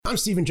I'm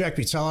Stephen Jack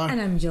Pizzella.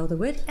 And I'm Jill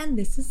DeWitt, and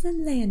this is the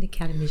Land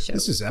Academy Show.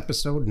 This is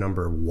episode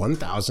number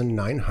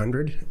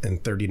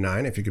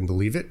 1939, if you can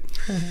believe it.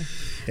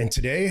 And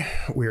today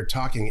we are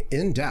talking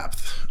in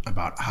depth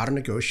about how to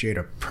negotiate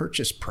a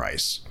purchase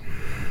price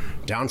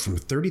down from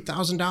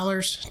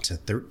 $30,000 to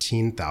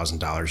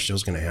 $13,000.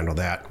 Jill's going to handle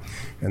that.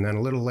 And then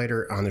a little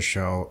later on the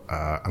show,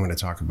 I'm going to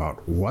talk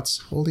about what's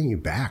holding you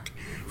back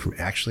from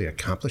actually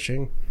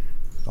accomplishing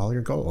all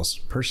your goals,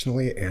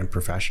 personally and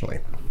professionally.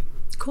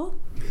 Cool.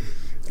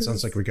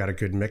 Sounds like we got a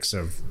good mix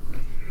of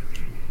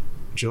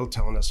Jill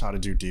telling us how to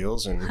do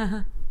deals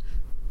and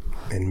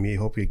me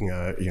hoping,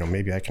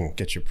 maybe I can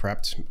get you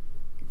prepped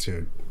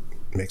to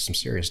make some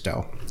serious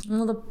dough.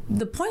 Well,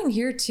 the point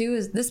here too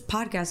is this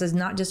podcast is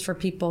not just for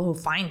people who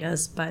find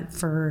us, but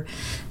for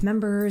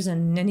members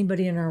and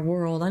anybody in our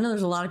world. I know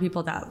there's a lot of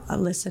people that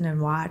listen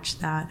and watch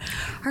that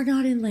are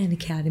not in Land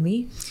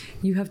Academy.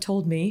 You have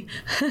told me,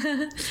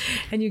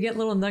 and you get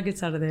little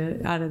nuggets out of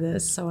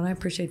this. So, and I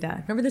appreciate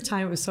that. Remember the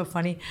time it was so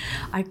funny?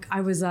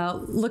 I was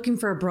looking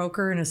for a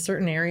broker in a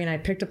certain area, and I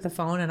picked up the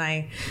phone and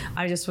I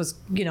just was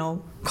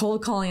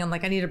cold calling. I'm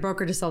like, I need a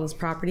broker to sell this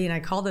property, and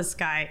I called this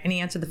guy, and he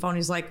answered the phone.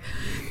 He's like,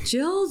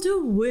 Jill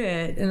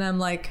DeWitt. And I'm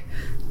like,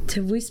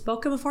 have we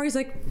spoken before? He's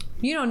like,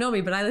 you don't know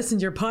me, but I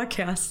listened to your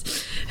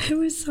podcast. It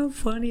was so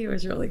funny. It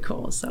was really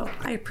cool. So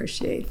I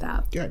appreciate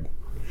that. Good.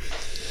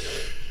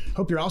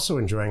 Hope you're also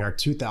enjoying our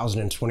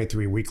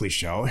 2023 weekly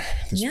show.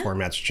 This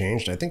format's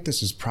changed. I think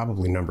this is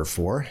probably number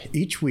 4.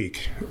 Each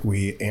week,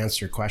 we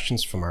answer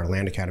questions from our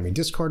Land Academy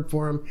Discord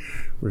forum,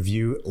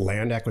 review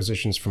land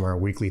acquisitions from our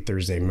weekly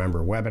Thursday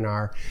member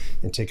webinar,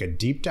 and take a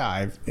deep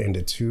dive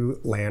into 2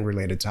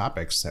 land-related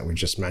topics that we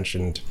just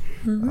mentioned.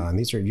 And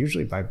these are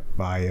usually by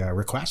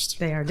request.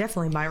 They are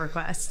definitely by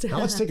request.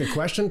 Now let's take a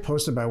question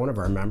posted by one of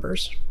our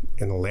members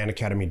in the Land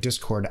Academy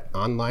Discord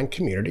online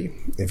community.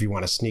 If you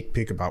want a sneak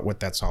peek about what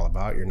that's all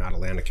about, you're not a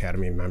Land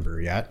Academy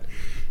member yet,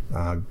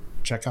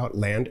 check out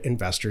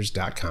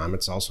landinvestors.com.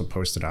 It's also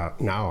posted out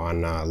now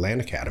on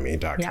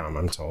landacademy.com,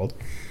 I'm told.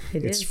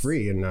 It's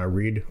free in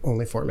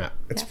read-only format.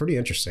 It's pretty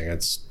interesting.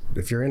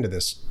 If you're into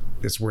this,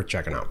 it's worth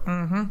checking out.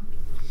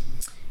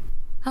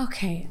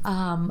 Okay,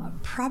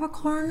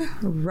 Probacorn,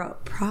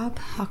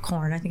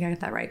 I think I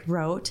got that right,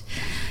 wrote,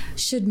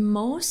 should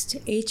most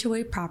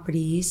HOA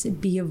properties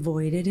be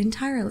avoided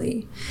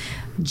entirely?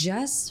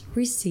 Just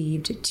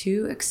received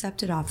 2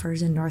 accepted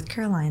offers in North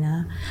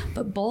Carolina,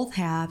 but both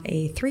have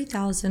a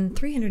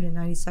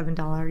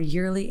 $3,397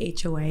 yearly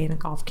HOA in a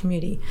golf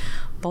community.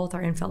 Both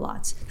are infill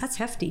lots. That's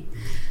hefty.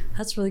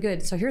 That's really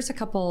good. So here's a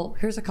couple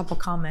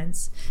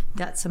comments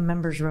that some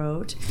members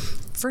wrote.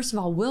 First of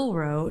all, Will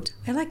wrote,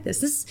 I like this.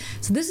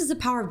 This is the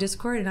power of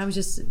Discord, and I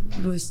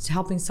was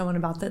helping someone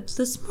about that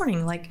this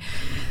morning. Like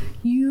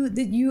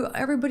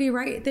everybody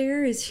right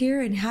there is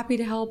here and happy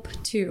to help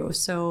too.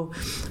 So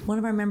one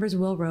of our members,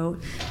 Will,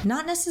 wrote,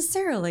 not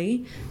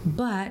necessarily,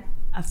 but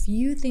a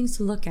few things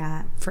to look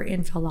at for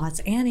infill lots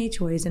and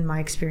HOAs in my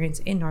experience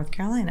in North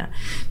Carolina.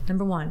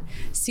 Number 1,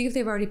 see if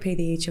they've already paid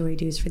the HOA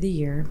dues for the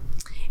year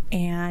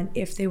and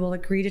if they will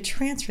agree to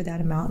transfer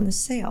that amount in the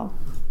sale.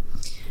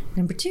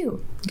 Number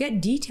 2,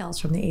 get details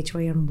from the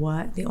HOA on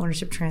what the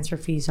ownership transfer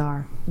fees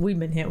are. We've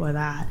been hit with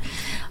that.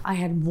 I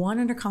had one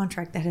under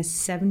contract that has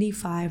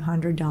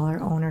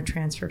 $7,500 owner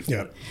transfer fee.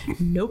 Yep.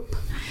 Nope.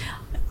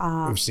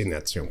 We've seen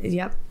that too.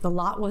 Yep. The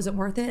lot wasn't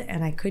worth it,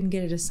 and I couldn't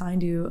get it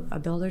assigned to a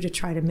builder to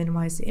try to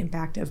minimize the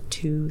impact of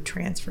 2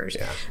 transfers.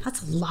 Yeah.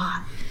 That's a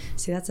lot.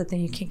 See, that's the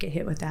thing. You can't get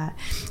hit with that.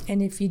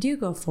 And if you do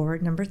go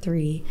forward, number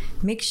 3,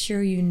 make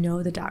sure you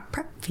know the doc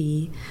prep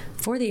fee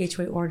for the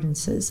HOA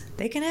ordinances.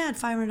 They can add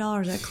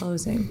 $500 at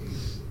closing.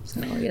 So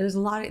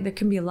there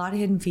can be a lot of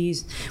hidden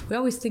fees. We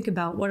always think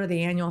about what are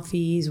the annual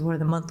fees, what are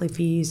the monthly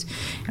fees,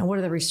 and what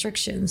are the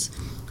restrictions.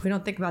 We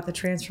don't think about the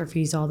transfer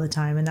fees all the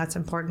time, and that's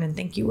important. And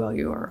thank you, Will.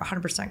 You are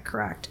 100%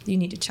 correct. You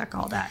need to check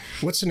all that.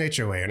 What's an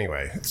HOA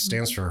anyway? It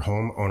stands for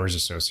Home Owners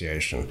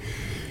Association.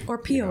 Or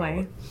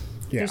POA.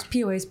 There's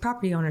POA's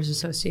Property Owners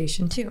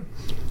Association too.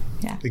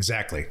 Yeah.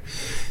 Exactly.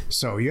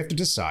 So you have to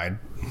decide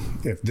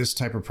if this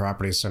type of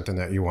property is something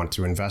that you want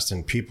to invest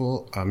in.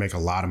 People make a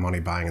lot of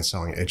money buying and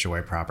selling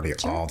HOA property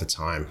all the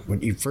time.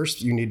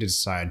 First, you need to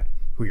decide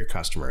who your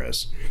customer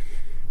is.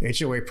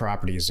 HOA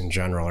properties in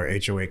general, or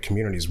HOA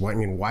communities,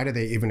 why do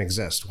they even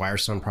exist? Why are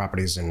some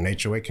properties in an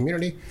HOA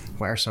community?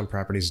 Why are some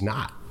properties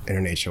not in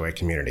an HOA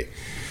community?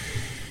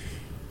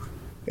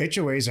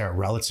 HOAs are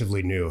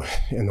relatively new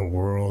in the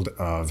world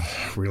of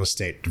real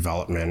estate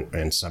development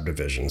and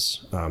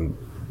subdivisions. In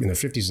the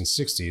 50s and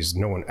 60s,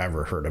 no one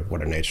ever heard of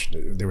what an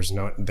they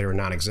were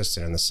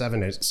non-existent. In the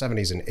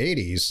 70s and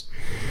 80s,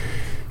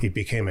 it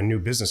became a new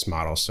business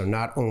model. So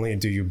not only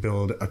do you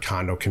build a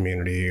condo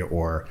community,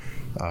 or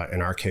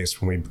in our case,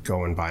 when we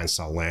go and buy and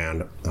sell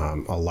land,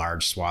 a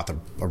large swath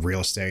of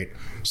real estate,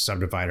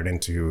 subdivide it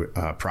into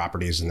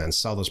properties, and then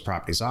sell those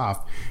properties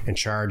off and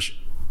charge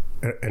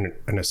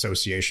an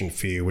association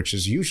fee, which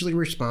is usually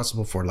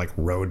responsible for like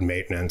road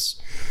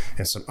maintenance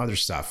and some other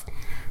stuff.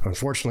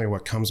 Unfortunately,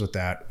 what comes with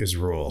that is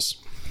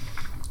rules,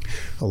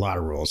 a lot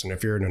of rules. And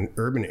if you're in an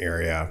urban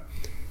area,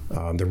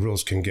 the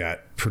rules can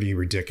get pretty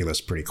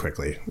ridiculous pretty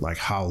quickly, like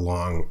how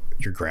long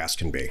your grass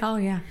can be. Oh,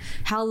 yeah.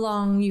 How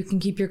long you can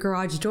keep your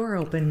garage door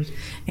open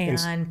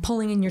and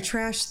pulling in your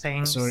trash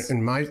things. So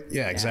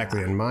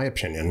exactly. In my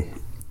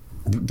opinion,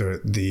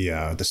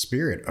 the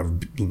spirit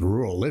of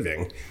rural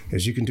living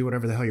is you can do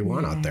whatever the hell you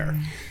want out there.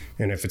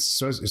 And if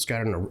it's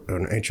got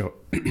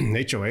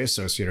an HOA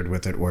associated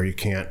with it where you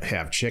can't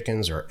have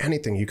chickens or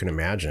anything you can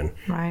imagine.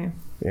 Right.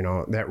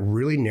 That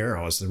really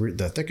narrows,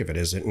 the thick of it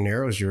is it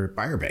narrows your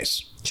buyer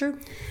base. True.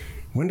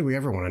 When do we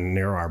ever want to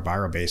narrow our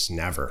buyer base?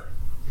 Never.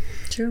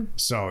 True.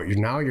 So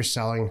now you're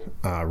selling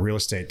real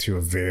estate to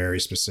a very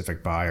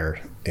specific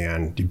buyer,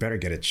 and you better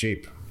get it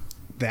cheap.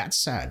 That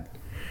said,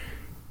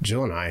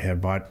 Jill and I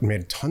have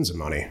made tons of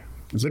money,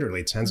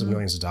 literally tens of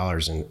millions of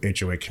dollars in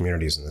HOA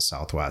communities in the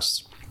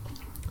Southwest.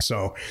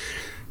 So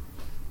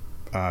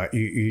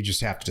you just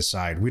have to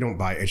decide. We don't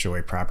buy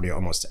HOA property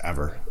almost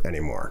ever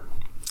anymore.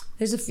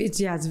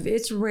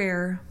 It's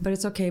rare, but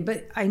it's okay.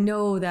 But I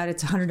know that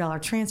it's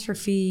 $100 transfer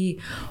fee,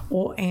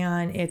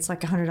 and it's like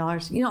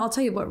 $100. I'll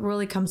tell you what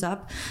really comes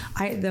up.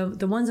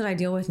 The ones that I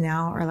deal with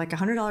now are like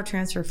 $100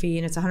 transfer fee,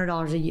 and it's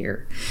 $100 a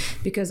year,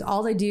 because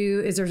all they do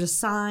is there's a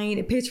sign.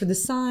 It pays for the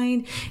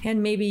sign,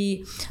 and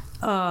maybe,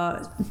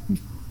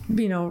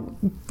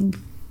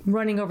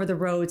 running over the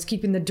roads,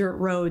 keeping the dirt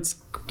roads,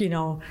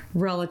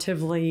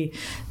 relatively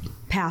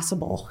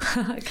passable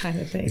kind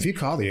of thing. If you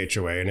call the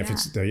HOA, and if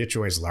the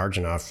HOA is large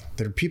enough,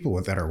 there are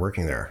people that are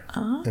working there.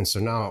 And so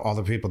now all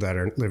the people that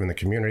live in the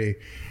community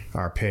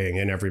are paying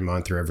in every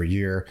month or every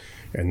year,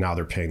 and now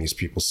they're paying these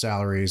people's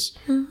salaries.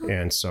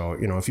 And so,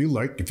 if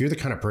you're the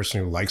kind of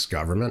person who likes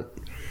government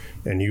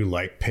and you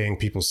like paying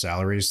people's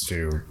salaries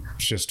to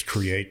just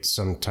create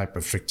some type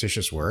of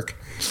fictitious work,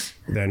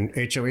 then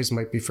HOAs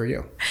might be for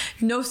you.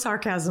 No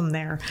sarcasm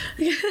there.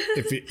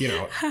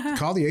 If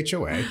call the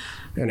HOA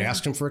and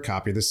ask them for a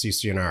copy of the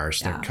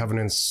CC&Rs, the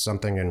covenants,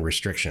 something, and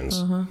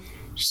restrictions.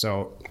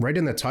 So right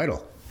in the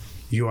title,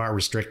 you are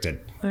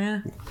restricted.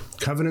 Yeah.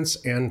 Covenants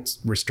and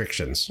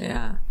restrictions.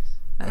 Yeah.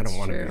 I don't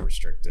want to be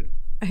restricted.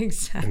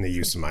 Exactly. In the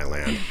use of my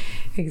land.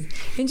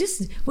 And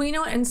just,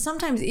 and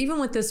sometimes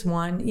even with this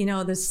one,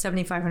 this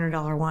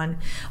 $7,500 one,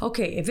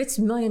 okay, if it's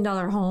 $1 million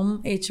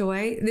home HOA,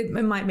 it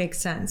might make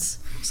sense.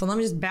 So let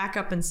me just back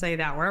up and say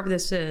that wherever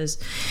this is,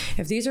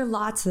 if these are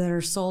lots that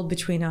are sold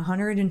between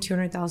 $100,000 and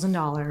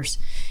 $200,000,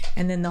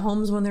 and then the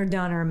homes when they're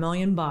done are $1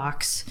 million,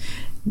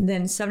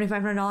 then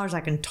 $7,500 I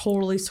can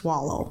totally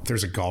swallow.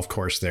 There's a golf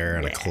course there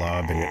and a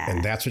club,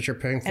 and that's what you're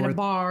paying for? And a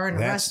bar and a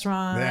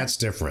restaurant. That's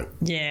different.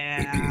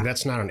 Yeah.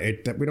 That's not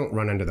we don't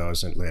run into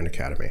those at Land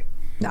Academy.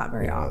 Not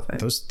very often.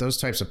 Those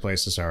types of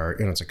places are,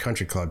 it's a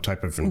country club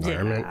type of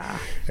environment. Yeah.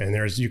 And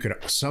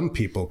some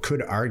people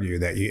could argue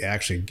that you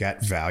actually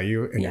get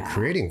value and you're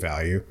creating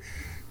value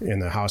in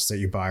the house that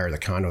you buy or the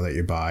condo that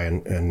you buy,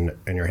 and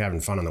you're having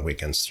fun on the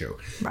weekends too.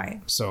 Right.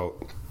 So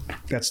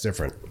that's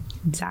different.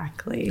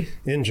 Exactly.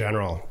 In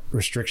general,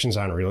 restrictions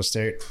on real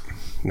estate,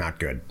 not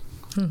good.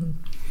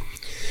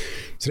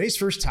 Today's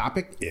first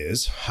topic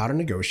is how to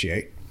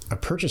negotiate a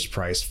purchase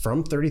price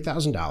from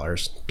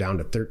 $30,000 down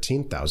to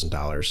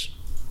 $13,000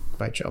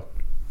 by Joe.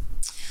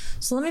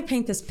 So let me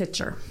paint this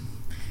picture.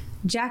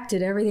 Jack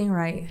did everything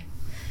right.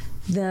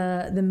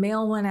 The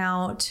mail went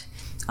out.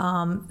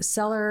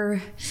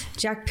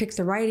 Jack picked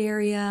the right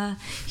area.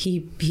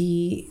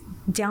 He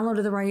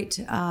downloaded the right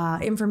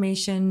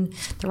information,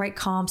 the right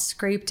comps,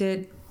 scraped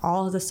it,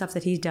 all of the stuff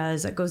that he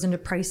does that goes into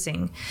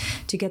pricing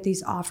to get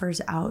these offers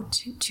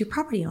out to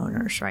property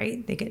owners,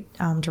 right? They get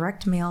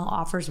direct mail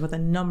offers with a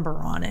number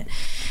on it.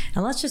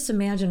 And let's just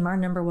imagine our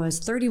number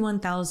was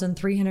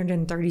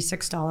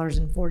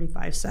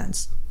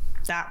 $31,336.45.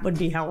 That would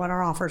be what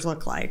our offers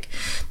look like,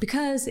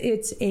 because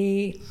it's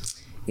a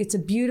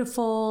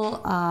beautiful,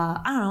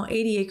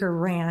 80-acre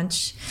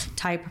ranch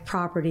type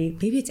property.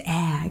 Maybe it's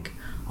ag.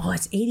 Oh,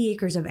 it's 80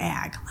 acres of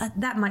ag.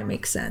 That might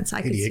make sense.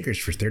 80 acres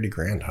for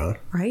 $30,000, huh?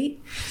 Right?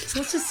 So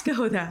let's just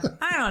go with that.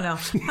 I don't know.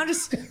 I'll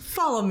just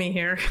follow me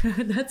here.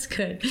 That's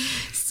good.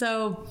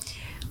 So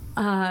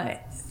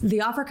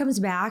the offer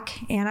comes back,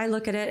 and I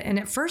look at it, and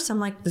at first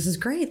I'm like, this is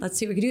great. Let's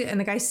see what we can do. And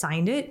the guy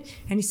signed it,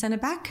 and he sent it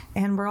back,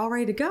 and we're all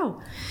ready to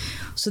go.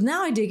 So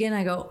now I dig in.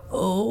 I go,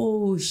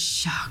 oh,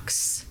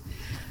 shucks.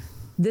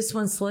 This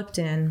one slipped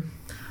in.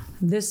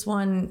 This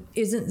one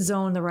isn't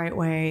zoned the right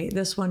way.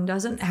 This one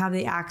doesn't have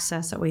the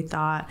access that we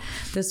thought.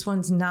 This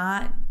one's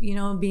not,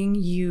 being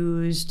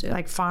used,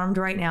 like farmed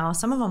right now.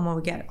 Some of them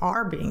we get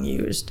are being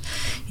used,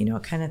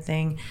 kind of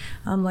thing.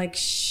 I'm like,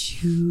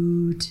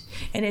 shoot.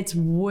 And it's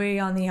way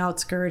on the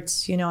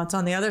outskirts, it's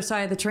on the other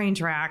side of the train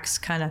tracks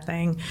kind of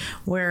thing,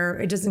 where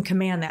it doesn't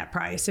command that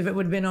price. If it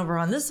would have been over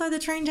on this side of the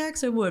train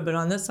tracks, it would, but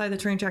on this side of the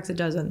train tracks, it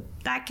doesn't.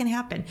 That can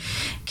happen.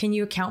 Can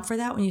you account for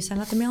that when you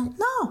send out the mail?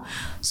 No.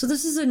 So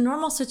this is a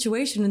normal situation.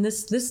 And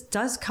this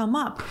does come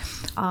up,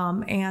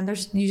 and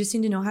you just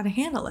need to know how to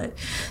handle it.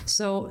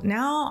 So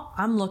now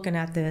I'm looking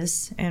at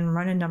this and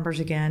running numbers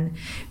again,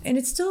 and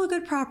it's still a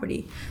good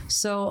property.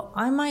 So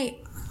I'm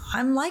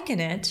liking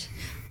it,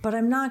 but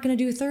I'm not going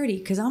to do 30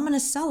 because I'm going to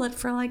sell it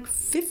for like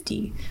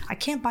 50. I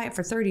can't buy it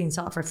for 30 and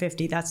sell it for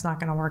 50. That's not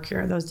going to work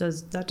here.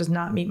 That does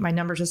not meet my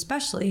numbers,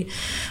 especially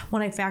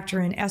when I factor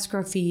in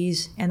escrow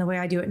fees. And the way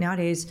I do it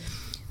nowadays,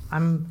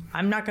 I'm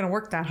not going to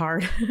work that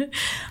hard.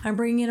 I'm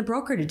bringing in a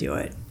broker to do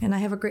it. And I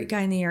have a great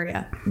guy in the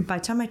area. By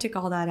the time I take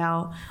all that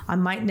out, I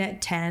might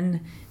net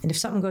 10. And if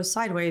something goes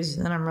sideways,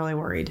 then I'm really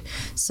worried.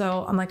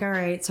 So I'm like, all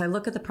right. So I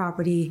look at the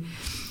property.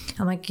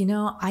 I'm like,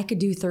 I could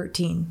do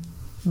 13.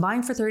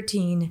 Buying for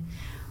 13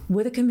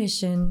 with a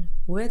commission,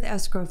 with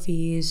escrow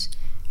fees,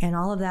 and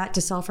all of that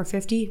to sell for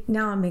 50.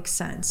 Now it makes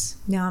sense.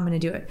 Now I'm going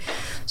to do it.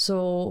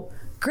 So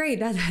great.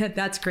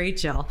 That's great,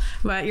 Jill.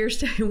 But you're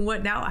saying,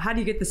 what now? How do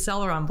you get the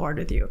seller on board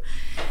with you?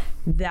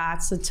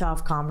 That's a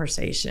tough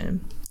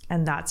conversation.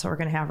 And that's what we're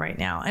going to have right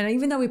now. And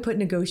even though we put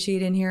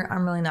negotiate in here,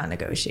 I'm really not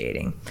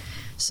negotiating.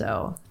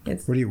 So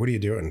it's... What are you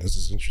doing? This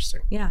is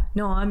interesting. Yeah.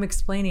 No, I'm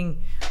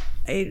explaining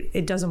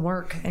it doesn't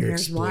work. And You're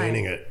here's why.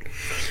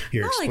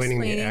 You're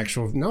explaining the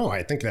actual... No,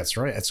 I think that's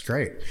right. That's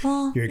great.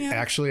 Well, you're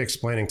actually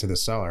explaining to the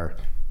seller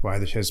why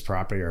his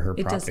property or her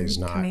property is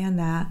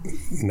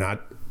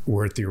not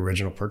worth the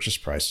original purchase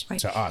price, right,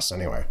 to us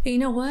anyway. You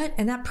know what?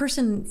 And that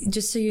person,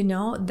 just so you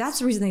know, that's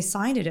the reason they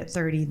signed it at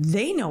 30.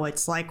 They know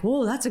it's like,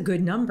 whoa, that's a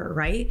good number,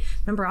 right?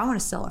 Remember, I want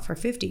to sell it for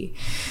 50.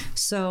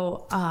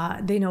 So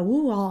they know,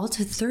 whoa, I'll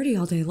take 30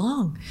 all day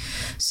long.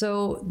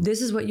 So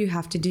this is what you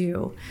have to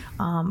do.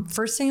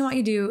 First thing I want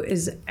you to do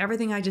is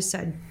everything I just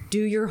said.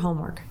 Do your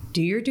homework,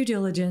 do your due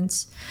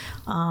diligence,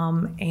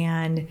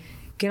 and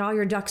get all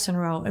your ducks in a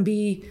row, and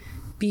be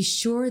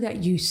sure that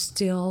you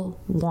still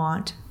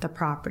want the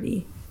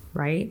property,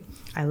 right?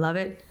 I love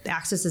it. The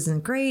access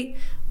isn't great,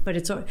 but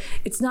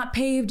it's not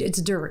paved, it's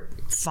dirt,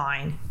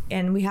 fine.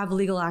 And we have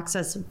legal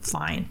access,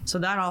 fine. So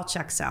that all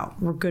checks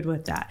out. We're good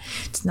with that.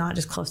 It's not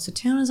as close to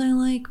town as I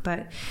like,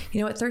 but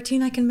at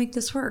 13, I can make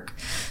this work.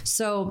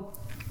 So,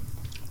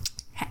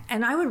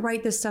 and I would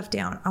write this stuff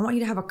down. I want you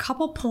to have a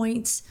couple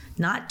points,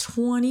 not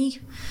 20.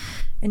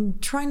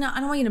 And I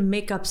don't want you to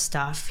make up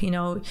stuff.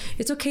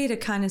 It's okay to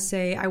kind of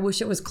say, I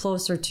wish it was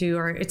closer to,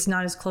 or it's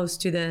not as close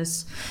to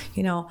this.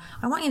 I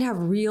want you to have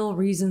real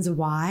reasons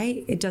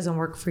why it doesn't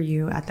work for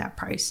you at that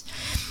price.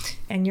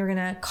 And you're going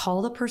to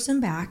call the person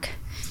back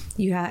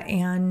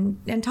and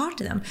talk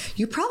to them.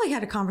 You probably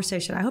had a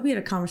conversation. I hope you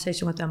had a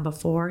conversation with them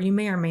before. You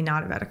may or may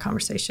not have had a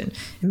conversation.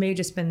 It may have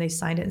just been they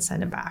signed it and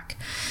sent it back.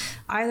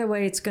 Either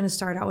way, it's going to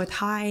start out with,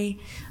 hi,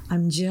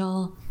 I'm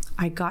Jill.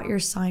 I got your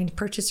signed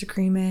purchase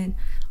agreement.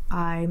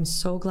 I'm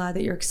so glad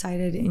that you're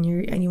excited and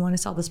you want to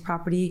sell this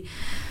property.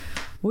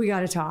 We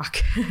got to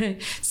talk.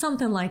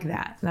 Something like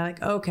that. And they're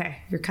like, okay,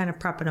 you're kind of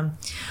prepping them.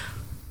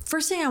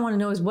 First thing I want to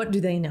know is, what do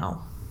they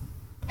know?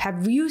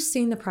 Have you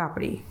seen the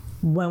property?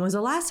 When was the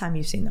last time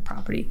you've seen the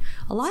property?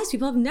 A lot of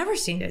people have never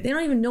seen it. They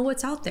don't even know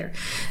what's out there.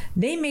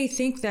 They may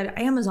think that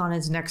Amazon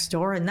is next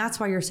door and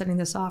that's why you're setting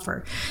this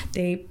offer.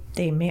 They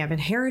may have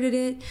inherited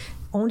it,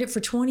 owned it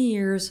for 20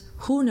 years.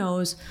 Who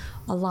knows?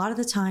 A lot of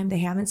the time they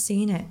haven't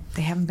seen it.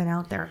 They haven't been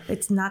out there.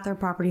 It's not their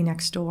property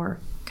next door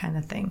kind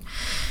of thing.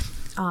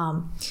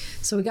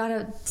 So we got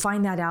to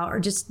find that out, or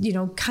just,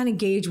 kind of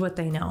gauge what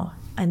they know.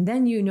 And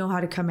then you know how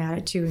to come at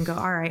it too and go,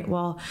 all right,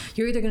 well,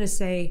 you're either going to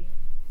say,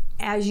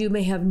 as you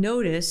may have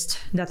noticed,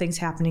 nothing's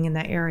happening in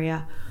that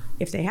area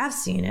if they have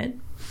seen it,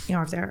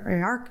 if they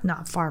are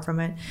not far from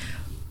it,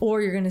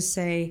 or you're going to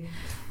say,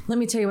 let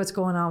me tell you what's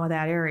going on with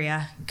that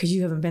area because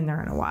you haven't been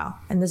there in a while.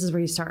 And this is where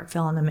you start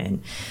filling them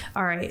in.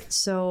 All right,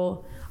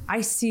 so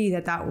I see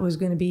that was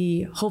going to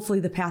be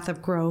hopefully the path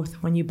of growth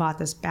when you bought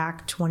this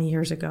back 20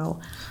 years ago,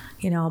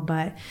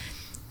 but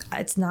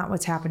it's not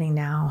what's happening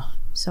now.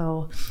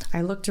 So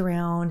I looked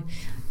around,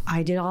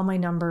 I did all my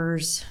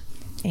numbers,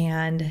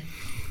 and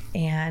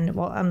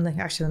well,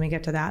 let me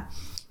get to that.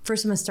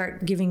 First, I'm going to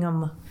start giving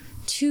them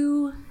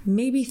 2,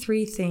 maybe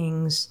 3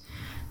 things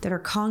that are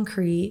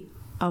concrete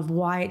of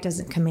why it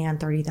doesn't command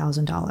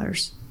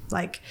 $30,000.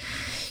 Like,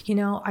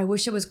 I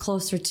wish it was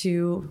closer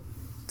to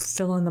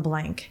fill in the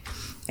blank.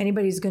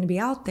 Anybody who's going to be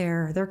out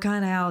there, they're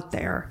kind of out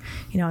there.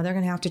 They're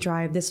going to have to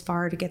drive this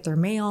far to get their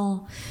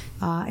mail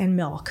and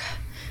milk.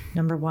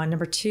 Number 1.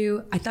 Number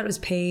 2, I thought it was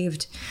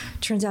paved.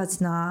 Turns out it's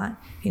not.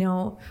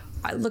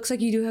 It looks like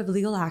you do have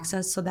legal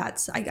access, so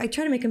I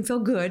try to make them feel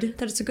good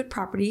that it's a good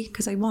property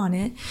because I want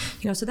it,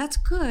 so that's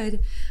good,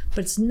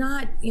 but it's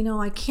not,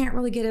 I can't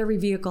really get every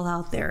vehicle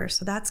out there,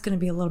 so that's going to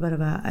be a little bit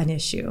of an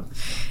issue.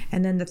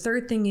 And then the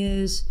third thing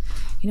is,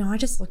 I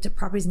just looked at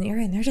properties in the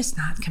area and they're just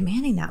not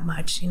commanding that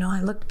much.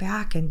 I looked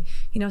back and,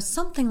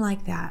 something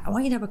like that. I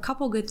want you to have a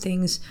couple good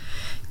things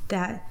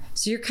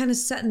so you're kind of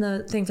setting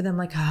the thing for them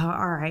like, oh,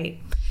 all right,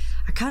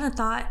 I kind of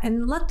thought,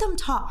 and let them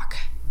talk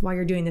while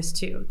you're doing this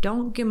too.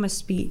 Don't give them a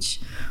speech.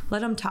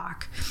 Let them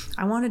talk.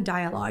 I want a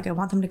dialogue. I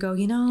want them to go,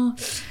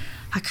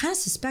 I kind of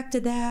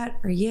suspected that,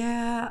 or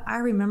yeah, I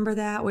remember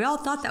that. We all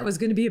thought that was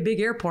going to be a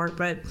big airport,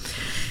 but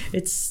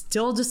it's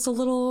still just a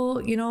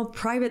little,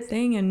 private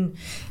thing. And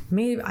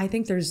maybe I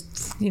think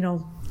there's,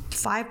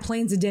 5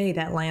 planes a day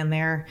that land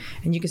there.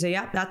 And you can say,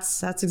 yeah,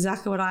 that's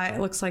exactly what it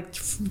looks like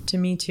to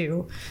me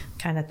too,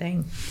 kind of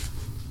thing.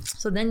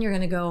 So then you're going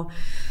to go,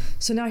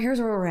 so now here's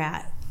where we're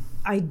at.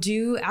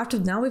 After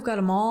now we've got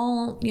them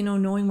all,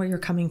 knowing where you're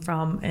coming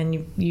from,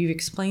 and you've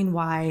explained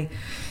why,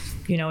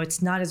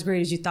 it's not as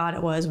great as you thought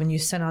it was when you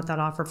sent out that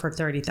offer for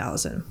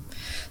 $30,000.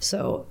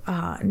 So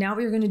now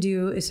what you're going to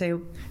do is say,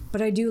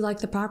 but I do like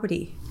the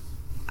property.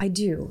 I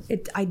do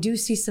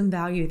see some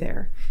value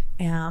there.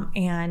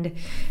 And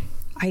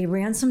I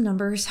ran some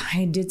numbers,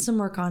 I did some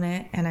work on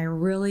it, and I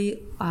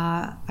really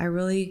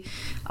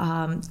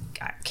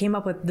came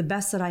up with the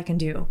best that I can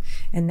do.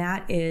 And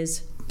that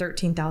is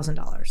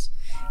 $13,000.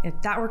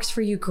 If that works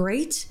for you,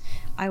 great.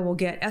 I will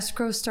get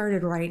escrow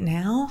started right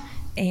now.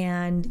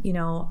 And,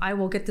 I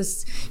will get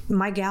this,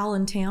 my gal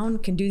in town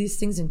can do these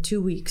things in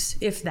 2 weeks,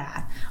 if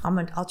that.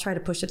 I'll try to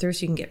push it through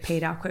so you can get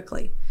paid out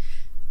quickly.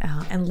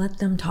 And let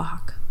them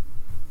talk.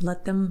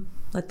 Let them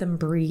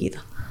breathe.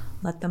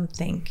 Let them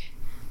think.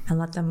 And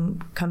let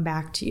them come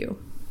back to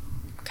you,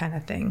 kind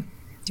of thing.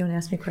 Do you want to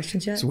ask me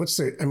questions yet? So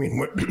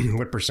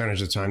what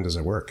percentage of the time does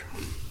it work?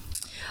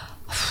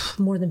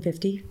 More than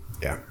 50.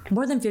 Yeah.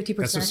 More than 50%.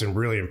 That's just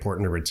really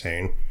important to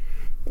retain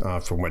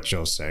from what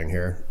Jill's saying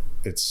here.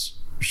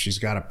 She's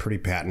got a pretty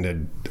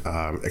patented,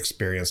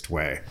 experienced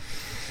way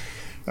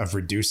of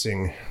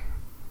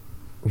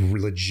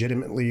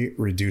legitimately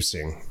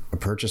reducing a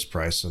purchase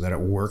price so that it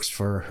works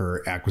for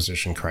her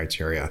acquisition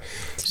criteria.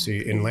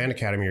 See, in Land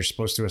Academy, you're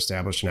supposed to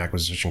establish an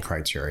acquisition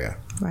criteria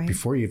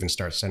before you even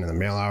start sending the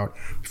mail out,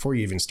 before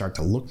you even start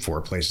to look for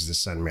places to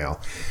send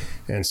mail.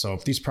 And so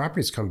if these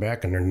properties come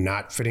back and they're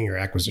not fitting your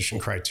acquisition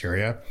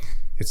criteria,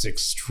 it's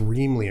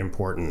extremely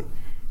important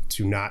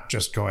to not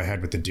just go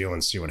ahead with the deal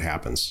and see what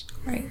happens.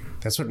 Right.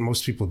 That's what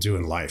most people do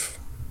in life,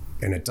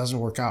 and it doesn't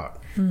work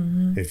out.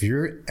 Mm-hmm. If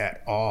you're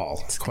at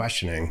all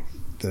questioning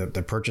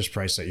the purchase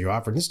price that you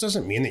offered, this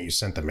doesn't mean that you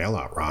sent the mail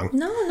out wrong.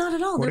 No, not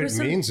at all. What it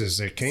means is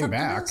it came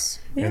back,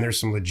 and there's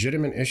some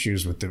legitimate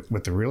issues with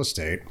the real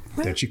estate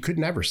that you could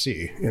never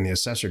see in the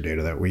assessor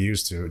data that we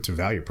use to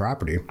value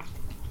property,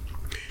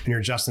 and you're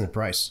adjusting the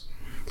price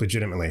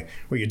legitimately.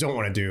 What you don't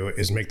want to do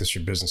is make this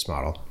your business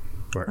model,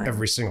 where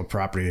every single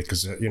property,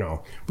 because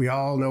we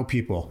all know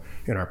people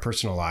in our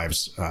personal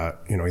lives,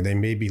 they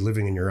may be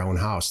living in your own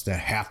house that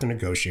have to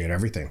negotiate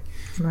everything.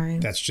 Right.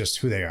 That's just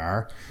who they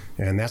are,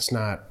 and that's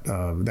not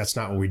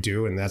what we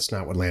do, and that's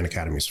not what Land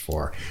Academy is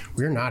for.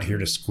 We're not here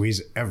to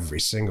squeeze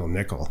every single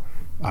nickel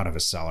out of a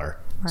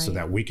seller so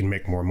that we can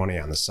make more money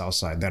on the sell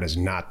side. That is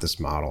not this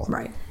model.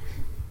 Right.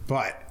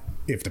 But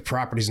if the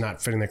property's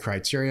not fitting the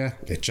criteria,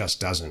 it just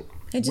doesn't.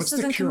 It just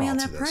doesn't command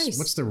that price.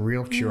 What's the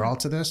real cure-all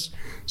to this?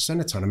 Send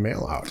a ton of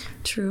mail out.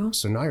 True.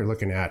 So now you're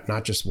looking at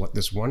not just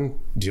this one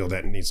deal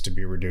that needs to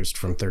be reduced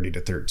from 30 to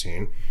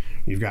 13.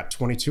 You've got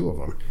 22 of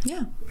them.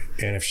 Yeah.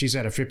 And if she's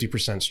at a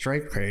 50%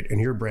 strike rate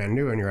and you're brand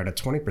new and you're at a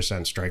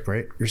 20% strike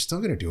rate, you're still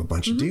going to do a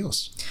bunch of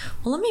deals.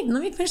 Well, let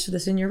me finish with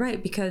this, and you're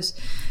right, because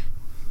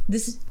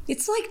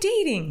it's like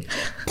dating.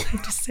 I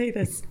just say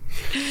this.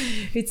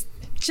 It's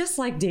just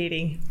like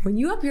dating. When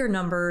you up your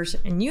numbers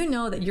and you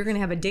know that you're going to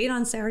have a date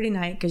on Saturday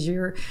night because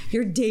you're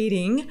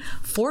dating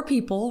 4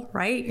 people,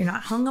 right? You're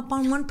not hung up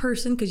on one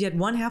person because you had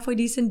one halfway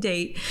decent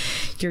date.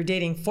 You're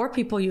dating 4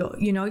 people. You're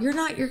going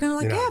to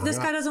if this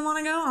guy doesn't want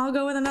to go, I'll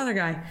go with another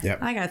guy.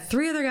 Yep. I got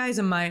 3 other guys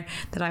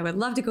that I would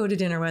love to go to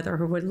dinner with, or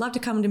who would love to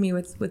come to me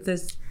with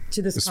this.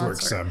 This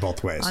concert. Works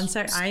both ways.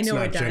 I know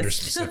it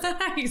does.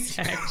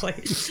 Exactly.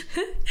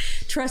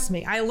 Trust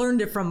me, I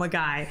learned it from a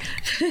guy.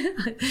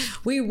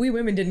 We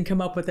women didn't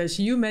come up with this.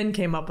 You men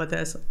came up with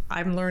this.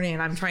 I'm learning,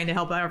 and I'm trying to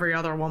help every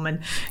other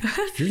woman.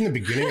 If you're in the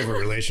beginning of a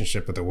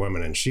relationship with a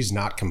woman and she's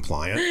not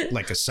compliant,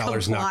 like a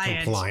seller's not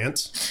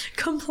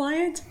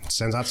compliant,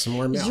 sends out some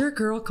more mail. Is your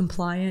girl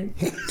compliant?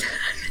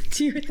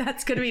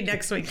 That's going to be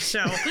next week's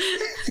show.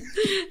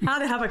 How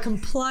to have a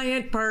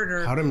compliant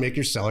partner. How to make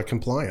your seller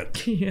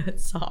compliant. Yeah,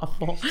 it's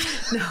awful.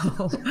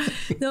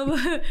 No,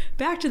 but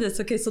back to this.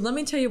 Okay, so let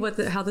me tell you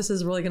how this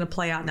is really going to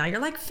play out now. You're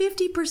like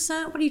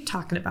 50%. What are you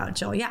talking about,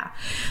 Jill? Yeah.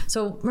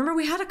 So remember,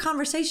 we had a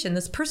conversation.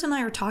 This person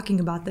and I are talking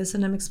about this,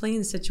 and I'm explaining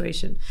the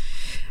situation.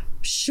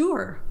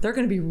 Sure, they're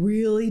going to be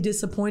really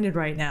disappointed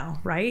right now,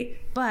 right?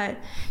 But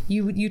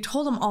you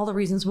told them all the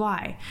reasons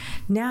why.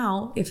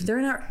 Now, if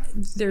they're not,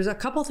 there's a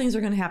couple things that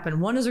are going to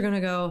happen. One is they're going to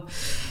go,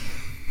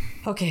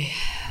 okay,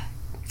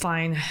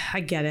 fine,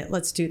 I get it.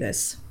 Let's do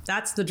this.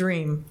 That's the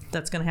dream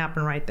that's going to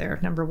happen right there.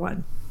 Number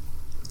one.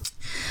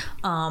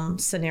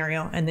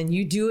 Scenario, and then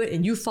you do it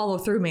and you follow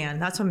through, man.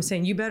 That's what I'm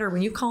saying. You better,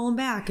 when you call them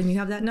back and you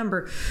have that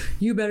number,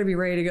 you better be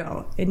ready to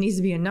go. It needs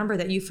to be a number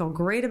that you feel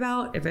great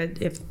about.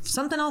 If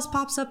something else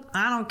pops up,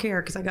 I don't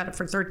care, because I got it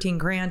for 13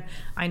 grand.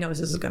 I know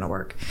this is going to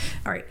work.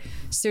 All right.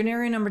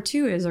 Scenario number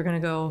 2 is they're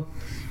going to go,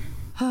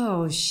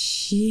 oh,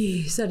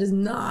 jeez, that is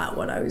not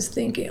what I was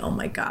thinking. Oh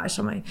my gosh.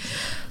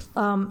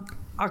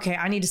 Okay,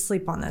 I need to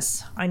sleep on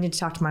this. I need to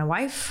talk to my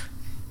wife.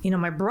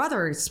 My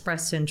brother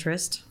expressed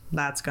interest.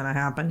 That's going to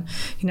happen.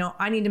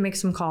 I need to make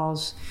some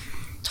calls.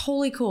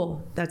 Totally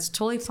cool. That's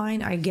totally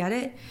fine. I get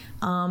it.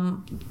 You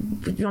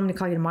want me to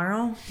call you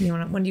tomorrow?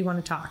 When do you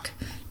want to talk?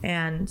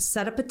 and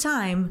set up a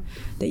time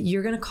that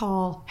you're going to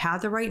call,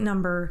 have the right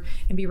number,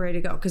 and be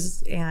ready to go.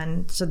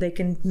 And so they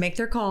can make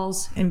their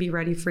calls and be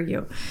ready for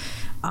you.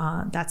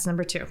 That's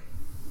number 2.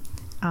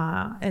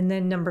 And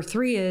then number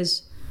 3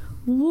 is,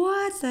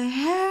 what the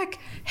heck?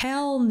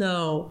 Hell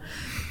no.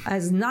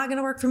 It's not going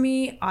to work for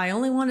me. I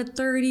only wanted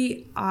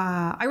 30.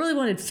 I really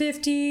wanted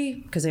 50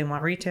 because they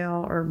want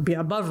retail or be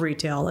above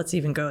retail. Let's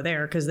even go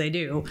there because they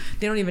do.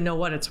 They don't even know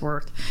what it's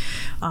worth.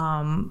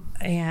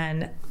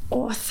 And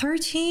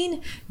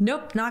 13?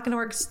 Nope, not going to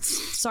work.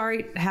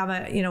 Sorry, have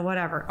a,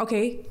 whatever.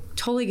 Okay,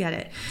 totally get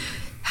it.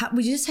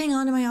 Would you just hang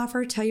on to my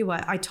offer? Tell you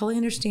what, I totally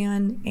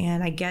understand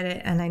and I get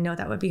it. And I know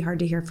that would be hard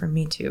to hear from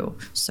me too.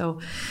 So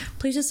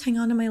please just hang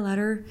on to my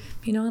letter,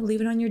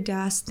 leave it on your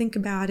desk. Think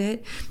about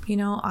it.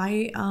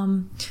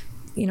 I'm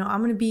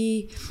going to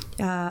be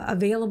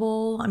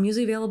available. I'm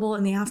usually available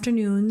in the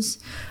afternoons.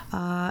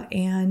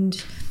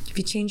 And if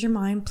you change your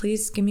mind,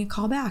 please give me a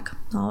call back.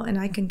 And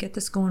I can get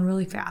this going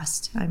really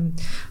fast. I'm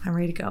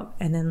ready to go.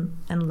 And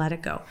let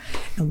it go.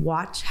 And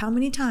watch how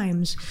many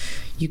times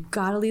you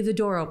got to leave the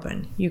door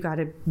open. You got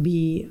to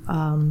be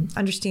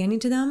understanding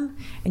to them,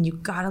 and you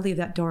got to leave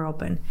that door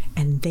open,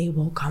 and they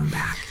will come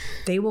back.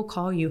 They will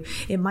call you.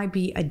 It might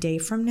be a day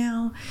from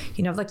now.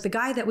 Like the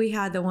guy that we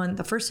had,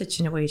 the first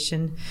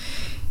situation,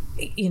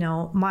 he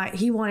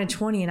wanted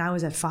 20 and I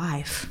was at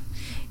 5.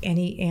 And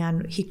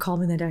he called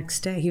me the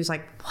next day. He was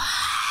like, what?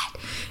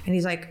 And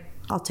he's like,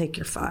 I'll take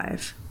your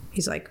 5.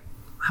 He's like,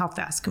 how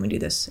fast can we do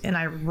this? And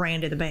I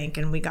ran to the bank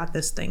and we got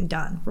this thing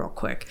done real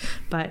quick.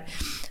 But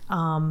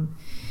the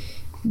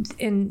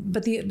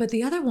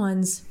other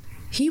ones,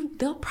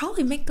 they'll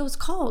probably make those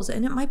calls,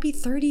 and it might be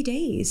 30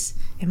 days.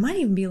 It might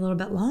even be a little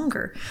bit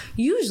longer.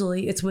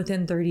 Usually it's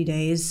within 30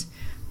 days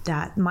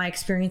that my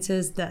experience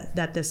is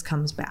that this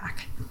comes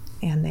back,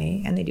 and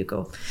they do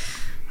go,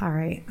 all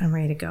right, I'm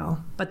ready to go.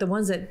 But the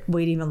ones that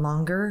wait even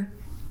longer,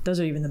 those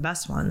are even the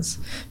best ones,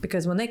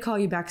 because when they call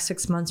you back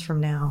 6 months from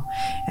now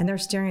and they're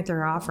staring at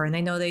their offer and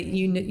they know that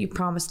you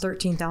promised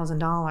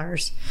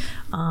 $13,000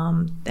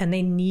 and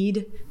they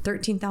need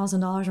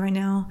 $13,000 right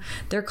now,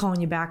 they're calling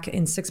you back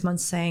in 6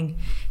 months saying,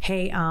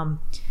 hey,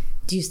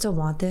 do you still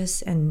want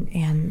this?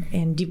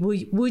 And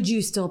would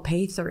you still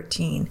pay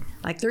 13?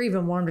 Like they're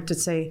even warmer to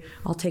say,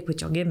 I'll take what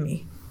you'll give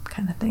me,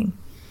 kind of thing.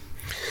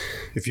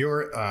 If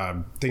you're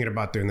thinking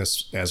about doing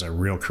this as a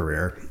real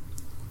career,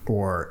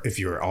 or if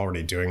you're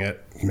already doing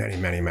it,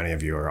 many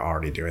of you are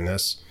already doing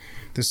this.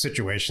 This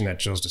situation that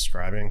Jill's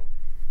describing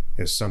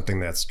is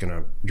something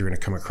you're gonna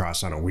come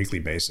across on a weekly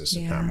basis,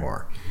 if not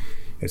more.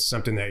 It's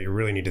something that you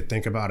really need to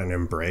think about and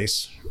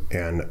embrace,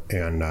 and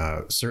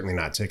certainly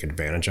not take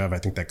advantage of. I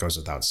think that goes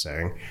without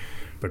saying.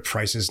 But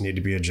prices need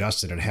to be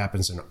adjusted. It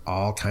happens in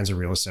all kinds of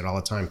real estate all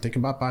the time. Think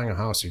about buying a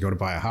house. You go to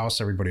buy a house,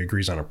 everybody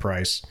agrees on a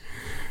price.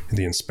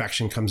 The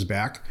inspection comes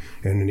back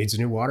and it needs a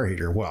new water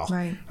heater. Well,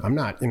 right. I'm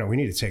not, we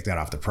need to take that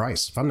off the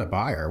price. If I'm the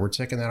buyer, we're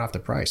taking that off the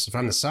price. If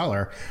I'm the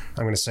seller,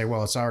 I'm going to say,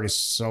 well, it's already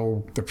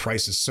the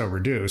price is so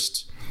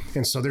reduced.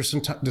 And so there's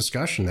some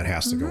discussion that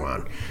has to go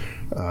on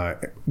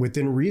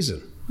within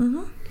reason.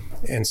 Mm-hmm.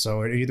 And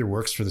so it either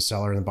works for the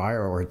seller and the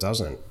buyer or it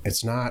doesn't.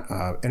 It's not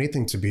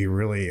anything to be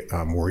really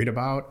worried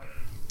about.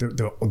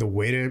 The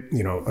way to,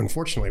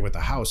 unfortunately with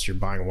a house, you're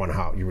buying one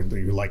house, you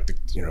like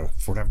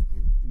for whatever,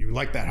 you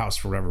like that house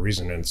for whatever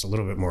reason, and it's a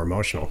little bit more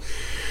emotional.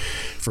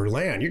 For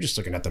land, you're just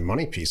looking at the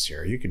money piece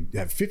here. You could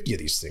have 50 of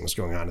these things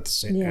going on at the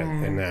same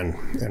time,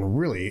 and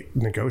really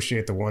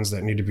negotiate the ones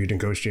that need to be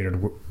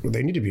negotiated.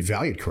 They need to be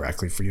valued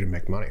correctly for you to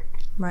make money.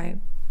 Right.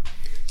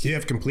 You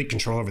have complete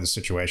control over the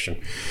situation.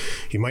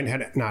 You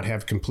might not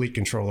have complete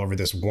control over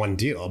this one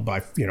deal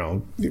by,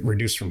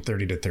 reduced from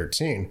 30 to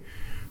 13.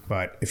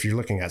 But if you're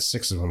looking at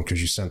 6 of them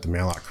because you sent the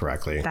mail out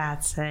correctly,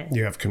 that's it.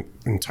 You have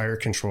entire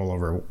control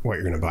over what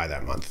you're going to buy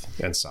that month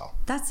and sell.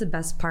 That's the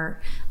best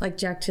part. Like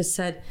Jack just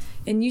said,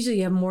 and usually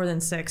you have more than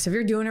 6. If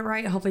you're doing it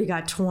right, hopefully you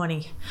got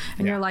 20.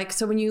 And you're like,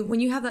 so when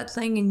you have that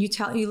thing and you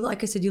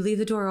like I said, you leave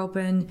the door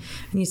open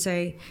and you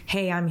say,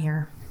 hey, I'm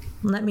here.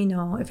 Let me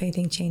know if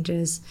anything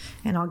changes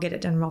and I'll get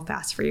it done real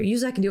fast for you.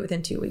 Usually I can do it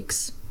within 2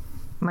 weeks.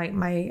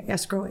 My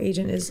escrow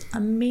agent is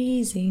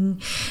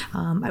amazing.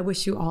 I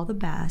wish you all the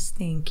best.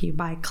 Thank you.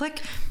 Bye. Click.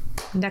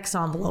 Next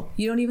envelope.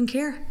 You don't even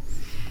care.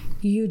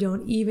 You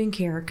don't even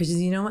care, because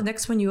you know what?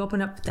 Next one you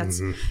open up,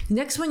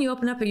 next one you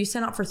open up and you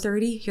send out for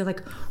 30. You're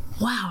like,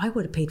 wow, I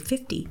would have paid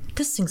 50.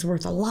 This thing's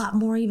worth a lot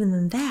more even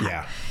than that.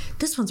 Yeah.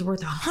 This one's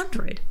worth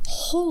 100.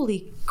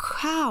 Holy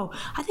cow.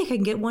 I think I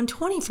can get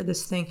 120 for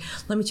this thing.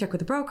 Let me check with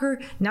the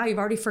broker. Now you've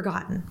already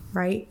forgotten,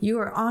 right? You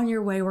are on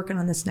your way working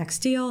on this next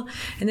deal.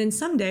 And then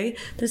someday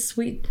this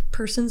sweet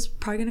person's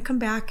probably going to come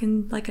back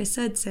and, like I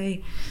said,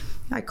 say,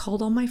 I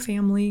called all my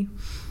family.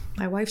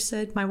 My wife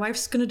said, my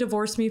wife's going to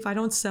divorce me if I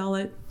don't sell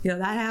it.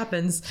 That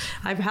happens.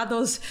 I've had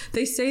those,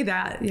 they say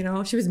that,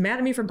 she was mad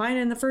at me for buying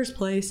it in the first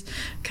place,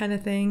 kind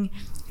of thing.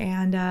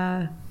 And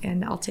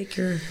I'll take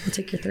your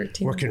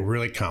 13. What can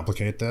really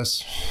complicate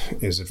this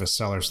is if a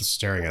seller's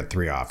staring at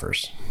 3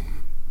 offers,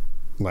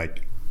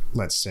 like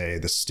let's say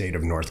the state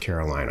of North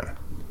Carolina,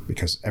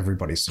 because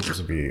everybody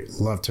seems to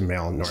love to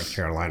mail in North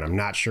Carolina. I'm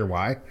not sure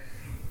why.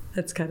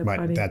 That's kind of but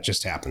funny. That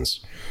just happens.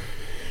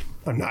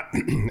 I'm not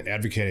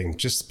advocating,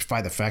 just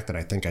by the fact that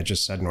I think I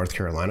just said North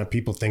Carolina.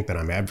 People think that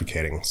I'm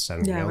advocating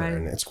sending mail there,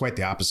 and it's quite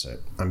the opposite.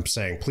 I'm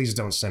saying, please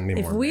don't send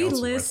any more mail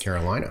to North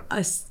Carolina.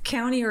 A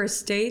county or a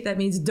state, that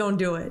means don't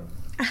do it.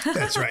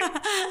 That's right.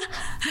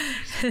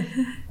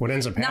 What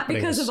ends up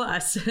happening not because of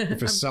us.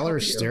 If a seller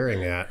is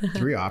staring at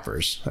 3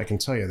 offers, I can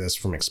tell you this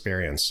from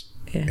experience.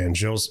 Yeah. And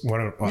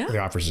one of the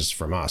offers is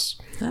from us.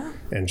 Yeah.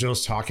 And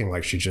Jill's talking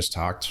like she just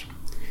talked.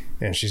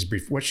 And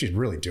what she's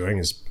really doing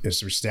is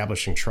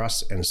establishing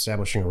trust and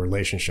establishing a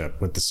relationship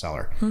with the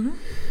seller. Mm-hmm.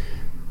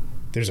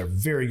 There's a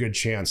very good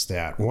chance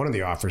that one of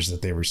the offers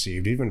that they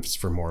received, even if it's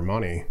for more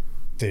money,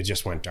 they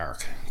just went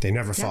dark. They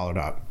never followed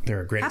up. They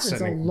were great at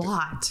sending. Happens a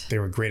lot. They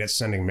were great at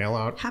sending mail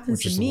out.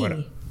 Happens to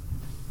me.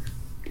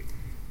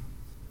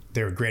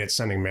 They were great at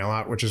sending mail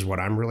out, which is what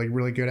I'm really,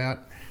 really good at.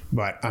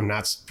 But I'm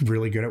not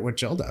really good at what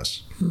Jill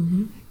does.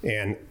 Mm-hmm.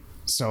 And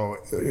so,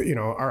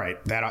 all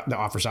right, the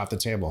offer's off the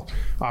table.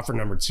 Offer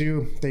number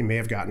 2, they may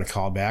have gotten a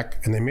call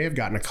back, and they may have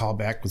gotten a call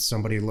back with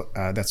somebody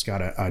that's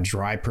got a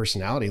dry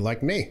personality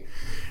like me,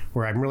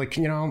 where I'm really,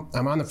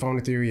 I'm on the phone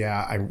with you.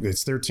 Yeah,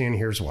 it's 13.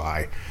 Here's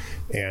why.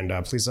 And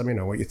please let me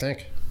know what you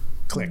think.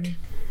 Click.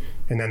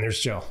 Mm-hmm. And then there's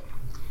Jill.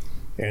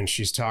 And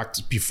she's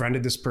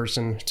befriended this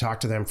person,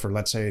 talked to them for,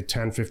 let's say,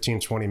 10, 15,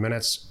 20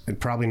 minutes, and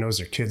probably knows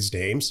their kids'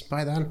 names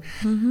by then.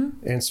 Mm-hmm.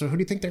 And so who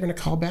do you think they're going to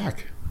call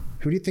back?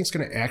 Who do you think is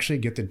going to actually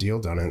get the deal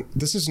done? And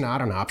this is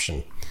not an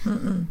option.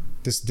 Mm-mm.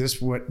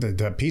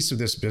 The piece of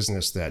this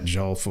business that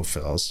Jill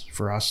fulfills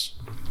for us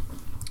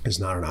is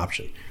not an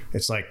option.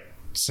 It's like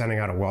sending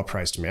out a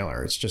well-priced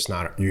mailer. It's just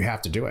not. You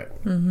have to do it.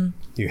 Mm-hmm.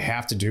 You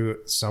have to do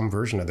some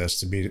version of this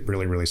to be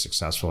really, really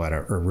successful at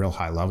a real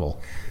high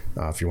level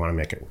if you want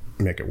to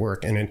make it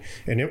work. And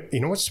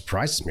what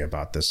surprises me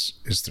about this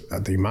is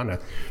the amount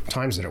of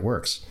times that it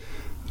works.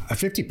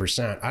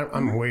 50%,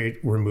 I'm way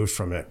removed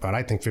from it, but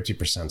I think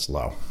 50% is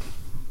low.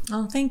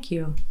 Oh, thank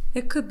you.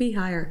 It could be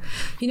higher.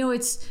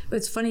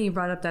 It's funny you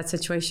brought up that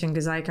situation,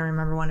 because I can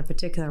remember one in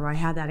particular where I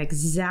had that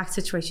exact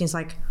situation. It's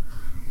like,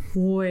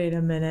 wait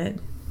a minute.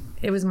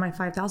 It was my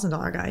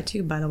 $5,000 guy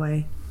too, by the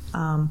way.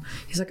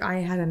 He's like, I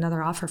had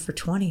another offer for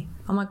 20.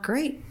 I'm like,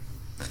 great,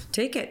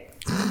 take it.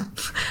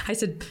 I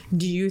said,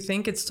 do you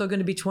think it's still going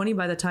to be 20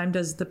 by the time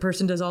the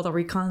person does all the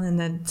recon and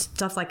then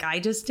stuff like I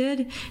just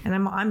did? And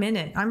I'm in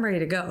it. I'm ready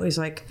to go. He's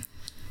like,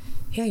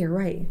 yeah, you're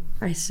right.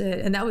 I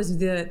said, and that was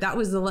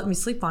the let me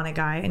sleep on it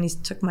guy. And he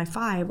took my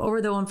 5 over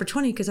the one for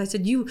 20. Cause I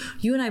said, you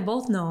and I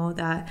both know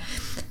that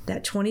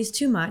 20 is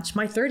too much.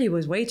 My 30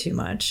 was way too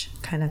much,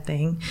 kind of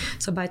thing.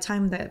 So by the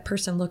time that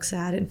person looks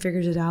at it and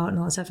figures it out and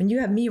all that stuff, and you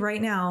have me right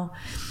now,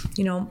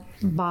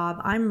 Bob,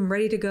 I'm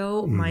ready to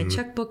go. Mm-hmm. My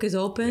checkbook is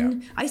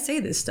open. Yeah. I say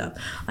this stuff.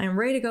 I'm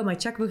ready to go. My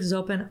checkbook is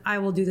open. I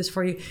will do this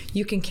for you.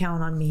 You can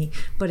count on me,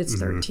 but it's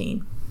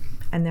 13.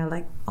 And they're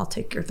like, I'll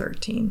take your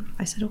 13.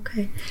 I said,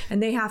 okay.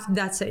 And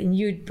that's it. And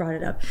you brought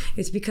it up.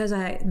 It's because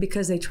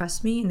they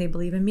trust me and they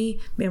believe in me.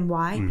 And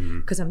why?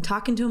 Because I'm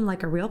talking to them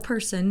like a real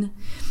person,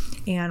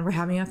 and we're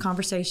having a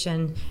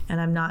conversation, and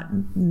I'm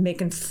not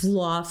making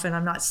fluff, and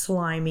I'm not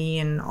slimy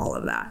and all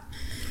of that.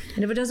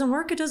 And if it doesn't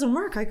work, it doesn't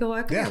work. I go,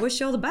 okay, I wish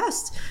you all the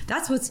best.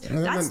 That's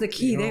the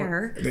key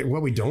there.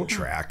 What we don't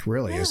track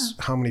really is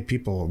how many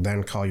people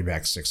then call you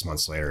back 6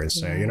 months later and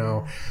say,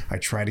 I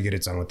tried to get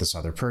it done with this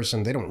other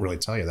person. They don't really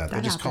tell you that.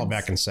 They just call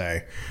back and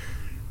say,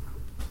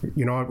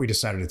 you know what, we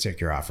decided to take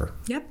your offer.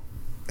 Yep.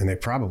 And they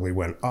probably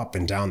went up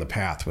and down the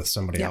path with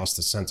somebody else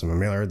that sent them a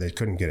mailer. They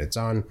couldn't get it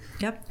done.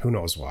 Yep. Who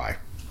knows why?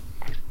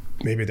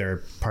 Maybe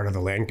they're part of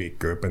the Land Geek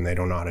group and they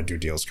don't know how to do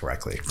deals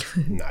correctly.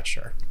 Not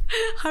sure.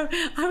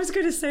 I was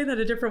going to say that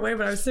a different way,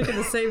 but I was thinking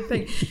the same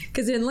thing.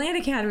 Because in Land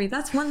Academy,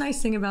 that's one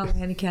nice thing about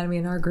Land Academy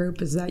in our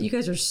group, is that you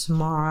guys are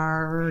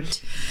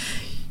smart.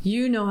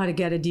 You know how to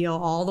get a deal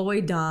all the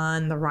way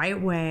done the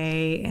right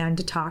way and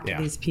to talk to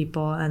these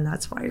people. And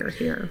that's why you're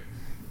here.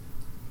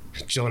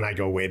 Jill and I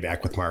go way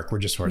back with Mark. We're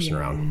just horsing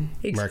around.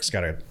 Exactly. Mark's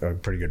got a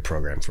pretty good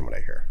program from what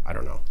I hear. I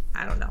don't know.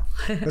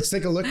 Let's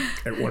take a look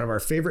at one of our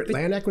favorite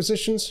land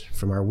acquisitions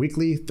from our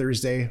weekly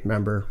Thursday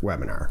member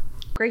webinar.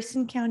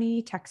 Grayson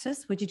County,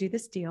 Texas. Would you do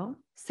this deal?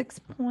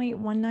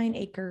 6.19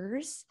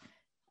 acres.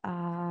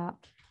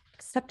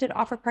 Accepted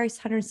offer price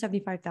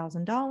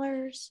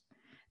 $175,000.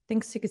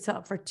 Thinks he could sell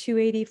it for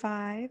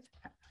 $285,000.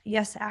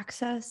 Yes,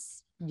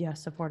 access.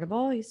 Yes,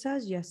 affordable. He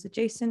says yes,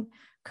 adjacent,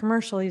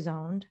 commercially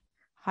zoned.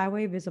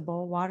 Highway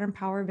visible, water and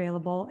power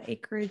available,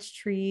 acreage,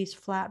 trees,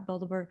 flat,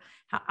 buildable,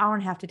 hour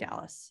and a half to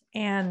Dallas.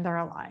 And they're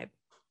alive.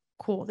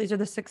 Cool. These are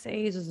the 6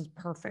 A's. This is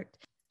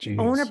perfect. Jeez.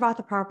 Owner bought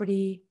the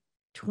property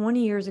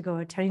 20 years ago,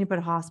 intending to put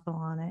a hospital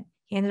on it.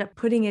 He ended up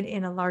putting it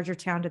in a larger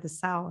town to the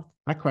south.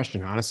 My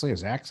question, honestly,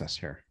 is access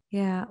here.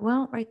 Yeah.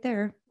 Well, right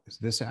there. Is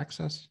this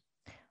access?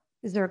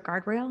 Is there a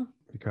guardrail?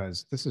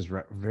 Because this is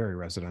very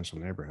residential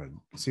neighborhood.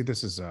 See,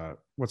 this is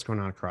what's going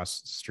on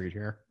across the street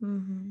here.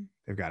 Mm-hmm.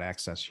 They've got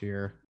access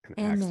here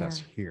and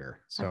access here.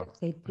 So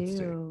they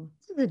do.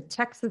 This is a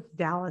Texas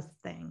Dallas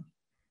thing.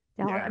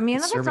 I mean,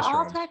 it's that's service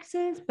all roads.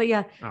 Texas, but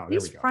yeah, Oh, there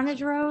these we go.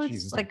 frontage roads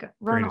Jesus, like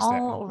run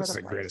all over This the is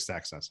the place. greatest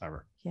access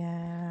ever.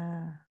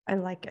 Yeah, I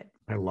like it.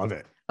 I love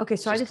it. Okay,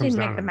 so I just comes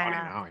didn't down make the to money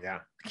math.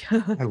 now.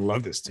 Yeah, I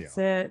love this deal. That's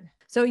it.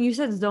 So you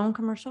said zone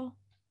commercial?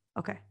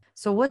 Okay.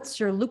 So what's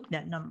your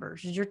LoopNet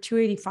numbers? Is your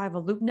 285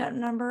 a LoopNet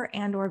number,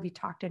 and or have you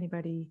talked to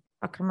anybody,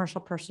 a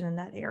commercial person in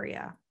that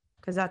area?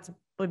 Because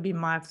would be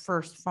my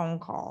first phone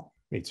call.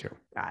 Me too.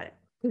 Got it.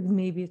 Because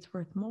maybe it's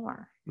worth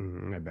more.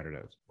 I bet it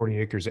is. 40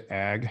 acres of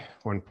ag,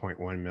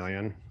 1.1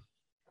 million.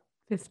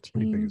 15.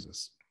 Pretty big is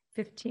this?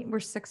 15. We're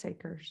 6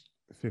 acres.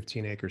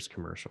 15 acres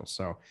commercial.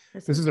 So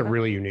This this is a tough.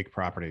 really unique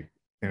property,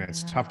 and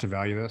it's tough to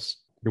value this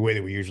the way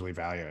that we usually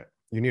value it.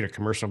 You need a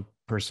commercial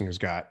person who's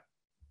got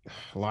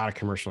a lot of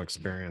commercial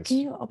experience. Can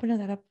you open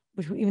that up,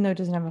 even though it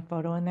doesn't have a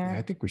photo in Yeah, I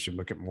there? think we should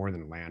look at more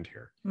than land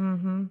here.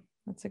 Mm-hmm.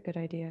 That's a good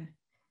idea.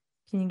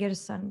 Can you get a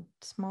sun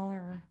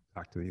smaller?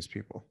 Talk to these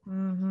people.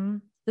 Mm-hmm.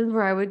 This is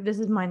where this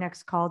is my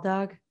next call,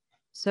 Doug.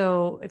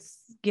 So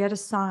get a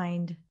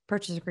signed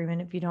purchase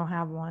agreement if you don't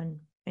have one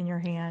in your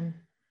hand.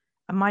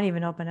 I might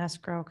even open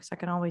escrow because I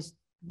can always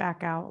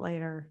back out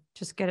later.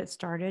 Just get it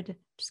started.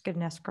 Just get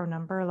an escrow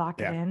number, lock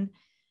it in,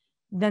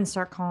 then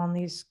start calling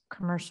these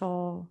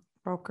commercial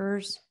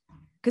brokers,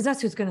 because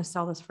that's who's going to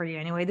sell this for you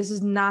anyway. This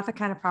is not the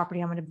kind of property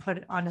I'm going to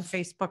put on a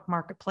Facebook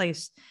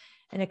marketplace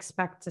and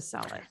expect to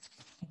sell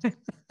it.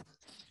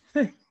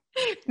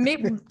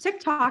 Maybe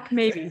TikTok,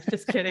 maybe.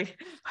 Just kidding.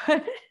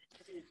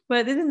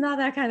 But this is not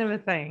that kind of a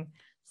thing.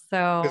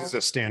 So This is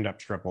a stand-up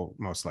triple,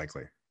 most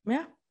likely.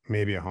 yeah.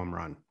 Maybe a home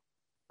run.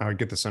 I would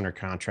get this under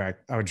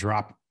contract. I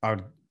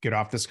would get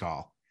off this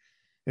call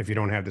if you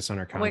don't have this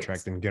under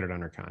contract and get it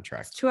under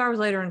contract. 2 hours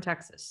later in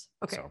Texas.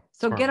 Okay.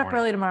 So get up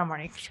early tomorrow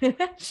morning.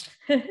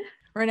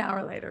 Or an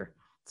hour later.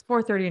 It's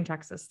 4:30 in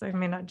Texas. They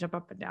may not jump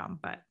up and down,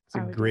 but It's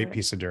a great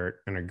piece of dirt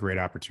and a great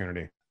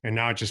opportunity. And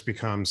now it just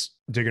becomes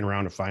digging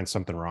around to find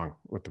something wrong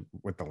with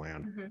the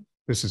land. Mm-hmm.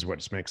 This is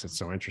what makes it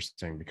so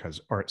interesting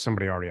because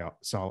somebody already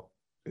saw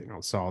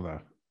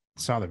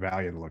the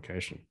value of the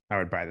location. I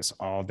would buy this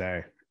all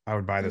day. I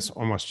would buy this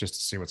almost just to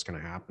see what's going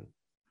to happen.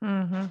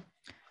 Mm-hmm.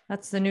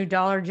 That's the new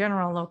Dollar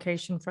General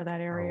location for that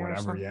Or area.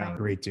 whatever. Yeah. Something.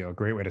 Great deal.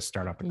 Great way to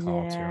start up a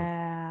call too.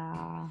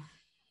 Yeah.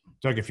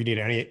 Doug, if you need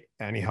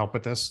any help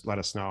with this, let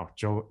us know.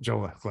 Joe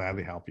will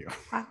gladly help you.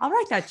 I'll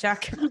write that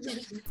check.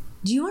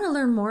 Do you want to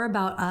learn more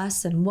about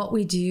us and what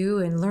we do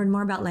and learn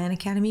more about Land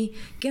Academy?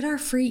 Get our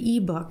free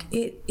ebook.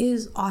 It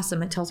is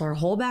awesome. It tells our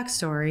whole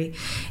backstory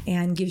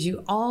and gives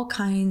you all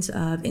kinds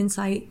of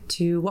insight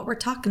to what we're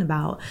talking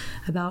about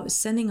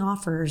sending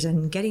offers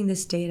and getting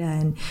this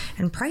data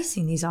and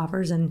pricing these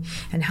offers and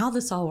how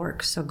this all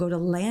works. So go to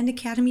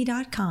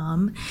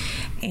landacademy.com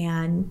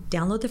and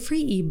download the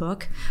free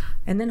ebook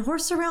and then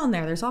horse around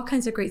there. There's all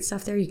kinds of great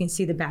stuff there. You can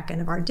see the back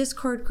end of our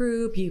Discord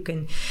group. You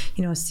can,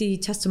 see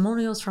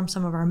testimonials from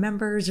some of our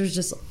members. There's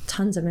just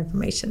tons of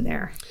information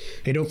there.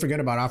 Hey, don't forget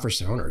about offers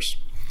to owners.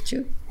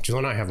 True. Jill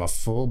and I have a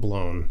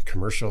full-blown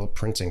commercial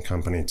printing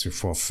company to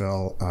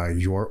fulfill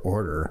your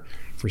order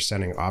for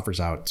sending offers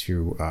out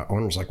to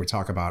owners like we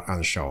talk about on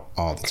the show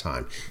all the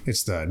time.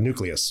 It's the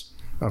nucleus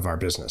of our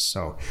business.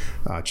 So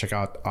check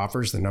out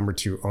offers,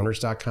 2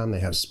 owners.com. They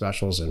have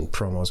specials and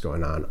promos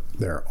going on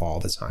there all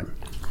the time.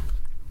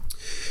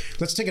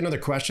 Let's take another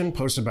question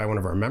posted by one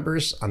of our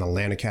members on the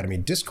Land Academy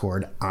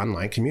Discord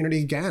online community.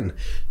 Again,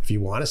 if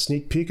you want a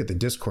sneak peek at the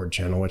Discord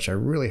channel, which I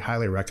really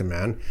highly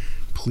recommend,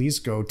 please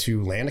go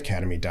to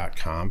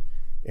landacademy.com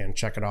and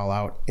check it all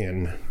out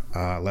in,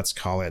 let's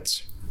call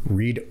it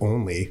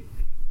read-only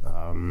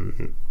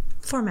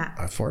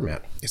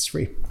format. It's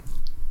free.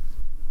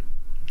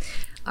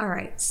 All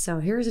right, so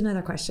here's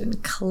another question.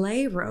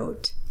 Clay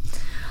wrote,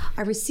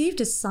 I received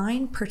a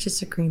signed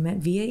purchase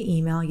agreement via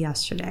email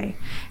yesterday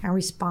and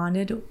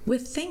responded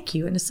with thank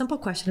you and a simple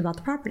question about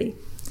the property.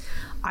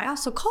 I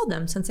also called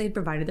them since they had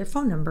provided their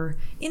phone number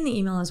in the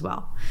email as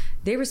well.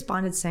 They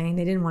responded saying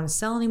they didn't want to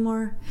sell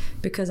anymore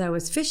because I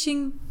was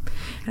fishing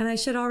and I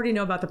should already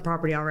know about the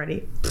property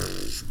already.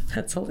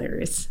 That's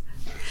hilarious.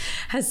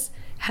 Has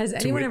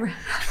anyone ever...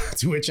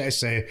 To which I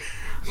say,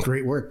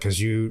 great work, because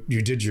you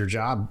did your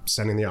job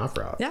sending the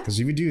offer out. Yeah. Because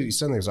if you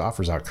send these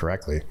offers out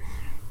correctly,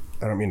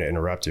 I don't mean to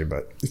interrupt you,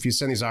 but if you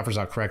send these offers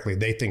out correctly,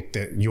 they think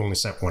that you only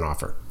sent one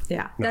offer.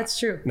 Yeah, that's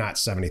true. Not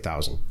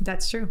 70,000.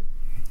 That's true.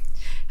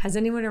 Has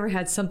anyone ever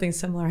had something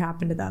similar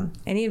happen to them?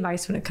 Any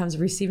advice when it comes to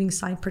receiving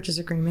signed purchase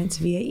agreements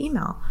via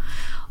email?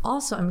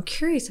 Also, I'm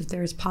curious if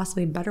there is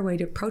possibly a better way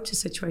to approach a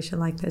situation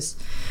like this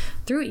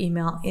through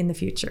email in the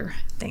future.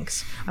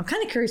 Thanks. I'm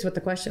kind of curious what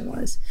the question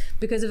was,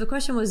 because if the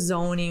question was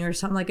zoning or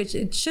something, like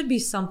it should be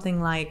something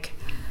like,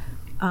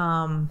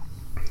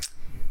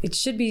 it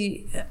should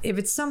be, if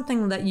it's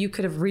something that you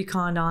could have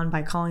reconned on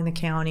by calling the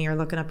county or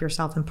looking up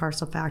yourself in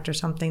Parcel Fact or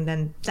something,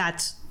 then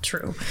that's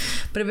true.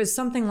 But if it's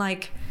something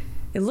like,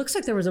 it looks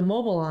like there was a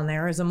mobile on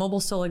there, as a mobile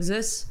still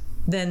exists,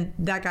 then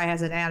that guy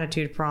has an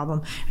attitude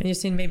problem and you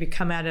just need to maybe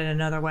come at it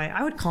another way.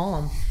 I would call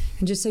him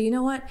and just say, you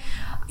know what,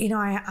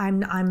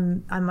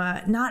 I'm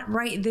not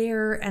right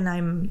there, and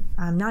I'm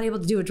not able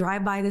to do a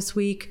drive-by this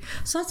week.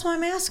 So that's why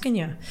I'm asking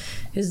you,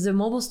 is the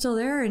mobile still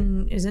there,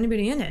 and is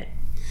anybody in it?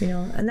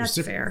 And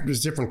that's fair.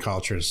 There's different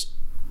cultures.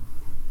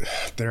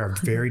 There are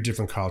very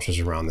different cultures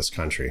around this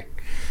country.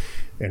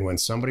 And when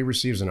somebody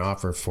receives an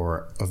offer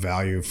for a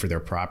value for their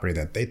property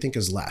that they think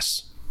is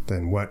less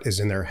than what is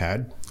in their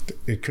head,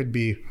 it could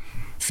be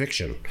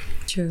fiction.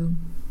 True.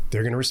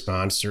 They're going to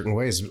respond certain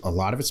ways. A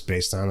lot of it's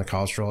based on the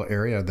cultural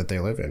area that they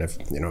live in. If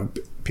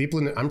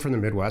people I'm from the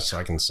Midwest, so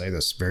I can say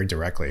this very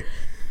directly.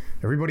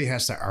 Everybody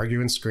has to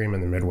argue and scream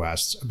in the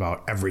Midwest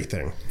about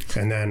everything.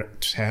 And then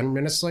 10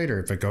 minutes later,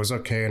 if it goes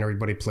okay and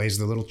everybody plays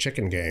the little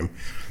chicken game,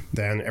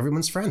 then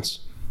everyone's friends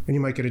and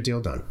you might get a deal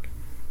done.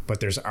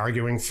 But there's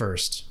arguing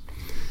first.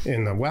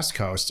 In the West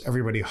Coast,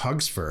 everybody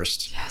hugs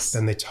first, yes.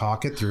 Then they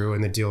talk it through,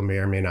 and the deal may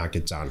or may not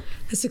get done.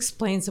 This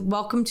explains,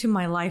 welcome to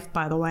my life,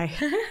 by the way.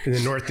 In the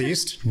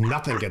Northeast,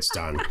 nothing gets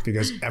done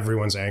because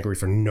everyone's angry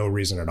for no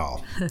reason at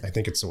all. I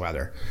think it's the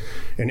weather.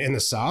 And in the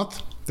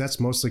South, that's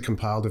mostly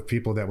compiled of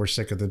people that were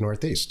sick of the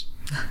Northeast.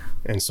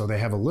 And so they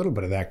have a little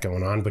bit of that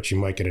going on, but you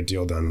might get a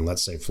deal done in,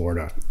 let's say,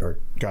 Florida, or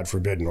God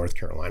forbid, North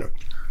Carolina.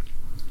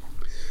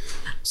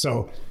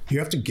 So you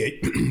have to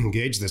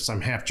gauge this.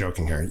 I'm half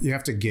joking here. You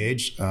have to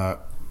gauge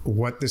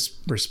what this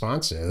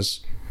response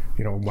is.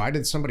 Why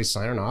did somebody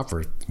sign an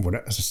offer,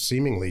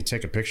 seemingly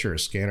take a picture or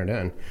scan it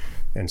in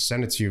and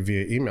send it to you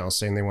via email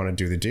saying they want to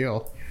do the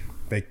deal?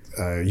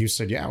 You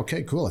said, yeah,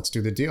 okay, cool, let's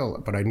do the deal.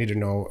 But I need to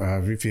know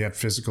if you have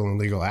physical and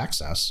legal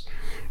access.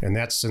 And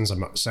that sends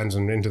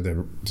them into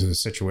the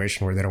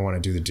situation where they don't want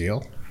to do the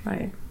deal.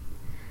 Right.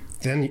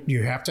 Then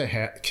you have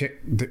to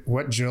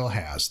what Jill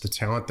has, the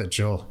talent that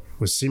Jill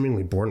was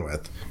seemingly born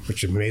with,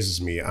 which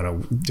amazes me on a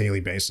daily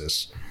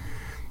basis.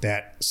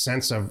 That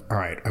sense of, all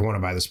right, I want to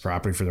buy this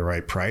property for the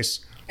right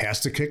price has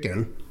to kick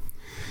in.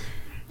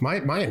 My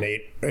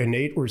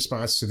innate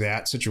response to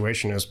that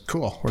situation is,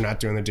 cool, we're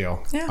not doing the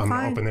deal. Yeah, I'm fine.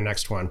 going to open the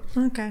next one.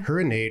 Okay. Her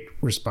innate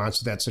response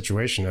to that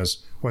situation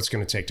is, what's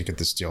going to take to get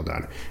this deal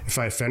done? If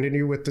I offended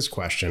you with this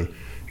question,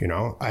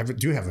 I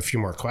do have a few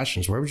more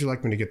questions. Where would you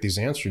like me to get these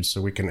answered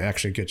so we can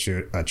actually get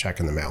you a check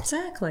in the mail?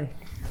 Exactly.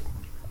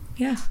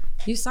 Yeah.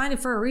 You signed it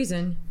for a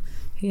reason,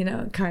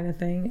 kind of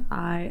thing.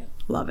 I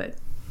love it.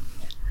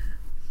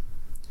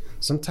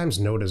 Sometimes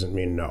no doesn't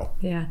mean no.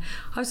 Yeah.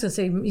 I was going to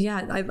say,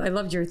 yeah, I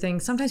loved your thing.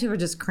 Sometimes people are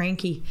just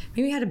cranky.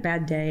 Maybe had a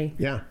bad day.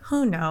 Yeah.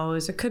 Who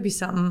knows? It could be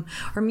something.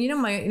 Or,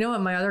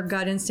 what my other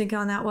gut instinct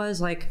on that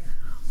was? Like,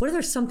 what if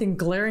there's something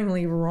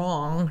glaringly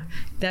wrong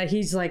that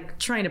he's like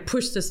trying to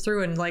push this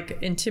through and like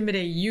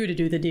intimidate you to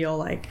do the deal?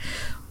 Like,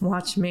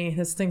 watch me.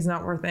 This thing's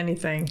not worth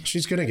anything.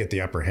 She's going to get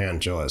the upper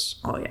hand, Jill is.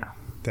 Oh, yeah.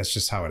 That's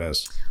just how it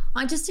is.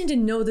 I just need to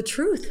know the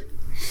truth.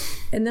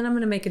 And then I'm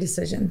going to make a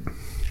decision.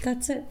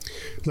 That's it.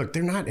 Look,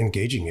 they're not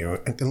engaging you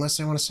unless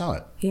they want to sell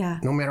it. Yeah.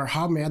 No matter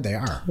how mad they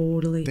are.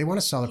 Totally. They want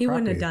to sell the property. He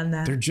wouldn't have done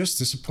that. They're just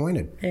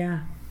disappointed.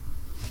 Yeah.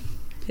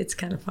 It's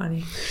kind of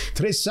funny.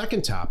 Today's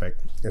second topic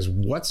is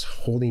what's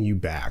holding you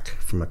back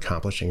from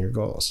accomplishing your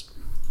goals.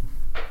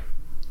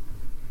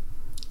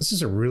 This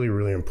is a really,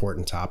 really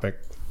important topic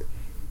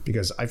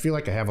because I feel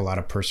like I have a lot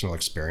of personal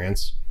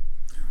experience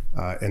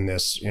in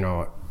this.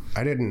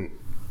 I didn't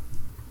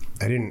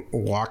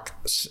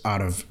walk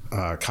out of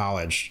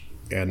college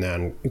and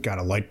then got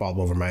a light bulb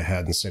over my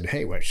head and said,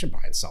 hey, I should buy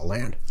and sell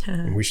land.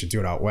 And we should do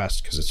it out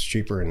west because it's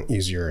cheaper and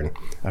easier. And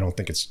I don't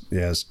think it's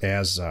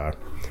as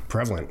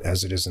prevalent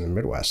as it is in the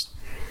Midwest.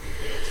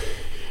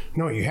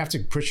 No, you have to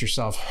push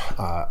yourself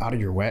out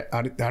of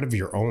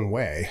your own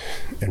way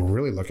and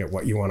really look at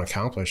what you want to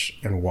accomplish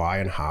and why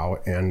and how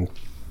and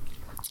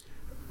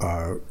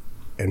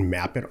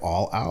map it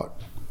all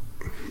out.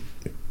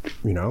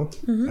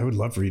 Mm-hmm. I would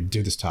love for you to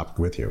do this topic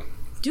with you.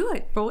 Do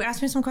it. But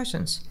ask me some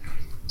questions.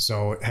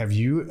 So have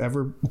you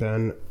ever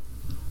been,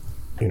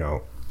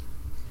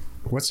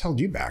 what's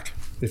held you back,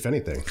 if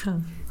anything?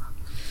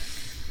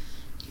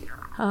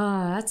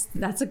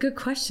 That's a good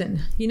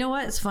question. You know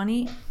what? It's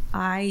funny.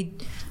 I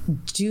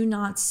do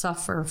not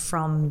suffer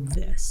from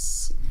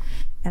this.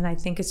 And I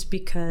think it's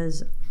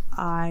because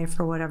I,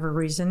 for whatever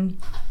reason,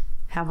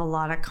 have a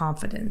lot of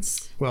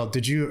confidence. Well,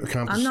 did you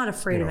accomplish... I'm not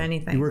afraid of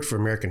anything. You worked for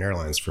American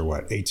Airlines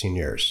for 18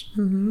 years?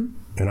 Mm-hmm.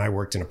 And I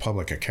worked in a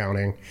public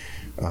accounting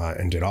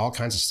and did all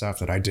kinds of stuff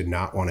that I did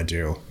not want to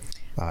do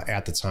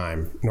at the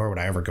time, nor would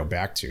I ever go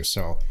back to.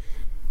 So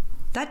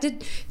that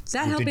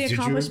helped me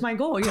accomplish my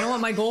goal. You know what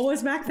my goal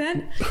was back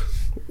then?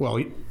 Well,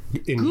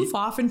 goof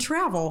off and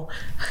travel.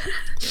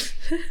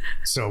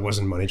 So it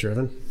wasn't money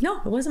driven?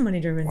 No, it wasn't money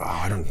driven.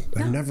 Wow,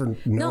 I've never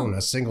known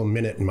a single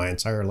minute in my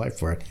entire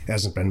life where it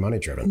hasn't been money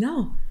driven.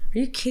 No. Are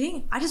you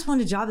kidding? I just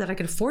wanted a job that I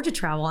could afford to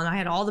travel and I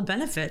had all the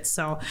benefits.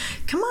 So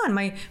come on,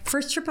 my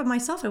first trip of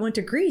myself, I went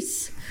to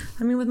Greece.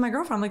 With my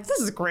girlfriend, I'm like, this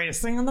is the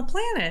greatest thing on the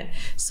planet.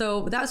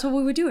 So that's what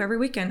we would do every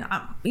weekend.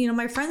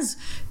 My friends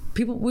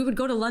we would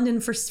go to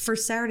London for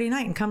Saturday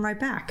night and come right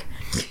back.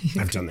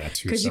 I've done that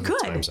too Because you several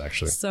could. times,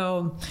 actually.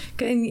 So,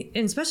 and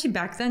especially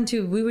back then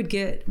too, we would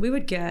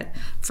get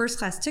first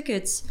class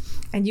tickets,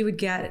 and you would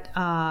get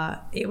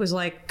it was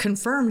like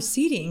confirmed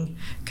seating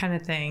kind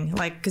of thing,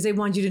 like because they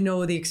wanted you to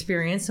know the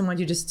experience and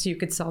wanted you just so you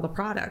could sell the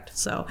product.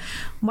 So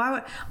why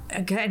would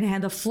and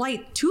had the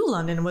flight to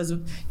London was,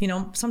 you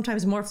know,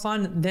 sometimes more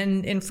fun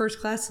than in first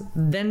class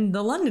than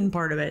the London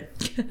part of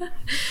it.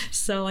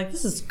 So like,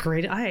 this is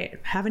great. I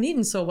haven't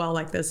eaten so well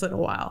like this in a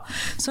while.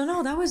 So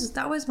no, that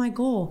was my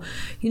goal.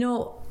 You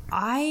know,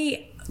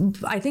 I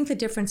think the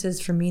difference is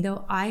for me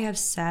though, I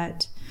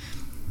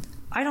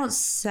don't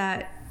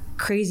set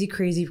crazy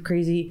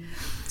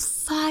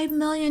 $5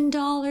 million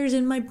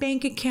in my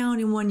bank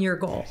account in 1 year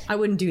goal. I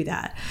wouldn't do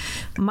that.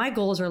 My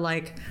goals are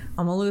like,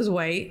 I'm gonna lose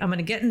weight, I'm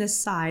gonna get in this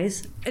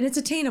size, and it's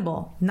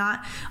attainable.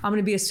 Not I'm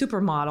gonna be a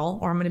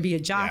supermodel or I'm gonna be a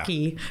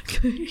jockey.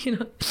 Yeah. You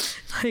know,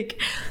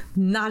 like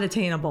not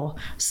attainable.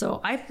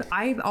 So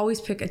I always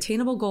pick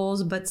attainable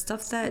goals, but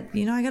stuff that,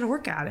 you know, I gotta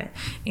work at it.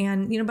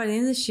 And, you know, by the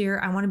end of this year,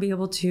 I wanna be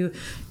able to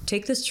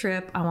take this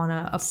trip, I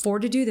wanna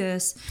afford to do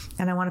this,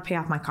 and I wanna pay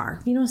off my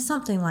car. You know,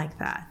 something like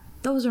that.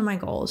 Those are my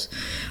goals.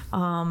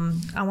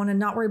 I want to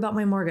not worry about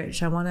my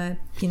mortgage. I want to,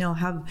 you know,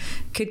 have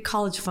kid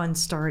college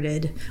funds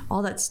started,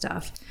 all that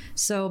stuff.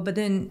 So, but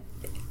then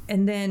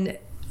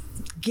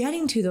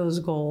getting to those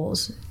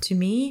goals, to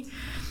me,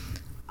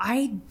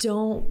 I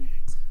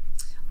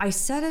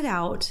set it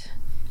out,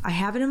 I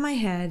have it in my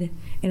head,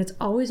 and it's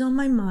always on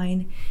my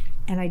mind,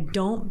 and I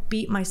don't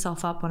beat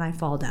myself up when I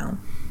fall down.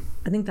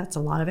 I think that's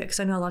a lot of it, because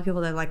I know a lot of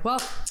people that are like,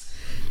 well,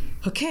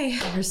 okay,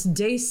 there's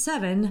day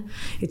 7.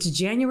 It's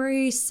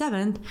January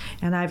 7th,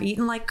 and I've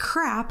eaten like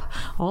crap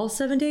all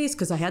 7 days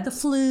because I had the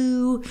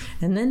flu,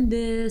 and then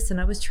this, and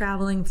I was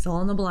traveling,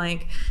 fill in the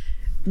blank.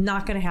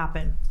 Not gonna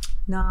happen.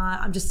 Nah,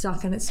 I'm just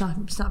not gonna, it's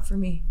not for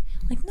me.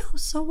 Like, no,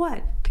 so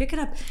what? Pick it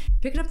up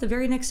the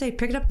very next day,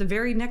 pick it up the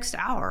very next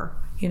hour.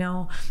 You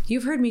know,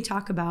 you've heard me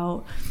talk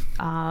about,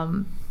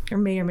 or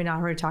may or may not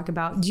have heard me talk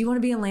about, do you want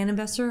to be a land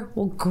investor?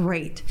 Well,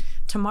 great.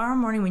 Tomorrow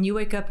morning when you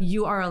wake up,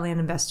 you are a land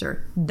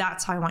investor.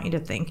 That's how I want you to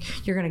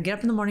think. You're going to get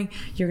up in the morning,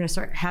 you're going to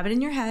start having it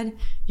in your head,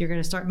 you're going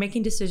to start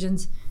making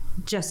decisions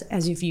just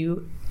as if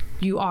you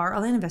are a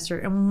land investor.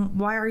 And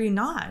why are you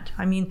not?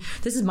 I mean,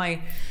 this is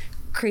my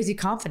crazy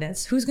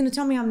confidence. Who's going to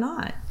tell me I'm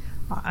not?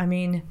 I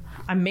mean,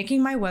 I'm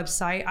making my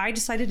website. I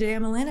decided today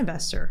I'm a land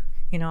investor.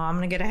 You know, I'm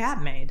going to get a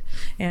hat made,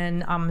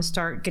 and I'm going to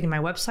start getting my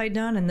website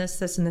done, and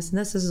this, and this, and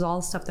this. This is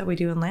all the stuff that we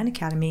do in Land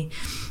Academy.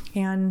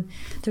 And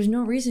there's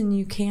no reason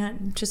you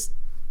can't just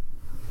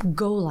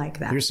go like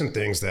that. Here's some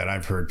things that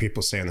I've heard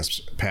people say in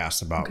this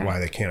past about why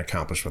they can't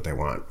accomplish what they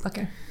want.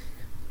 Okay.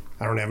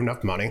 I don't have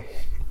enough money.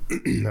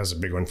 That's a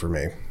big one for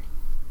me.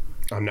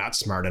 I'm not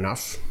smart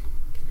enough.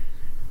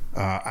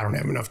 I don't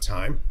have enough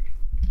time.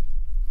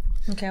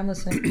 Okay, I'm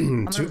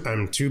listening.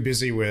 I'm too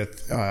busy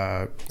with,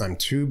 I have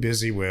 2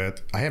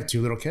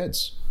 little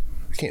kids.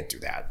 I can't do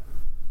that.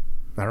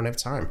 I don't have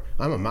time.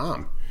 I'm a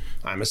mom.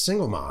 I'm a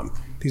single mom.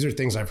 These are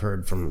things I've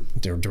heard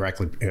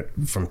directly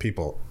from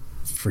people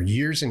for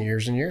years and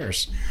years and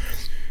years.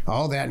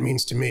 All that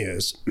means to me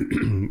is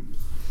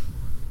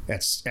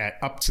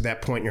up to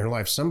that point in your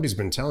life, somebody's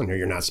been telling you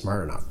you're not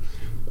smart enough.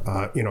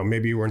 You know,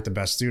 maybe you weren't the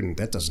best student.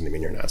 That doesn't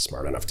mean you're not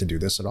smart enough to do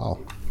this at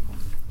all.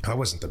 I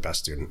wasn't the best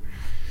student.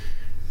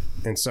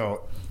 And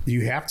so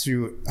you have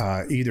to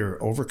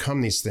either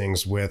overcome these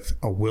things with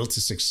a will to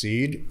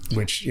succeed,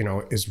 which, you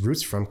know, is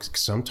roots from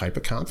some type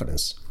of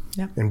confidence.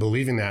 Yeah. And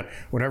believing that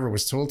whatever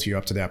was told to you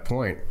up to that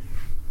point,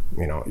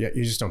 you know,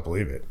 you just don't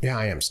believe it. Yeah,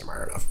 I am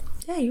smart enough.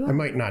 Yeah, you are. I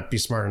might not be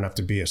smart enough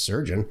to be a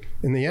surgeon.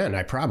 In the end,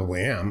 I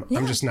probably am. Yeah.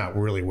 I'm just not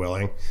really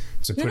willing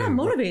to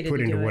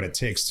put into what it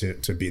takes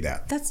to be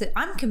that. That's it.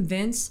 I'm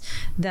convinced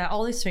that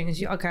all these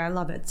things, okay, I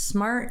love it.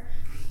 Smart,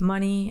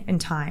 money,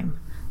 and time.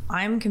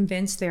 I'm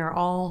convinced they are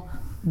all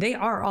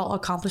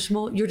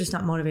accomplishable. You're just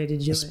not motivated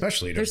to do it.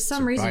 Especially there's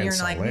some reason you're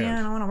like, man,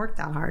 I don't want to work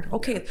that hard.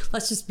 Okay,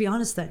 let's just be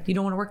honest then. You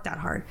don't want to work that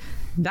hard.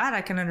 That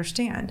I can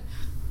understand.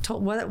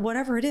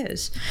 Whatever it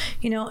is,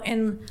 you know,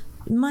 and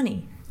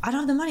money. I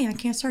don't have the money. I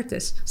can't start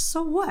this.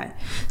 So what?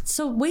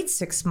 So wait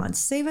 6 months,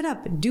 save it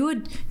up,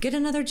 get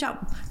another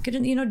job,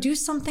 do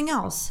something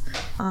else.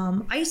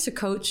 I used to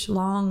coach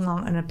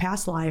long in a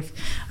past life,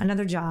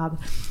 another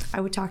job. I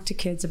would talk to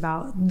kids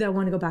about they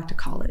want to go back to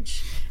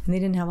college and they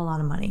didn't have a lot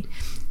of money.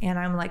 And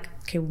I'm like,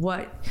 okay,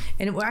 what?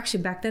 And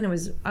actually back then it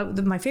was,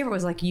 my favorite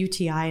was like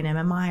UTI and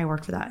MMI. I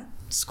worked for that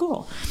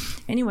school.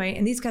 Anyway,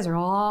 and these guys are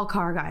all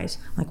car guys.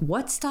 Like,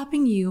 what's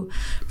stopping you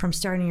from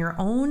starting your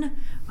own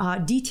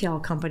detail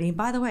company?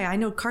 By the way, I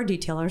know car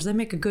detailers, they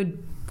make a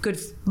good good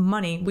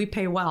money, we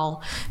pay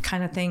well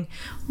kind of thing.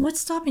 What's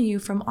stopping you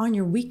from on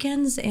your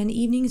weekends and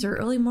evenings or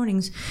early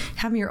mornings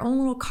having your own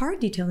little car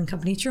detailing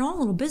company? It's your own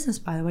little business,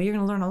 by the way. You're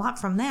going to learn a lot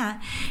from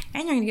that,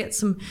 and you're going to get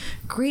some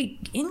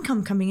great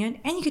income coming in,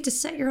 and you get to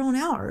set your own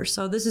hours.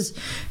 So this is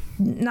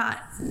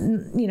not,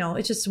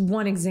 it's just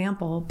one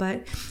example,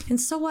 but,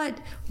 and so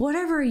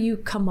whatever you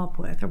come up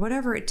with or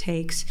whatever it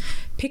takes,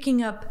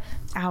 picking up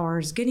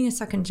hours, getting a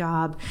second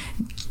job,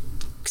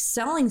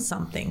 selling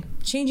something,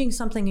 changing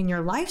something in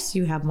your life so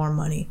you have more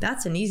money.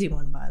 That's an easy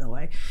one, by the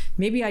way.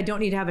 Maybe I don't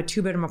need to have a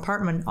 2-bedroom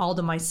apartment all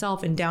to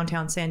myself in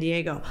downtown San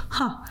Diego.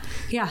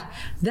 Yeah,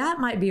 that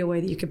might be a way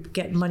that you could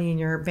get money in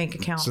your bank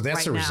account. So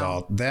that's the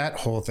result.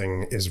 That whole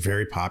thing is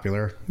very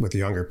popular with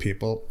younger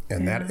people,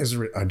 and that is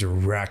a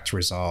direct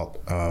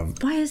result of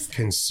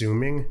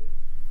consuming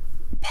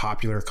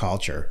popular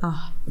culture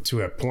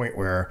to a point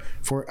where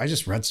I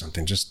just read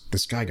something,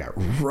 this guy got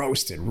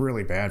roasted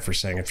really bad for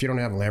saying, if you don't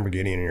have a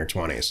Lamborghini in your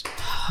 20s,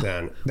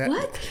 then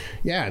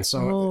and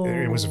so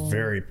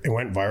it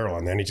went viral,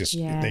 and then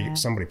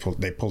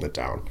they pulled it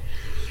down.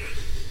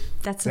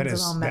 That's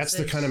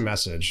the kind of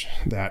message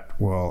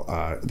that will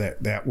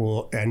that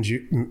will end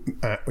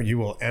you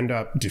will end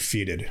up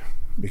defeated,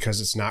 because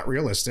it's not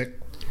realistic.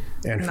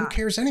 And who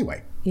cares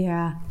anyway?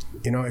 Yeah.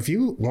 If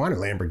you want a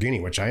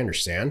Lamborghini, which I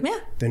understand,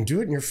 then do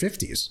it in your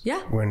 50s.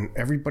 Yeah. When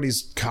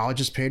everybody's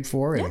college is paid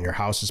for and your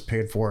house is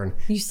paid for, and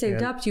you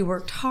saved up, you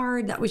worked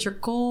hard, that was your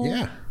goal.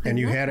 Yeah. And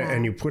you had it,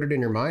 and you put it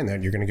in your mind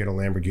that you're going to get a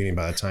Lamborghini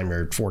by the time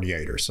you're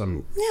 48 or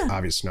some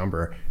obvious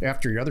number,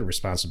 after your other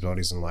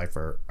responsibilities in life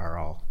are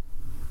all,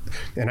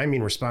 and I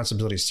mean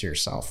responsibilities to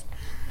yourself.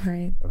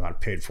 Right. About a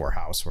paid for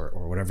house or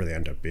whatever they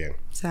end up being.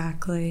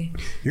 Exactly.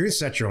 You're going to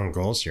set your own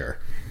goals here.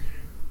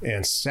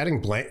 And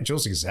setting blank,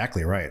 Jill's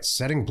exactly right.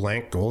 Setting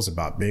blank goals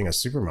about being a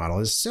supermodel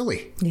is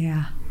silly.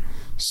 Yeah.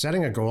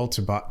 Setting a goal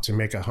to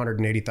make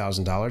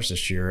 $180,000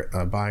 this year,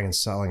 buying and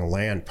selling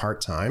land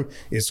part-time,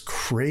 is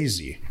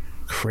crazy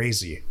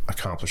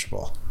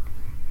accomplishable.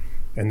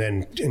 And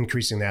then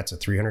increasing that to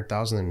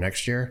 $300,000 in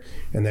next year,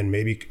 and then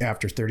maybe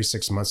after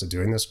 36 months of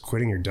doing this,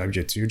 quitting your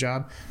W-2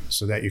 job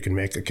so that you can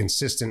make a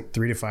consistent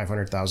 $300,000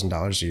 to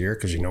 $500,000 a year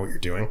because you know what you're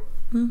doing,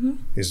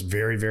 is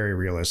very, very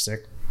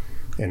realistic.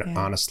 And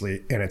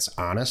honestly, and it's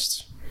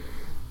honest,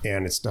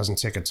 and it doesn't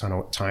take a ton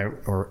of time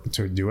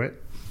to do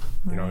it.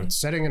 Right.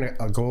 Setting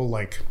a goal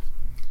like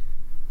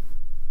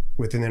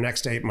within the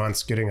next 8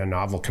 months, getting a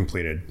novel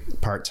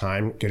completed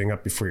part-time, getting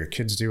up before your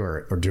kids do,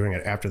 or doing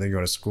it after they go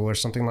to school or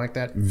something like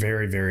that.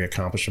 Very, very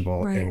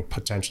accomplishable and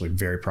potentially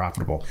very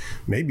profitable.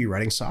 Maybe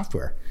writing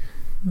software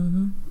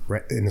in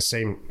the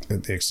same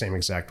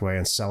exact way,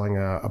 and selling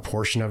a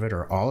portion of it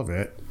or all of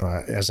it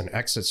as an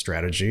exit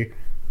strategy.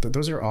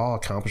 Those are all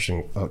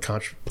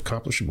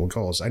accomplishable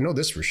goals. I know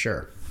this for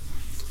sure.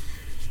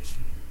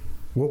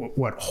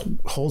 What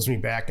holds me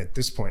back at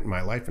this point in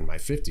my life, in my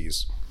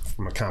 50s,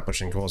 from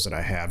accomplishing goals that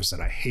I have, is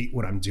that I hate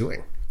what I'm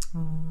doing.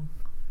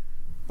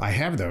 I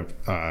have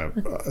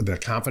the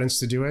confidence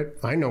to do it.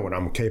 I know what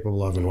I'm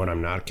capable of and what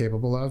I'm not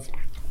capable of.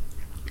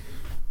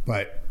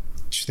 But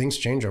things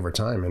change over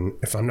time, and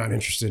if I'm not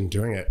interested in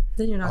doing it,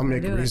 then you're not I'll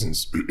make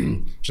reasons.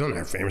 Jill and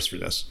I are famous for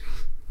this.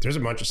 There's a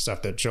bunch of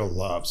stuff that Jill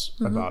loves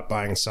about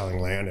buying and selling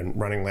land and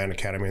running Land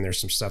Academy, and there's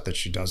some stuff that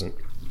she doesn't.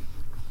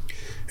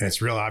 And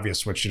it's real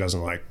obvious what she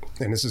doesn't like.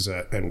 And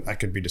and I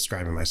could be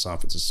describing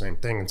myself, it's the same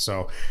thing. And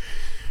so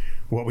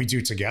what we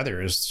do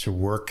together is to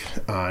work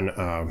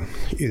on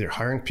either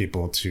hiring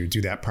people to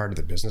do that part of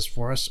the business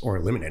for us or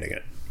eliminating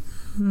it.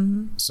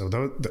 So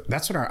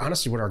that's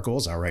what our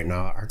goals are right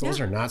now. Our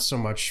goals are not so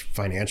much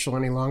financial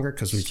any longer,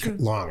 because we've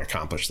long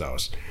accomplished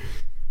those.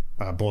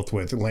 Both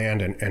with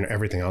land and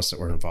everything else that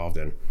we're involved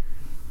in.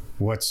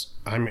 What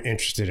I'm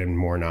interested in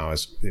more now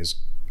is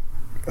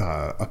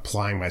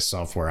applying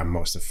myself where I'm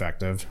most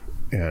effective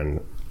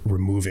and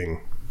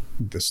removing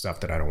the stuff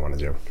that I don't want to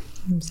do.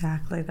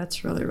 Exactly.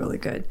 That's really, really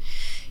good.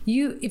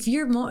 I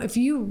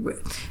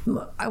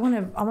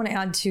want to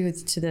add to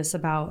this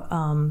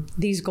about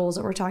these goals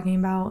that we're talking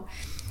about.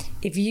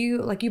 If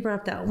you, like you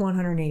brought up that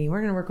 180, we're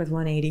going to work with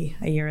 180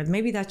 a year.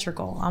 Maybe that's your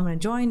goal. I'm going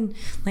to join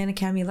Land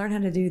Academy, learn how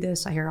to do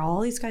this. I hear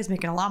all these guys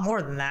making a lot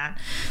more than that.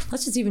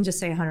 Let's just even just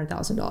say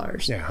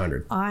 $100,000. Yeah,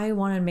 100. I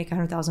want to make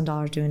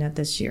 $100,000 doing it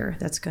this year.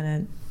 That's going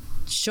to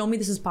show me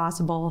this is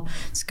possible.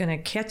 It's going to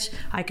catch,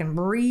 I can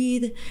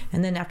breathe.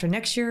 And then after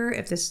next year,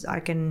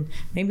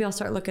 maybe I'll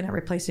start looking at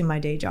replacing my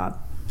day job,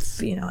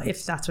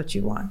 if that's what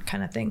you want,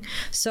 kind of thing.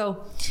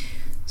 So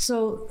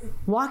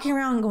walking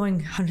around going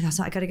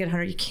 100,000, I got to get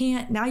 100. You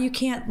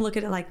can't look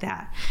at it like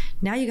that.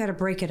 Now you got to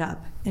break it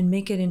up and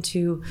make it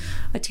into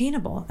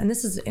attainable. And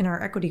this is in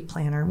our equity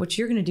planner, which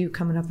you're going to do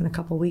coming up in a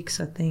couple of weeks,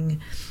 a thing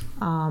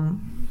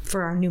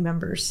for our new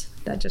members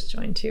that just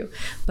joined too.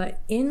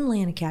 But in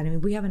Land Academy,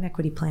 we have an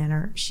equity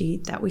planner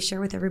sheet that we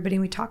share with everybody,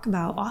 and we talk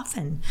about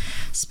often,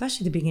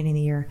 especially the beginning of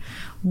the year.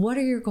 What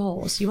are your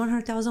goals? You want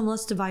 100,000?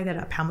 Let's divide that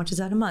up. How much is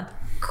that a month?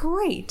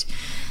 Great.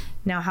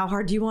 Now, how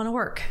hard do you want to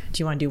work?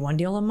 Do you want to do 1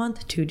 deal a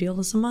month, 2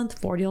 deals a month,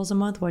 4 deals a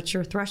month? What's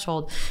your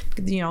threshold?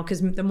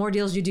 Because the more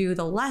deals you do,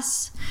 the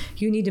less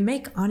you need to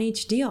make on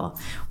each deal.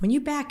 When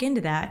you back into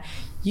that,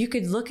 you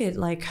could look at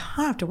like, I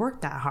don't have to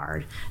work that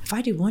hard. If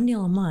I do 1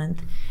 deal a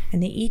month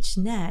and they each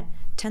net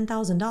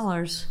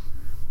 $10,000,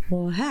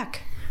 well,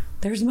 heck,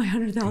 there's my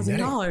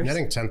 $100,000.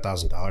 Netting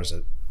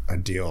 $10,000 a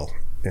deal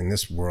in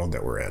this world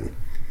that we're in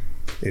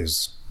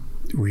is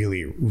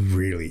really,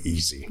 really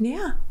easy.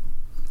 Yeah.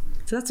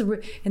 So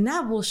and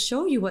that will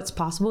show you what's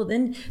possible.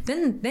 Then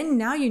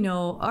now you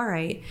know, all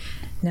right,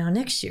 now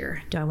next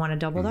year, do I want to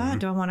double that?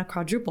 Do I want to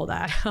quadruple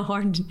that?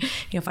 Or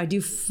if I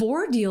do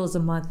 4 deals a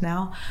month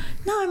now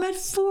I'm at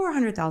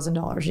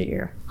 $400,000 a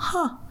year.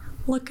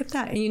 Look at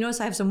that. And you notice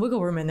I have some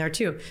wiggle room in there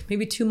too.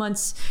 Maybe 2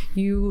 months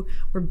you're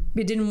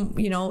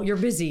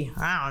busy.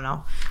 I don't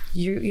know.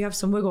 You have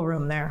some wiggle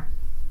room there.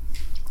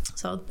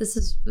 So this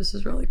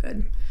is really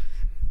good.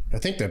 I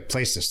think the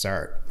place to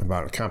start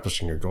about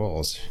accomplishing your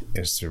goals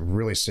is to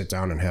really sit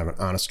down and have an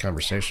honest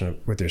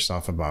conversation with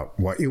yourself about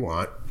what you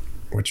want,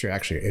 what you're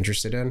actually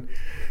interested in,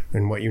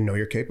 and what you know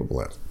you're capable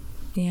of.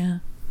 Yeah.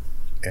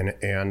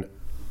 And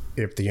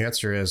if the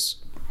answer is,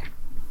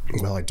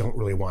 well, I don't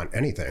really want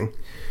anything,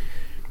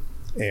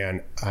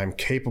 and I'm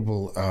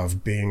capable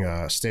of being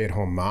a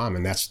stay-at-home mom,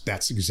 and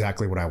that's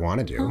exactly what I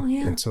want to do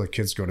until the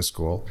kids go to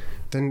school,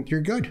 then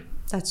you're good.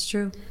 That's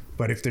true.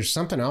 But if there's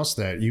something else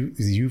that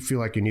you feel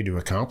like you need to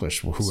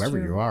accomplish, whoever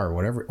you are, or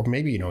whatever, or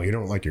maybe you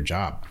don't like your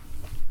job,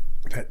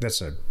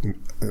 that's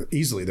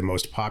easily the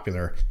most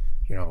popular.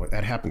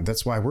 That happened.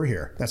 That's why we're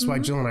here. That's why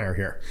Jill and I are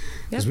here,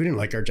 because we didn't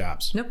like our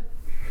jobs. Nope.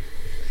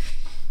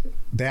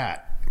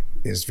 That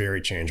is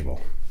very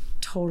changeable.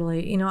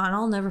 Totally. And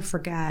I'll never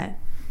forget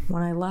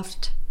when I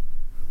left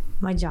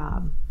my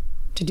job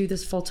to do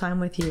this full time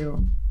with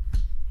you,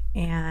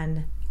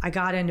 and I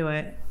got into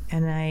it.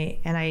 And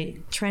I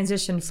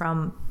transitioned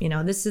from,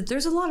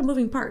 there's a lot of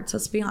moving parts,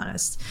 let's be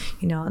honest.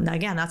 And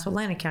again, that's what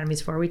Land Academy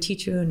is for. We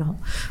teach you and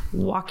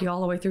walk you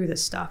all the way through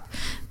this stuff.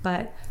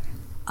 But,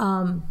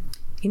 when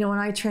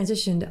I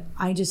transitioned,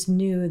 I just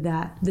knew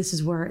that this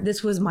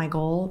was my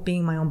goal,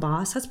 being my own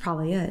boss. That's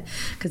probably it.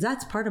 Because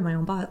that's part of my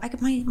own boss. I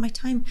get my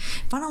time.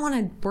 If I don't want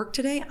to work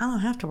today, I don't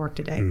have to work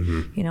today.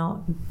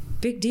 Mm-hmm.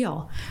 Big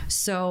deal.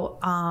 So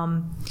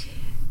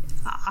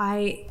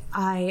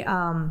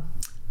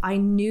I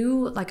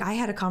knew, like, I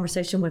had a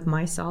conversation with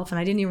myself, and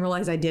I didn't even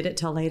realize I did it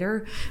till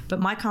later.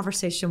 But my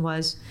conversation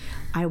was,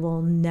 I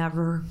will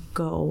never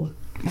go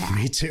back.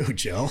 Me too,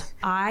 Jill.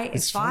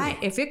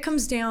 If it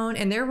comes down,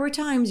 and there were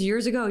times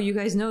years ago, you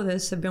guys know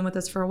this, have been with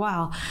us for a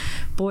while.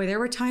 Boy, there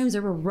were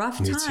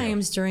rough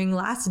times during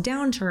last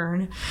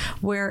downturn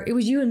where it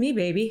was you and me,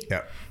 baby.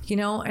 Yep.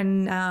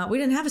 And we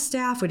didn't have a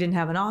staff. We didn't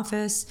have an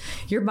office.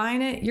 You're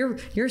buying it.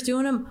 You're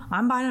doing them.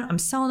 I'm buying them. I'm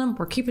selling them.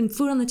 We're keeping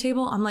food on the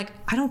table. I'm like,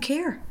 I don't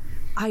care.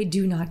 I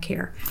do not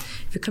care.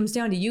 If it comes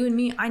down to you and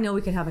me, I know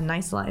we can have a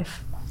nice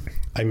life.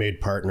 I made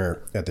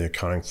partner at the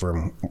accounting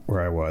firm where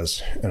I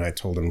was, and I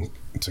told him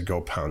to go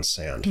pound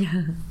sand.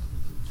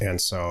 And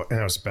that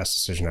was the best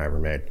decision I ever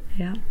made.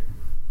 Yeah.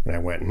 And I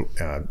went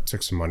and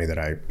took some money that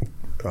I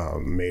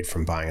made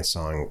from buying and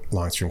selling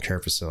long-term care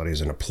facilities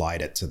and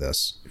applied it to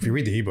this. If you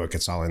read the ebook,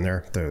 it's all in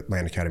there, the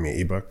Land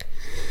Academy ebook.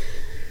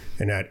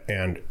 And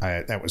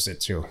that was it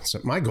too.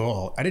 So my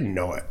goal, I didn't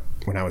know it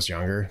when I was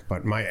younger,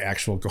 but my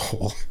actual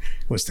goal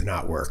was to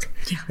not work.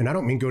 Yeah. And I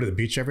don't mean go to the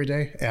beach every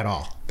day at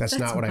all. That's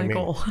not what I mean.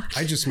 Goal.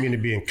 I just mean to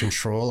be in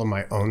control of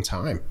my own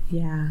time.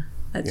 Yeah.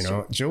 That's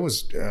true. Jill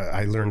was,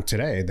 I learned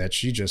today that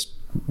she just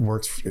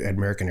worked at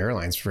American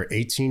Airlines for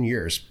 18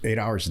 years, 8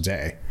 hours a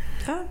day.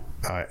 Oh.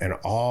 And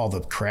all the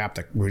crap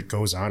that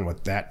goes on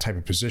with that type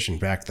of position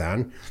back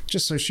then,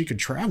 just so she could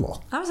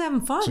travel. I was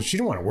having fun. So she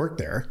didn't want to work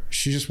there.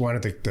 She just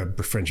wanted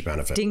the fringe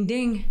benefit. Ding,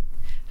 ding.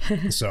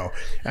 So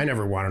I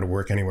never wanted to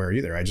work anywhere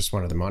either. I just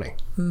wanted the money.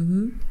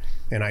 Mm-hmm.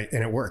 And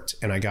it worked,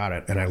 and I got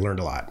it, and I learned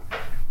a lot.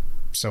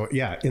 So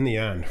yeah, in the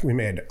end, we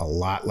made a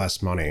lot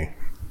less money.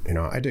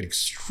 I did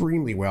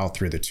extremely well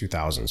through the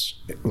 2000s,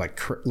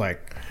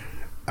 like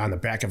on the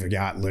back of a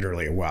yacht,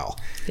 literally a well.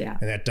 Yeah.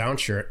 And that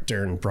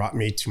downturn brought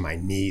me to my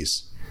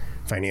knees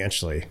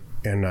financially,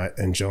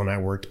 and Jill and I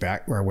worked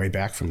our way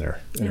back from there,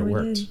 and it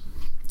worked. Did.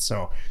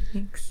 So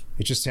thanks.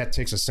 It just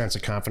takes a sense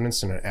of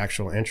confidence and an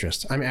actual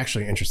interest. I'm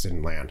actually interested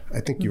in land. I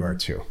think you are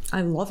too.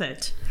 I love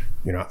it.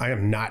 I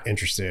am not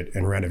interested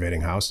in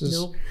renovating houses.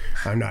 Nope.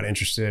 I'm not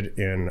interested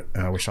in,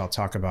 which I'll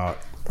talk about,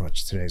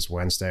 which today's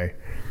Wednesday.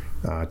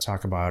 I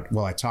talked about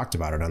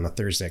it on the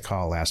Thursday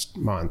call last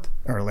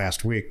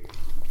week,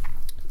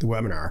 the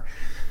webinar,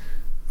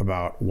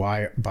 about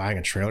why buying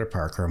a trailer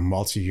park or a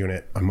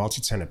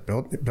multi-tenant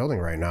building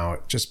right now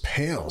just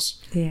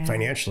pales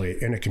financially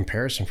in a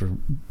comparison for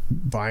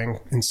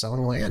buying and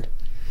selling land.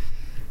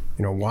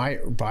 Why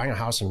buying a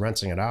house and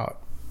renting it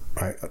out?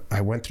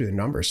 I went through the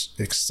numbers,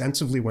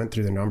 extensively went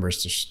through the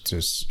numbers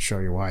to show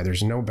you why.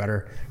 There's no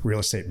better real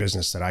estate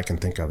business that I can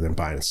think of than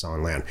buying and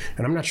selling land.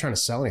 And I'm not trying to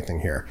sell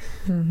anything here,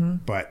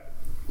 but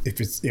if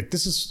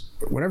this is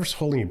whatever's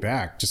holding you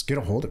back, just get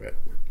a hold of it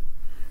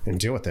and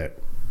deal with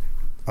it.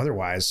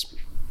 Otherwise,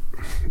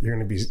 you're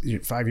going to be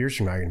 5 years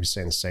from now, you're going to be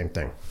saying the same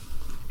thing.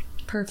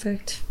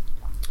 Perfect.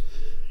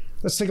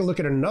 Let's take a look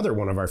at another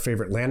one of our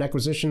favorite land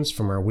acquisitions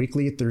from our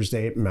weekly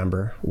Thursday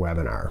member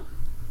webinar.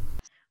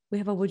 We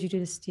have a Would You Do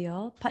to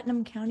Steal,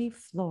 Putnam County,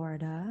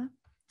 Florida.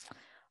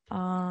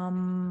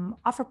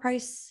 Offer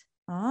price.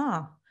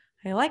 I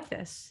like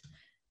this.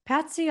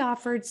 Patsy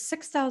offered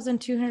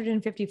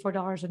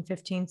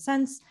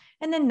 $6,254.15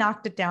 and then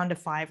knocked it down to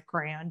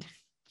 $5,000.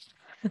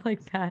 I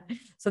like that.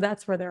 So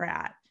that's where they're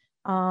at.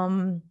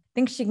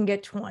 Think she can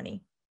get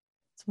 20.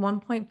 It's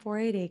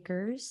 1.48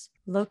 acres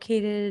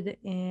located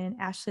in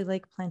Ashley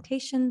Lake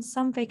Plantation.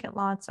 Some vacant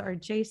lots are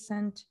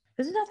adjacent.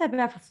 This is not that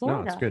bad for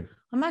Florida. No, it's good.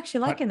 I'm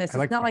actually liking this.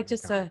 It's not like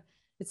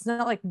it's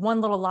not like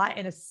one little lot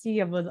in a sea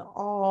of with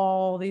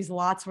all these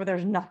lots where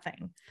there's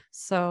nothing.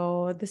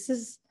 So this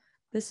is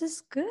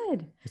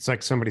good. It's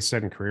like somebody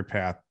said in Career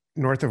Path,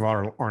 north of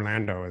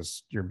Orlando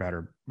is you're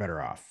better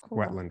off, Cool.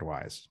 wetland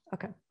wise.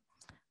 Okay.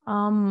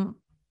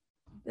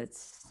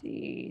 Let's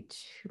see,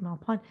 2 Mile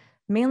Pond,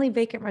 mainly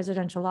vacant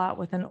residential lot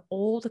with an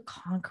old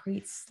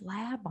concrete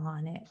slab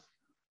on it.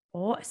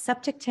 Oh, a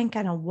septic tank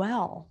and a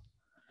well.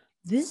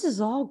 This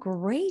is all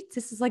great.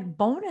 This is like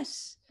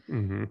bonus.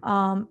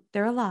 Mm-hmm.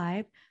 They're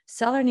alive.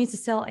 Seller needs to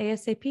sell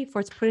ASAP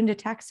for it's put into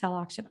tax sale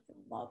auction. I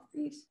love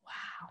these.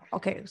 Wow.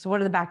 Okay. So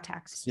what are the back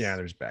taxes? Yeah,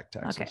 there's back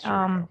taxes. Okay.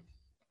 Sure.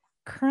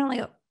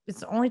 Currently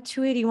it's only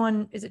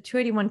 281. Is it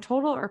 281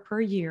 total or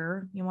per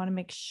year? You want to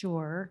make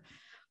sure.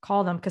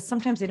 Call them because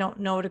sometimes they don't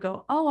know to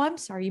go, oh, I'm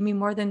sorry. You mean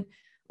more than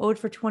owed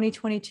for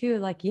 2022?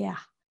 Like, yeah,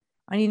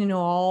 I need to know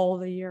all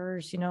the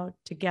years,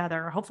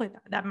 together. Hopefully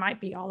that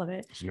might be all of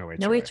it. There's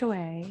No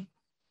HOA.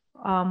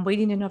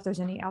 Waiting to know if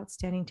there's any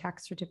outstanding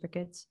tax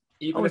certificates.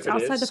 It's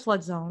outside the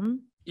flood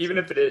zone. Even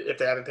if they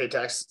haven't paid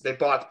tax, they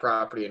bought the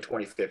property in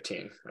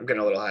 2015. I'm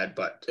getting a little ahead,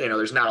 but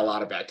there's not a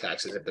lot of back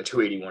taxes if they're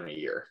 281 a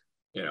year.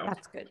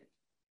 That's good.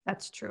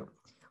 That's true.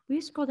 Will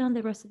you scroll down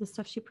the rest of the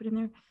stuff she put in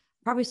there?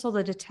 Probably sold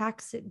at a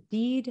tax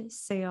deed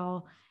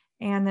sale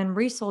and then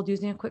resold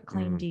using a quick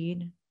claim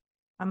deed.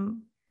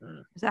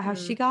 Is that how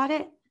she got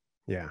it?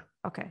 Yeah.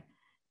 Okay.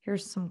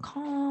 Here's some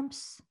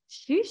comps.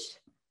 Sheesh.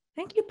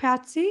 Thank you,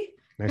 Patsy.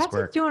 Nice Patsy's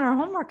work. doing her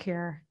homework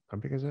here. How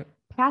big is it?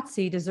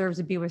 Patsy deserves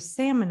to be with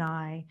Sam and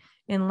I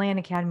in Land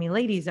Academy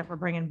ladies that we're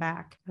bringing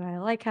back. But I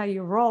like how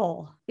you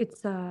roll.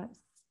 It's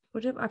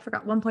I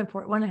forgot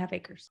 1.4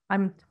 acres.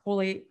 I'm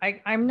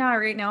not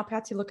right now,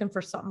 Patsy, looking for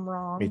something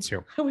wrong. Me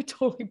too. I would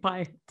totally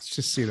buy it. Let's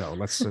just see though.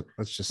 Let's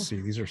just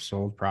see. These are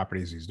sold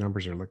properties. These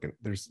numbers are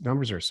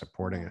numbers are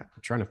supporting it.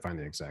 I'm trying to find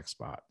the exact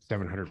spot.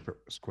 700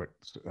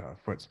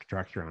 foot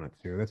structure on it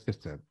too. That's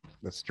just a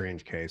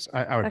strange case.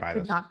 I would buy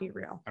this. That could not be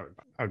real.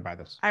 I would buy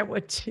this. I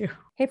would too.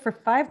 Hey, for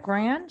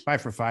 $5,000. 5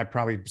 for 5,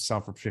 probably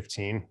sell for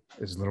 15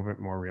 is a little bit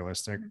more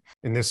realistic.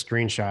 In this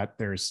screenshot,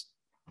 there's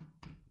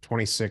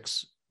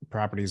 26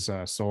 properties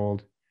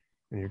sold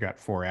and you've got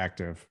 4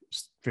 active.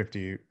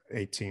 18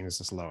 is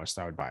the lowest.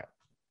 I would buy it.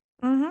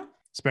 Mm-hmm.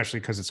 Especially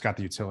because it's got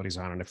the utilities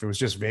on it. If it was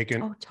just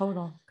vacant,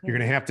 total. Good. You're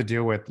going to have to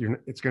deal with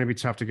it's going to be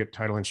tough to get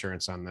title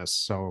insurance on this.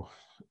 So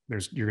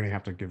you're going to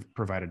have to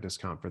provide a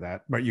discount for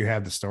that, but you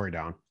had the story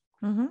down.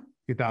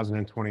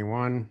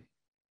 2021,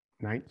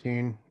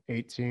 19,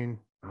 18.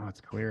 Oh,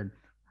 it's cleared.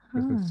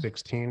 This is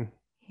 16,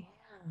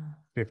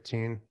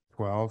 15,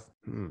 12.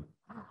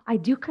 I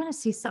do kind of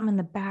see something in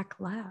the back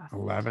left.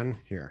 11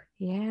 here.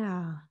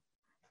 Yeah.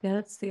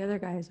 That's the other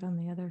guys on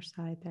the other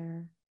side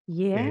there.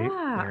 Yeah. 8,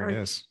 there it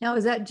is. Now,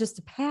 is that just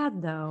a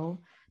pad though?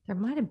 There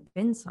might have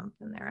been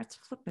something there. That's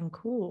flipping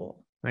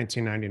cool.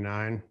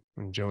 1999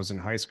 when Joe's in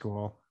high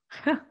school.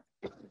 Wow.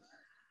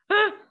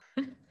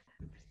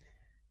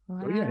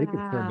 Oh yeah, you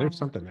can, there's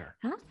something there.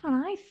 That's what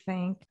I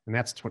think. And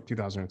that's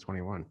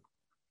 2021.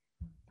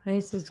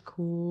 This is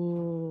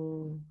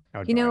cool.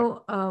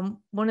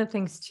 One of the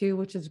things too,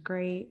 which is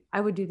great. I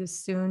would do this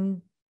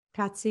soon,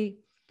 Patsy.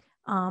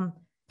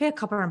 Pay a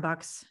couple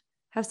 $100.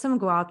 Have someone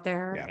go out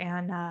there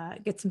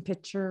and get some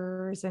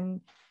pictures and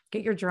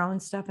get your drone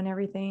stuff and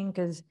everything.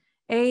 Because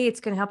it's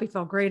going to help you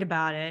feel great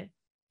about it,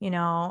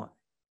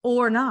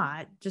 or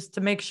not, just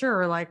to make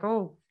sure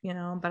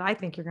but I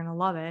think you're going to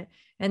love it.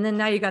 And then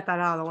now you got that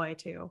out of the way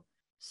too.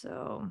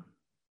 So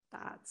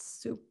that's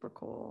super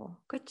cool.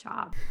 Good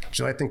job.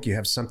 Jill, I think you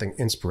have something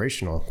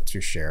inspirational to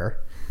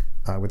share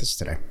with us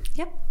today.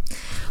 Yep.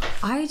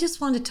 I just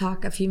wanted to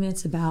talk a few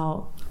minutes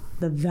about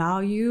the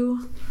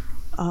value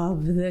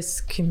of this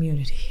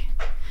community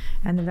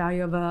and the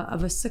value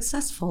of a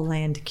successful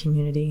land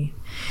community.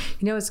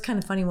 It's kind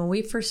of funny when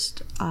we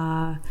first,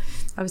 I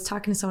was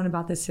talking to someone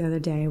about this the other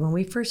day. When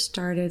we first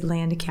started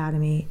Land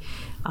Academy,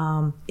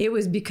 it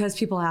was because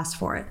people asked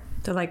for it.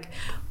 They're like,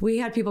 we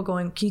had people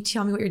going, can you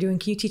tell me what you're doing?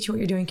 Can you teach me what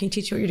you're doing? Can you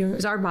teach me what you're doing? It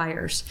was our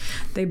buyers.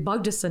 They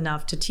bugged us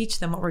enough to teach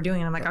them what we're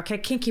doing. And I'm like, okay, I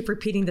can't keep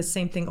repeating the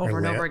same thing over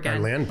and over again.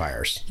 Our land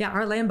buyers. Yeah,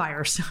 our land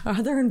buyers.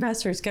 Other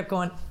investors kept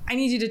going, I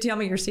need you to tell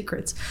me your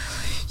secrets.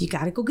 You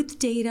got to go get the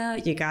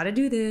data. You got to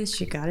do this.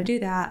 You got to do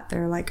that.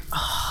 They're like,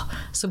 oh.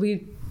 So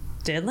we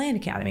did Land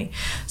Academy.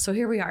 So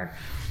here we are.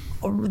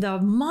 the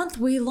month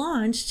we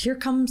launched, here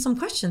come some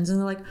questions, and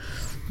they're like,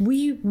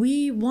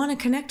 we want to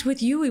connect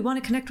with you. We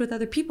want to connect with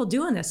other people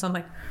doing this. So I'm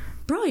like,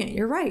 brilliant,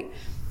 you're right.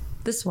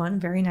 This one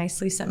very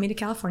nicely sent me to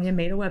California,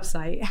 made a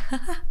website,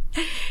 had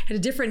a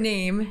different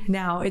name.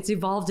 Now it's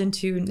evolved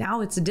into,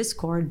 now it's a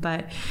Discord,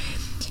 but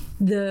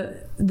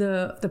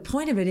the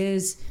point of it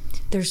is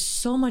there's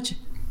so much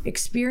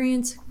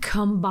experience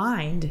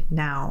combined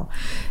now.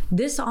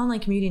 This online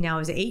community now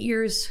is 8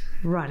 years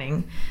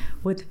running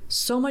with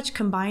so much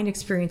combined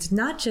experience,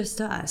 not just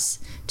us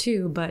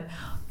too, but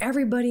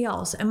everybody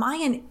else. Am I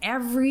in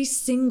every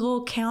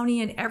single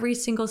county and every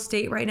single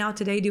state right now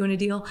today doing a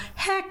deal?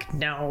 Heck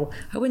no.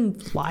 I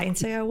wouldn't lie and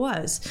say I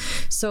was.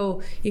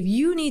 So if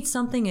you need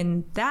something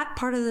in that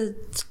part of the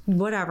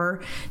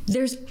whatever,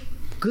 there's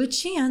good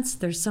chance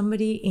there's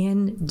somebody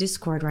in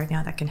Discord right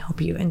now that can help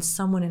you, and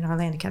someone in our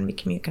Land Academy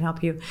community can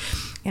help you.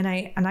 And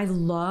I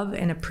love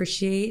and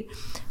appreciate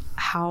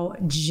how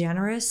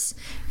generous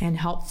and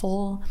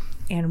helpful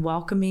and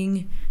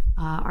welcoming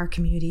our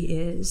community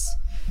is.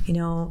 You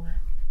know,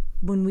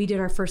 when we did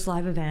our first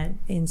live event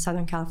in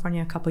Southern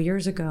California a couple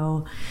years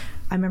ago,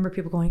 I remember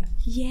people going,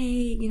 yay,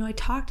 you know, I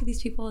talked to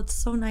these people. It's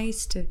so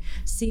nice to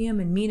see them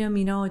and meet them.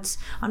 You know,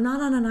 I'm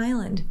not on an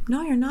island.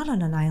 No, you're not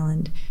on an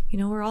island. You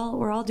know, we're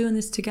all doing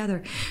this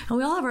together. And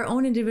we all have our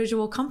own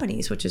individual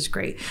companies, which is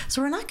great.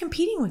 So we're not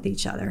competing with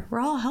each other. We're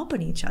all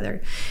helping each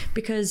other,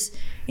 because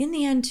in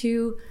the end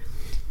too,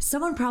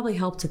 someone probably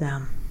helped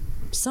them.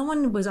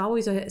 Someone was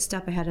always a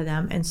step ahead of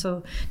them. And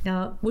so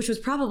now, which was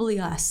probably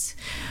us,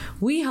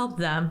 we help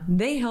them,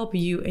 they help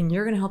you, and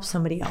you're going to help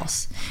somebody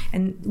else.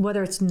 And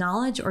whether it's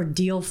knowledge or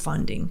deal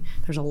funding,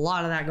 there's a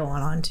lot of that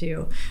going on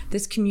too.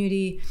 This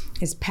community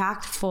is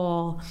packed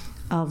full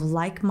of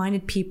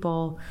like-minded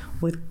people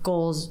with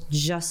goals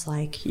just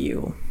like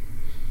you.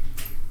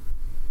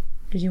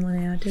 Did you want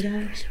to add to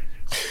that?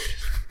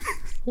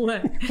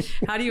 What?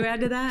 How do you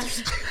add to that?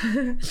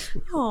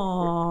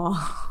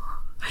 Aww.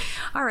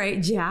 All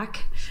right,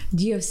 Jack,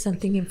 do you have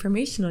something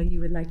informational you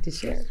would like to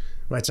share?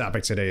 My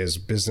topic today is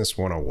Business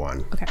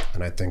 101. Okay.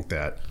 And I think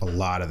that a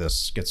lot of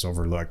this gets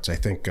overlooked. I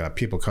think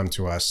people come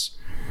to us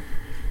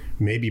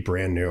maybe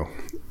brand new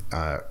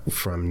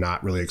from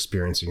not really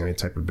experiencing any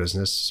type of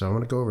business. So I'm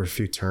going to go over a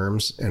few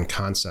terms and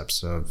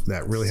concepts of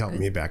that really helped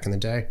me back in the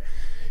day.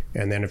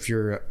 And then if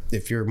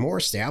you're more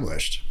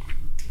established,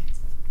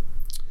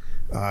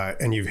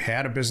 and you've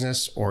had a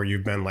business, or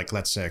you've been like,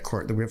 let's say,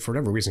 for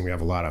whatever reason, we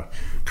have a lot of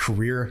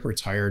career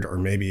retired, or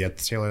maybe at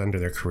the tail end of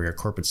their career,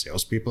 corporate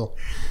salespeople.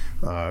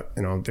 You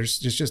know,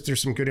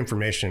 there's some good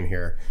information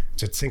here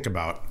to think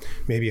about,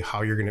 maybe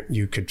how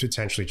you could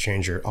potentially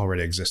change your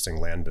already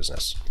existing land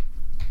business.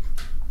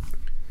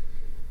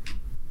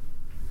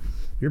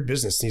 Your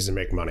business needs to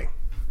make money.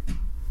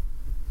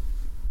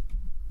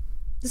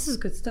 This is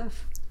good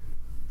stuff.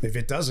 If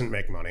it doesn't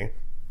make money,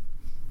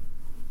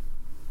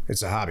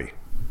 it's a hobby.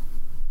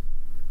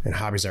 And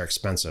hobbies are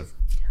expensive.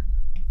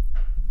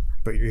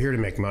 But you're here to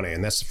make money.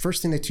 And that's the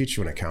first thing they teach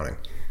you in accounting.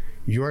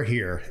 You are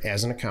here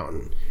as an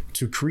accountant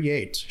to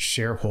create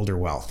shareholder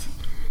wealth.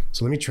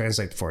 So let me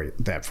translate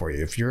that for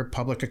you. If you're a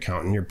public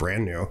accountant, you're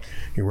brand new,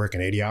 you're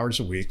working 80 hours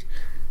a week,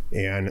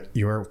 and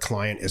your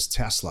client is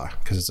Tesla,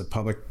 because it's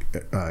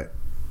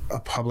a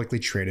publicly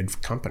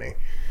traded company.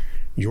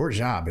 Your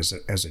job as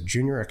a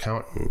junior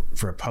accountant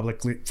for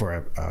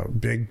a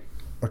big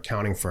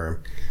accounting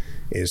firm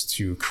is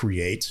to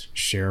create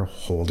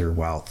shareholder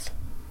wealth.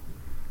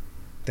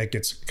 That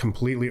gets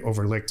completely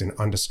overlooked and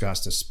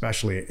undiscussed,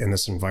 especially in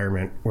this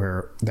environment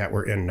that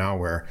we're in now,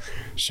 where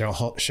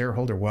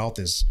shareholder wealth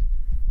is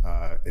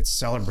it's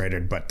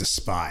celebrated but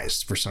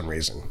despised for some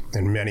reason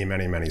in many,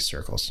 many, many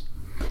circles.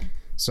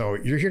 So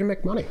you're here to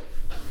make money.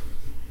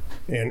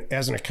 And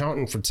as an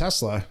accountant for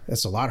Tesla,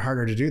 it's a lot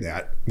harder to do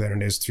that than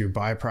it is to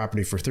buy a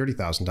property for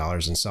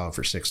 $30,000 and sell it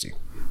for $60,000.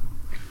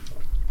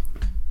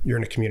 You're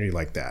in a community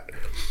like that.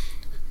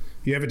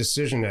 You have a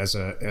decision as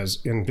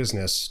in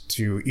business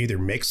to either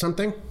make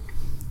something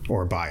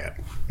or buy it.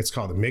 It's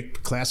called a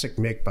classic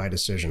make-buy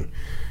decision.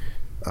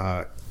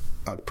 A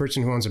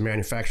person who owns a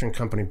manufacturing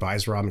company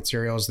buys raw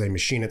materials, they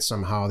machine it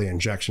somehow, they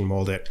injection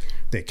mold it,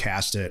 they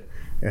cast it,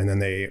 and then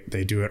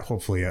they do it,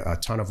 hopefully a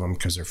ton of them,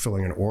 because they're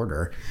filling an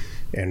order.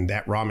 And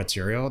that raw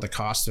material, the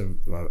cost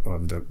of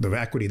the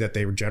equity that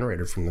they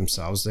generated from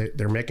themselves,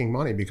 they're making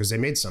money because they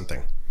made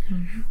something.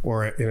 Mm-hmm.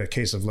 Or in a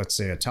case of, let's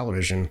say, a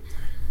television,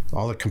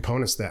 all the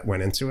components that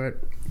went into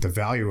it, the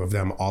value of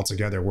them all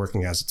together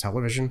working as a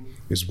television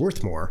is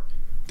worth more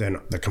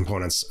than the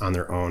components on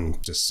their own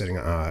just sitting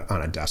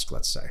on a desk,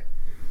 let's say.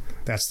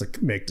 That's the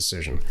make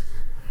decision.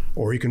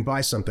 Or you can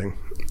buy something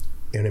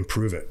and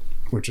improve it,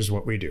 which is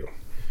what we do.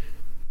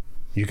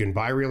 You can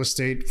buy real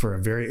estate for a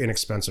very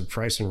inexpensive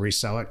price and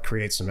resell it,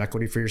 create some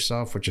equity for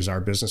yourself, which is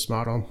our business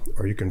model.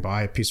 Or you can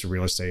buy a piece of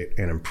real estate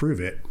and improve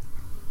it,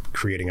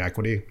 creating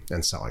equity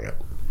and selling it.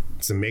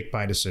 It's a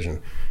make-buy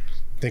decision.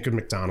 Think of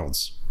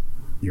McDonald's.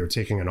 You're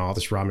taking in all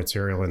this raw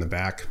material in the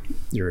back.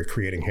 You're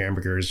creating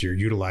hamburgers. You're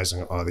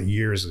utilizing all the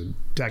years and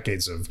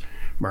decades of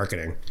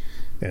marketing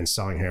and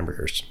selling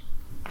hamburgers.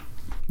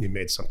 You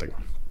made something.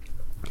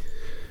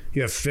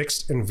 You have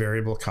fixed and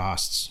variable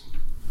costs.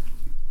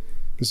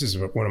 This is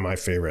one of my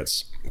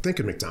favorites. Think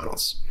of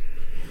McDonald's.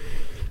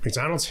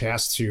 McDonald's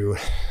has to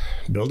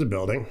build a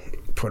building,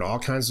 put all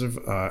kinds of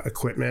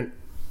equipment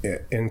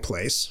in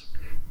place.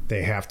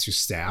 They have to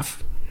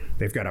staff.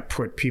 They've got to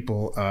put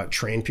people,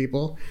 train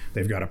people.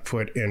 They've got to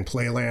put in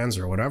playlands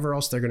or whatever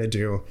else they're going to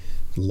do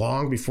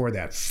long before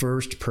that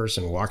first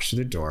person walks through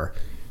the door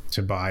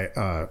to buy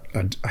a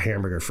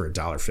hamburger for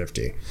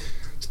 $1.50.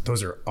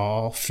 Those are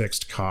all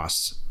fixed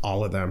costs,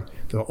 all of them.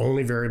 The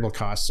only variable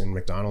costs in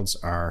McDonald's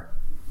are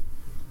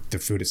the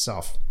food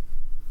itself.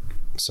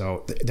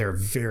 So they're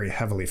very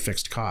heavily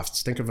fixed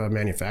costs. Think of a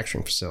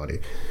manufacturing facility.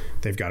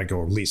 They've got to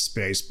go lease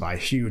space, buy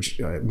huge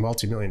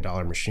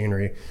multi-million-dollar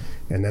machinery,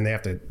 and then they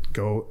have to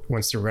go,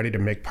 once they're ready to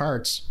make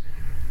parts,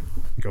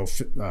 go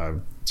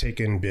take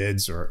in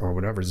bids or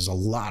whatever. There's a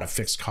lot of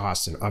fixed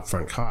costs and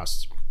upfront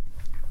costs.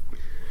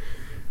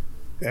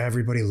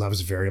 Everybody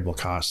loves variable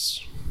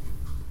costs.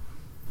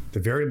 The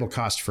variable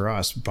cost for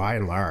us, by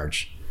and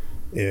large,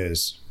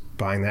 is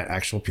buying that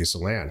actual piece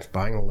of land.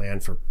 Buying a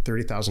land for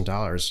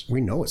 $30,000,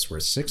 we know it's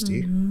worth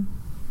 $60,000. Mm-hmm.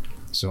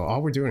 So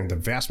all we're doing, the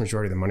vast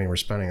majority of the money we're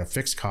spending, a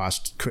fixed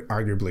cost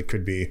arguably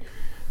could be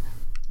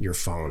your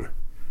phone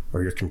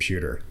or your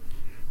computer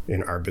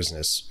in our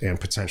business, and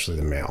potentially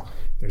the mail.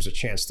 There's a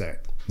chance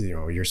that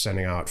you're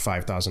sending out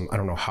 5,000. I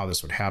don't know how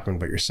this would happen,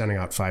 but you're sending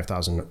out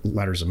 5,000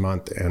 letters a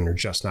month, and you're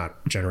just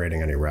not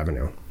generating any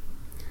revenue.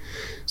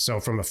 So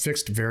from a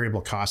fixed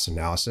variable cost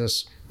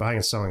analysis, buying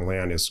and selling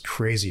land is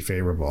crazy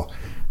favorable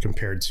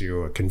compared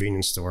to a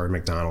convenience store,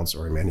 McDonald's,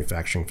 or a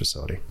manufacturing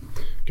facility.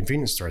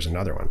 Convenience store is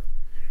another one.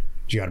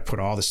 You got to put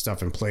all this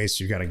stuff in place.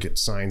 You got to get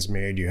signs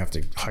made. You have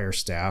to hire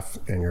staff,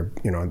 and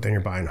then you're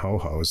buying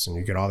ho-hos, and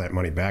you get all that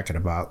money back at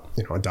about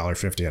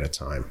 $1.50 at a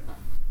time.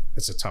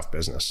 It's a tough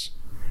business.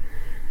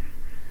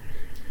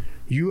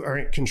 You are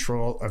in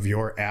control of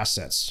your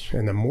assets,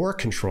 and the more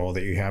control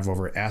that you have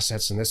over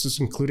assets, and this is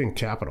including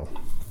capital.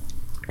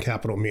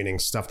 Capital meaning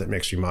stuff that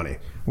makes you money.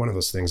 One of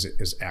those things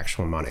is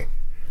actual money.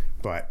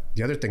 But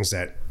the other things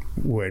that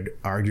would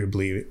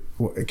arguably,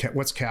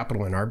 what's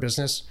capital in our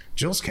business?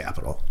 Jill's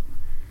capital.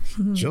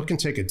 Mm-hmm. Jill can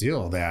take a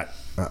deal that,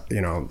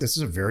 this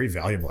is a very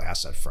valuable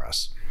asset for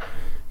us.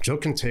 Jill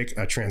can take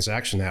a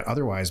transaction that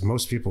otherwise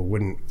most people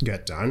wouldn't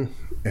get done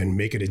and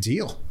make it a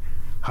deal.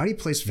 How do you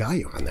place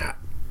value on that?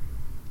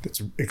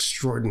 That's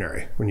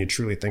extraordinary when you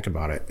truly think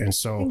about it. And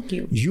so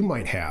you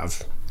might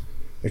have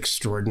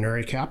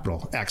extraordinary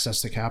capital, access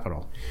to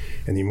capital.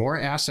 And the more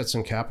assets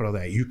and capital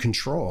that you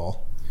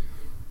control,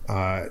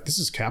 this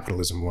is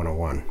capitalism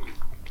 101.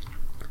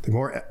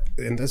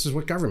 And this is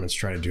what governments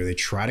try to do. They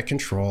try to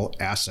control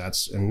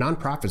assets, and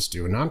nonprofits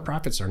do.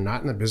 Nonprofits are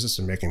not in the business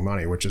of making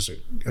money, which is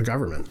a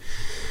government.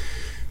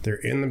 They're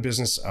in the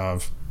business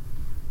of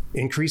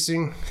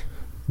increasing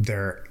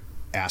their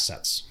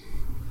assets.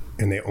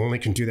 And they only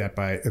can do that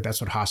that's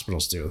what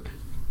hospitals do.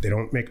 They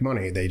don't make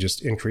money, they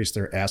just increase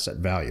their asset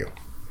value.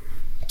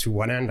 To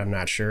what end, I'm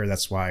not sure.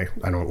 That's why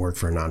I don't work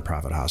for a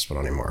nonprofit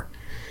hospital anymore.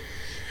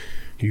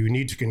 You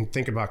need to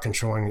think about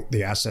controlling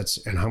the assets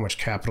and how much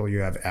capital you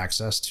have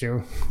access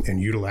to and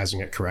utilizing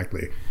it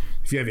correctly.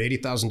 If you have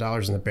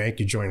 $80,000 in the bank,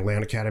 you join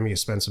Land Academy, you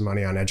spend some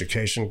money on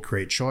education,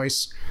 great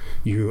choice.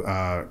 You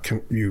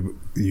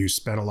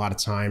spend a lot of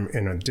time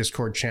in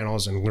Discord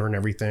channels and learn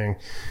everything.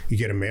 You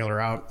get a mailer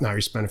out, now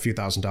you spend a few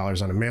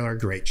 $1,000s on a mailer,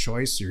 great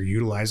choice. You're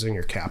utilizing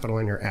your capital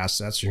and your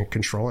assets, you're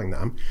controlling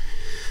them.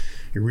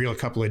 You reel a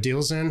couple of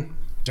deals in,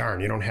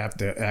 darn, you don't have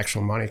the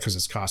actual money because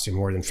it's costing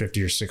more than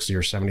 $50,000 or $60,000 or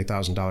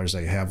 $70,000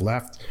 that you have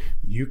left.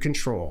 You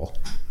control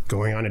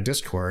going on a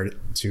Discord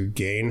to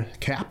gain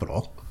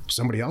capital,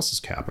 somebody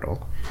else's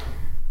capital,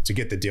 to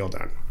get the deal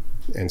done.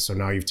 And so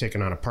now you've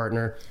taken on a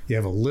partner. You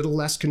have a little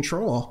less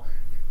control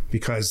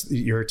because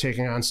you're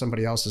taking on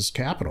somebody else's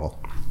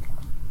capital.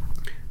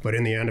 But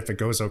in the end, if it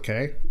goes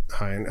okay,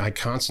 I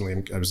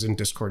was in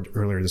Discord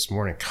earlier this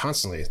morning,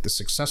 constantly,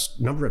 the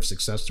number of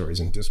success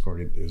stories in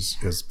Discord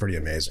is pretty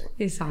amazing.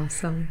 It's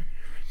awesome.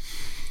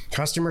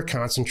 Customer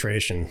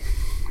concentration.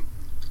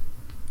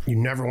 You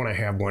never want to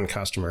have one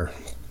customer.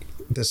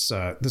 This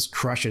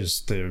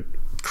crushes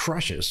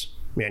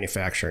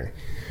manufacturing.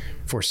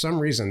 For some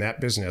reason,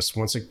 that business,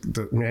 once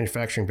the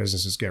manufacturing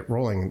businesses get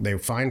rolling, they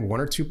find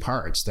one or two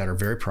parts that are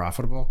very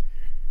profitable,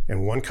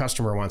 and one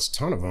customer wants a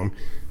ton of them,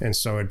 and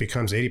so it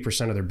becomes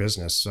 80% of their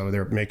business. So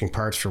they're making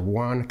parts for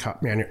one,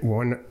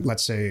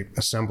 let's say,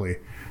 assembly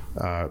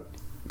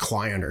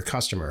client or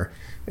customer,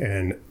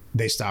 and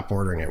they stop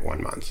ordering it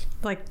 1 month.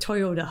 Like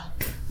Toyota.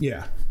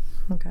 Yeah.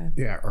 Okay.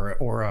 Yeah,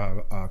 or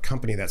a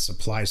company that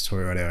supplies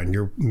Toyota, and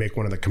you make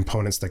one of the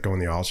components that go in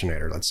the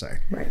alternator, let's say.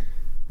 Right.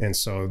 And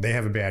so they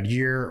have a bad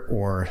year,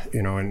 or,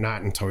 and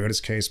not in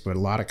Toyota's case, but a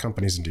lot of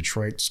companies in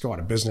Detroit just go out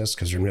of business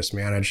because they're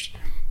mismanaged.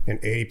 And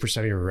 80%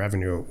 of your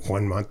revenue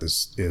 1 month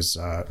is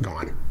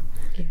gone.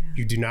 Yeah.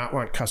 You do not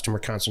want customer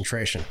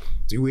concentration.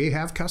 Do we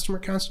have customer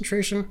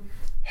concentration?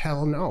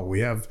 Hell no. We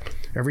have,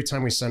 every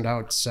time we send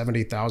out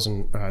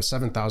 7,000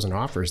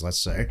 offers, let's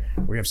say,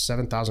 we have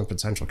 7,000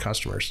 potential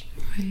customers.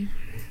 Right.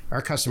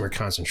 Our customer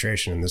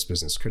concentration in this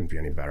business couldn't be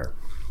any better.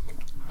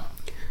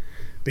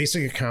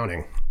 Basic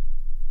accounting,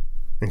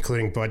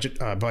 including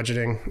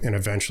budgeting and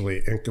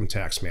eventually income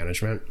tax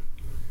management,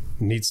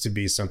 needs to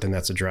be something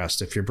that's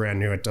addressed. If you're brand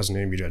new, it doesn't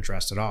need to be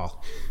addressed at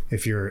all.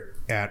 If you're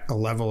at a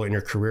level in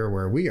your career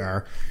where we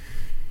are,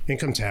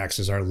 income tax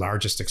is our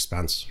largest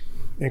expense.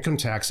 Income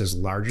tax is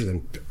larger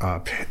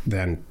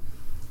than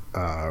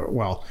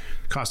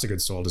cost of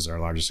goods sold is our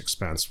largest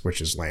expense,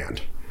 which is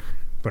land.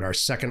 But our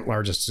second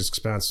largest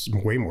expense,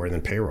 way more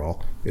than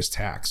payroll, is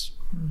tax.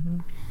 Mm-hmm.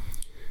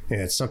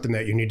 And it's something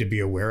that you need to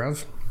be aware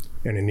of,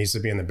 and it needs to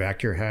be in the back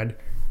of your head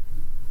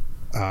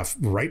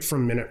right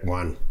from minute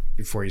one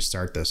before you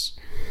start this.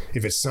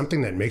 If it's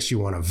something that makes you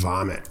want to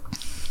vomit,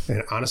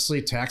 and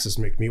honestly, taxes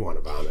make me want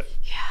to vomit.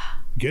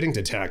 Yeah. Getting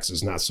to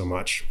taxes, not so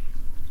much.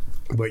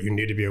 But you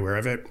need to be aware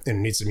of it, and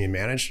it needs to be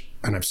managed.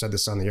 And I've said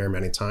this on the air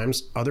many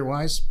times.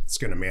 Otherwise, it's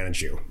going to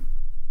manage you.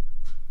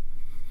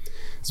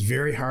 It's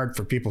very hard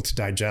for people to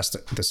digest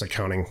this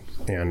accounting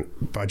and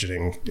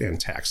budgeting and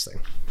tax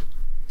thing,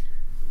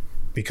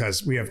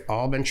 because we have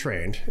all been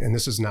trained, and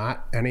this is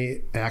not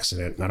any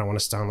accident, and I don't want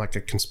to sound like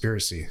a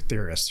conspiracy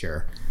theorist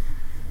here.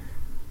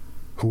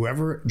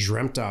 Whoever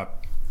dreamt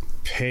up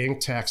paying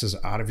taxes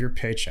out of your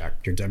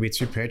paycheck, your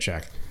W-2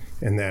 paycheck,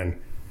 and then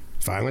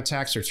filing a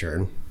tax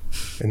return,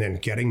 and then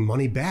getting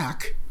money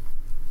back.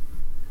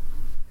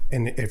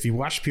 And if you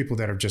watch people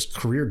that are just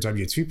career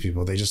W-2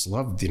 people, they just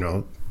love,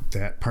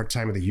 that part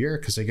time of the year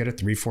because they get a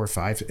 $3,000,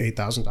 $4,000, $5,000,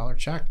 $8,000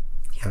 check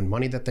on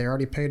money that they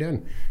already paid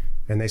in.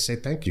 And they say,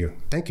 thank you,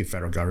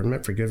 federal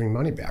government, for giving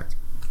money back.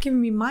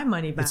 Giving me my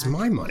money back. It's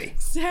my money.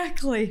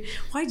 Exactly.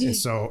 Why'd you? And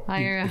so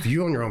if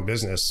you own your own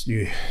business,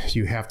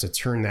 you have to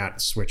turn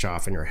that switch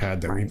off in your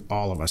head that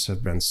all of us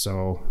have been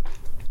so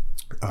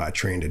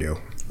trained to do,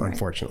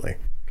 unfortunately.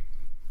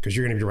 Because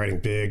you're going to be writing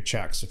big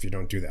checks if you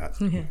don't do that.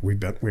 Mm-hmm.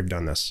 We've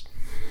done this.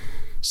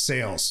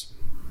 Sales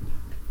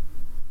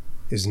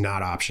is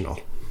not optional.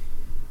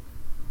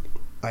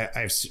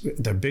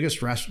 The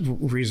biggest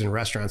reason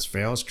restaurants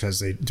fail is because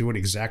they do it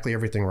exactly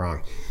everything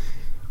wrong.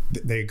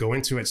 They go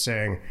into it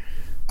saying,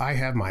 I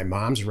have my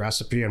mom's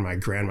recipe and my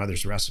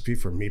grandmother's recipe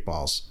for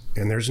meatballs,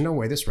 and there's no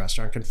way this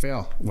restaurant can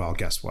fail. Well,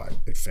 guess what?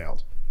 It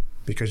failed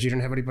because you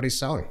didn't have anybody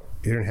selling.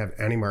 You didn't have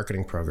any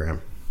marketing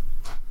program.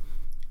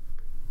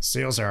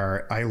 Sales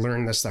I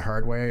learned this the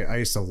hard way. I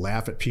used to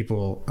laugh at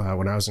people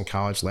when I was in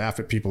college, laugh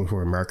at people who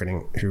are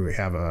marketing, who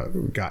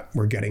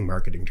were getting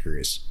marketing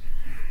degrees.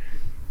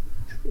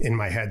 In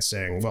my head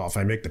saying, well, if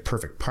I make the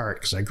perfect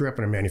part, because I grew up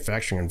in a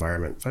manufacturing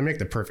environment, if I make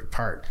the perfect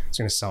part, it's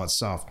going to sell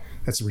itself.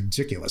 That's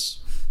ridiculous.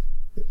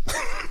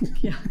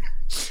 Yeah,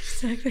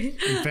 exactly.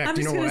 In fact, I'm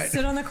just going to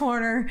sit on the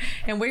corner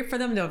and wait for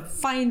them to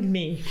find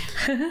me.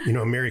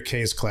 Mary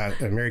Kay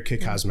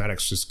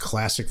Cosmetics is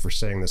classic for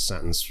saying this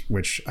sentence,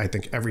 which I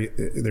think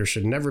there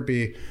should never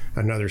be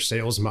another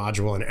sales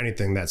module in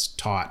anything that's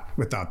taught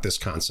without this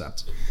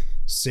concept.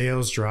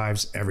 Sales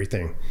drives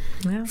everything.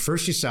 Yeah.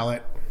 First you sell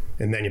it,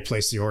 and then you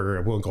place the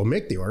order. We'll go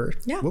make the order.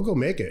 Yeah. We'll go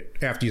make it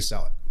after you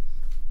sell it.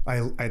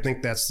 I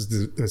think that's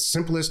the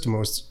simplest,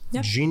 most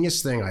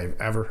genius thing I've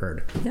ever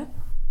heard. Yep.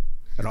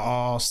 It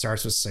all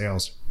starts with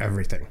sales,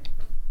 everything.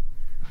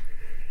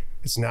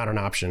 It's not an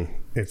option.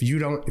 If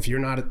you're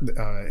not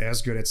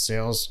as good at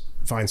sales,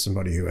 find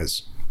somebody who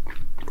is.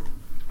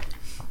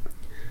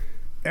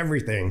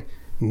 Everything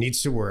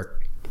needs to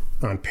work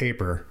on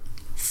paper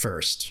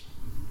first.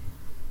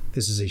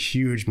 This is a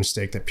huge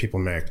mistake that people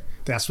make.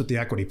 That's what the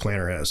equity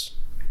planner is.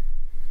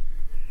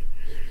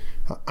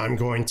 I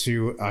want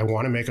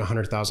to make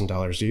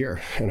 $100,000 a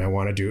year, and I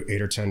want to do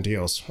 8 or 10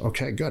 deals.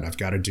 Okay, good. I've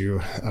got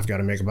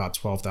to make about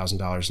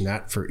 $12,000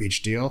 net for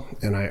each deal,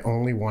 and I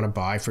only want to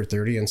buy for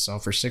 30 and sell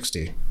for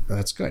 60.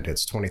 That's good.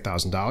 It's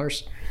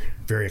 $20,000.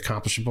 Very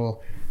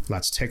accomplishable.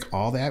 Let's take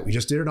all that. We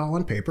just did it all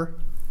on paper.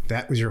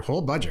 That was your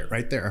whole budget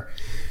right there.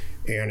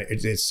 And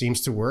it seems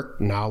to work.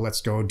 Now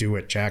let's go do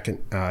what Jack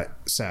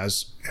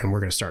says, and we're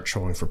going to start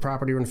trolling for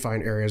property. We're going to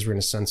find areas. We're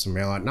going to send some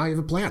mail out. Now you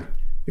have a plan.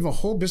 You have a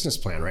whole business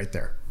plan right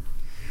there.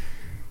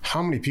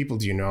 How many people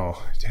do you know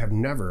have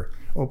never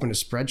opened a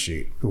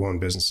spreadsheet who own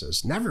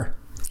businesses? Never.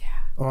 Yeah.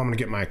 Oh, I'm going to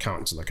get my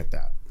accountant to look at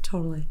that.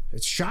 Totally.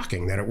 It's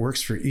shocking that it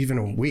works for even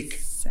a week.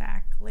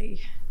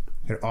 Exactly.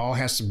 It all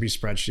has to be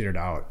spreadsheeted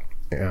out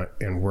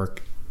and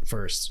work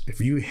first.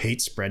 If you hate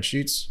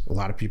spreadsheets, a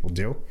lot of people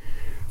do,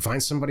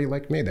 find somebody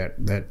like me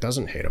that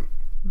doesn't hate them.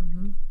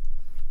 Mm-hmm.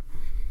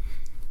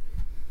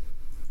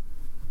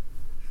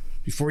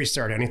 Before you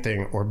start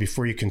anything, or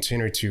before you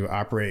continue to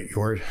operate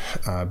your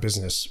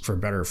business for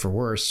better or for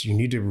worse, you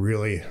need to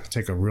really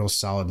take a real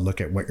solid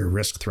look at what your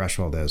risk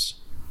threshold is.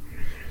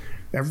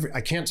 I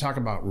can't talk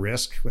about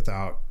risk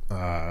without,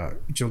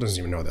 Jill doesn't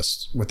even know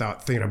this,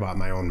 without thinking about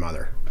my own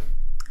mother.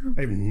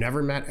 I've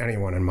never met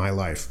anyone in my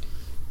life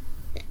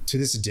to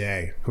this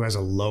day who has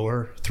a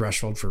lower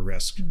threshold for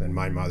risk than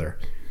my mother.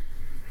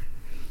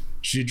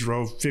 She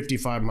drove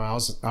 55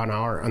 miles an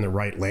hour on the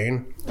right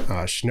lane.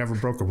 She never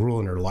broke a rule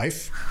in her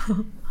life.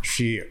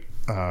 She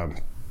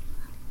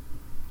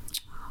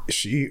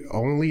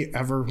only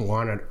ever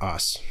wanted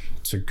us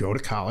to go to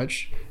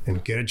college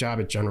and get a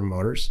job at General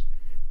Motors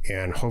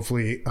and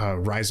hopefully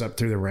rise up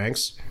through the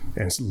ranks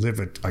and live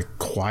a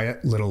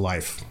quiet little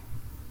life.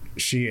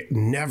 She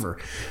never,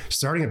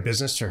 starting a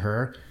business to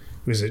her,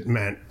 it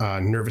meant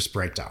nervous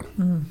breakdown.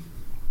 Mm.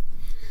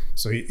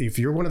 So if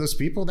you're one of those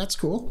people, that's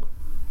cool.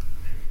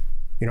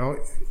 You know,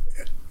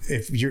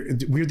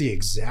 we're the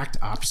exact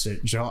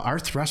opposite, Jill. Our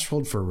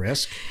threshold for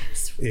risk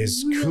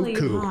is really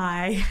cuckoo.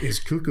 High. Is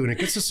cuckoo, and it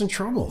gets us in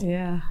trouble.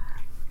 Yeah.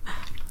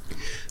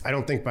 I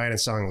don't think buying and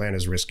selling land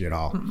is risky at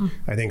all. Mm-mm.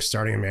 I think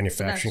starting a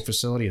manufacturing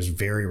facility is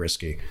very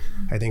risky.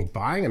 I think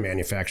buying a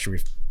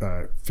manufacturing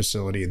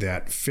facility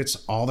that fits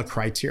all the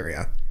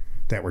criteria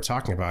that we're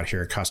talking about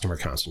here, customer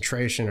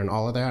concentration and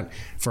all of that,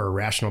 for a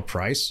rational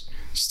price,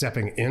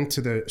 stepping into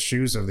the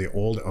shoes of the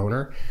old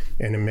owner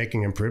and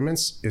making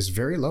improvements is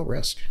very low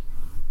risk.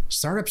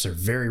 Startups are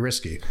very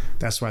risky.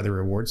 That's why the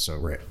reward's so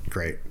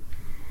great.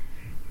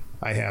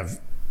 I have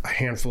a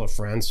handful of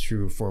friends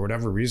who, for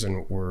whatever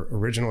reason, were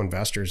original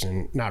investors,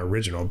 and not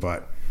original,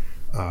 but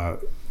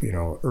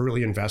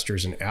early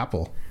investors in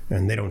Apple,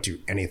 and they don't do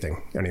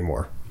anything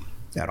anymore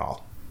at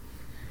all.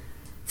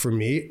 For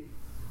me,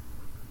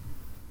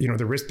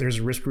 there's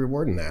a risk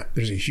reward in that.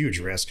 There's a huge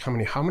risk.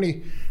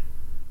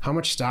 How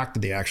much stock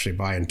did they actually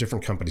buy in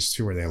different companies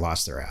too, where they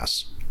lost their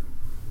ass?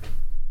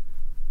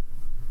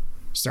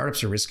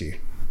 Startups are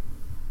risky.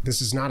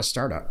 This is not a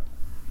startup.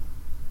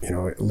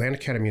 Land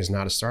Academy is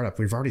not a startup.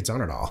 We've already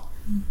done it all.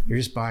 Mm-hmm. You're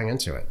just buying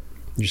into it.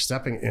 You're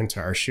stepping into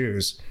our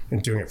shoes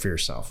and doing it for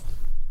yourself.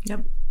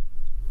 Yep.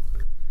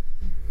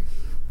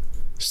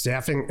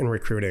 Staffing and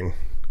recruiting.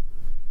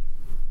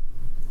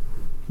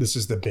 This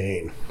is the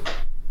bane.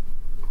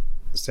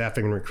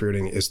 Staffing and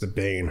recruiting is the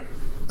bane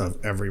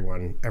of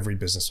every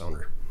business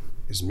owner,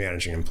 is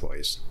managing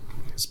employees.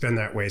 It's been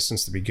that way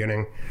since the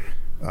beginning.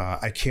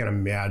 I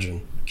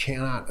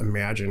cannot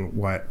imagine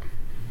what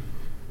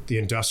the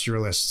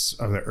industrialists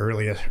of the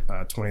early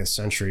 20th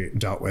century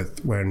dealt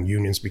with when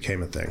unions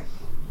became a thing.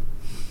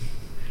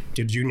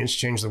 Did unions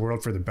change the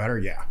world for the better?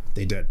 Yeah,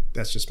 they did.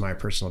 That's just my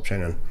personal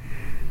opinion.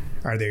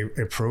 Are they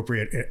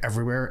appropriate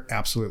everywhere?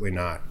 Absolutely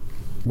not.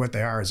 What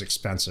they are is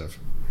expensive.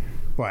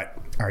 But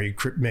are you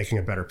making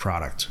a better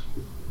product?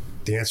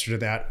 The answer to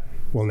that,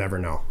 we'll never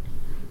know.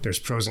 There's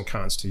pros and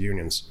cons to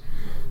unions,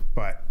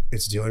 but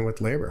it's dealing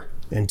with labor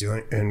and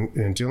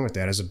dealing with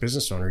that as a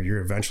business owner. You're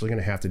eventually going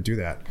to have to do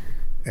that,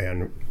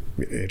 and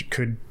it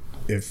could,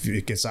 if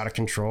it gets out of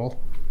control,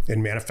 it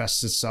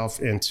manifests itself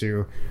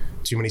into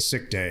too many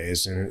sick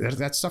days, and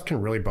that stuff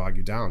can really bog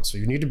you down. So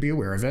you need to be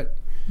aware of it.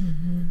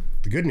 Mm-hmm.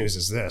 The good news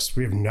is this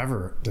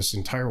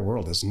entire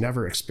world has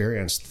never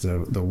experienced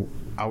the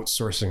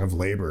outsourcing of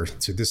labor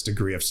to this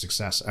degree of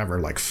success ever,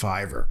 like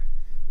Fiverr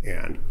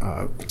and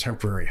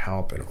temporary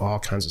help and all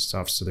kinds of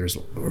stuff. So there's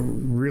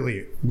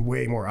really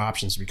way more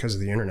options because of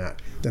the internet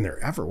than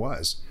there ever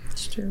was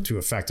to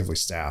effectively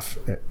staff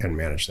and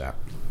manage that.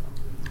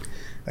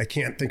 I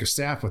can't think of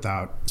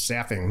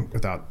staffing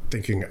without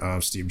thinking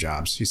of Steve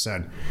Jobs. He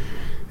said,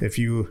 if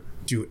you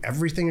do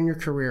everything in your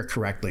career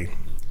correctly,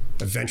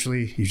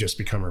 eventually you just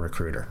become a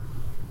recruiter.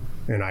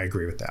 And I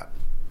agree with that.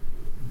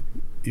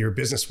 Your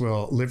business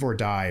will live or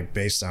die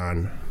based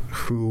on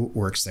who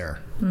works there.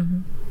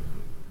 Mm-hmm.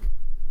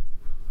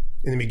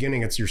 In the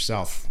beginning, it's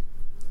yourself,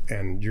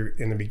 and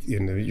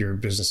your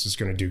business is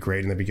going to do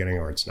great in the beginning,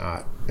 or it's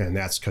not, and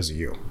that's because of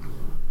you.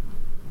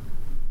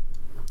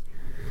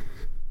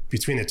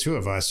 Between the two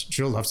of us,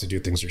 Jill loves to do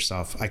things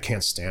herself. I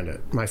can't stand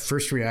it. My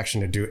first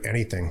reaction to do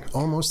anything,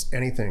 almost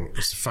anything,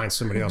 is to find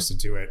somebody else to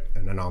do it,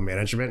 and then I'll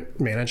manage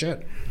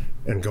it,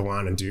 and go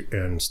on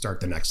and start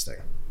the next thing.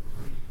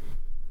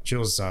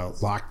 Jill's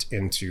locked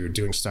into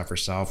doing stuff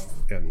herself,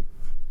 and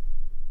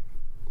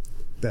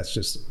that's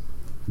just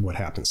what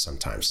happens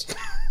sometimes.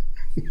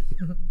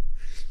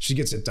 She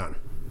gets it done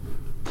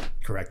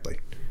correctly.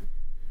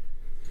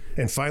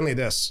 And finally,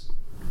 this: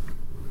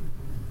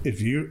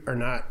 if you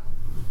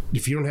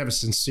don't have a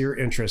sincere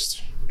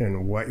interest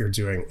in what you're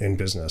doing in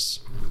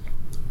business,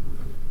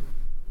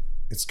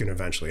 it's going to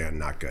eventually end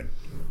not good.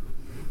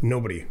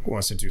 Nobody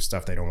wants to do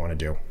stuff they don't want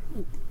to do.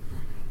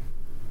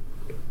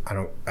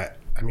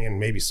 I mean,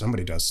 maybe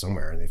somebody does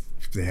somewhere, and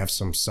they have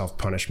some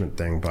self-punishment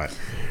thing, but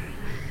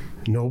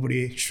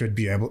nobody should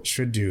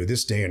do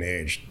this day and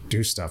age,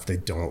 do stuff they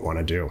don't want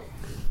to do.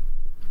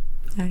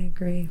 I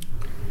agree.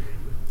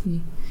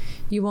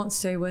 You won't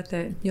stay with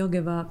it. You'll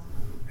give up.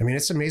 I mean,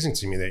 it's amazing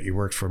to me that you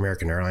worked for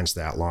American Airlines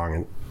that long.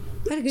 And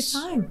I had a good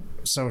time.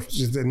 So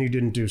then you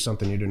didn't do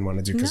something you didn't want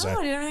to do? No,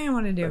 I did everything I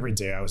wanted to do. Every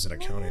day I was at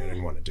accounting, I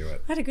didn't want to do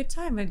it. I had a good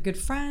time. I had good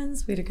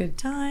friends. We had a good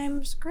time. It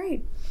was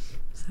great.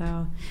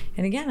 So,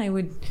 and again,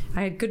 I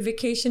had good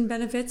vacation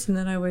benefits, and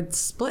then I would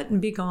split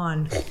and be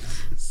gone.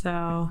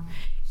 So,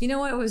 you know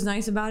what was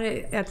nice about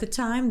it at the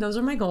time? Those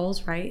are my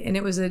goals, right? And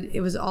it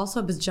was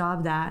also a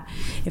job that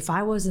if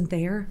I wasn't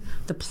there,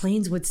 the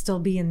planes would still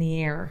be in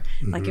the air.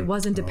 Mm-hmm. Like it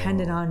wasn't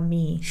dependent on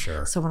me.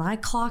 Sure. So when I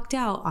clocked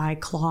out, I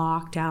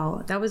clocked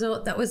out. That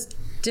was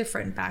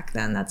different back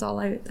then. That's all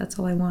I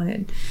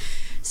wanted.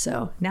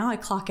 So now I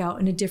clock out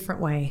in a different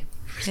way.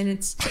 And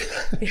it's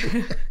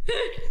and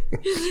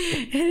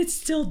it's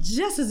still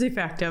just as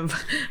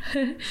effective.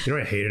 You know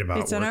what I hated about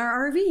It's work? on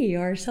our RV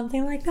or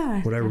something like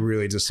that. What I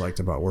really disliked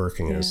about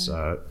working is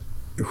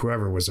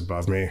whoever was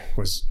above me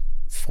was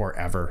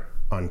forever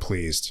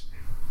unpleased.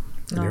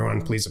 They were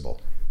unpleasable.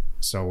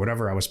 So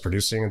whatever I was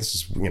producing, this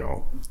is,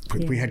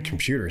 we had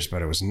computers,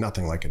 but it was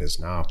nothing like it is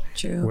now.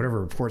 True.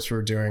 Whatever reports we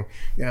were doing,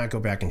 go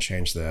back and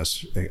change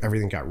this.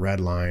 Everything got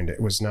redlined.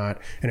 It was not,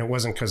 and it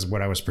wasn't because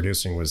what I was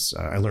producing was,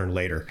 I learned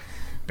later,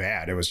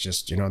 bad. It was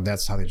just,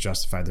 that's how they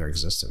justified their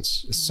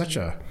existence. It's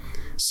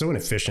so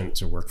inefficient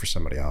to work for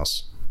somebody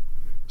else,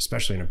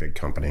 especially in a big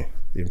company.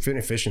 The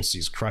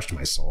inefficiencies crushed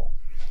my soul.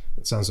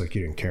 It sounds like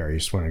you didn't care. You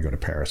just wanted to go to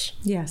Paris.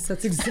 Yes,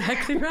 that's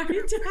exactly right.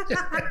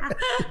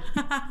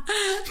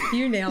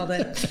 You nailed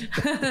it.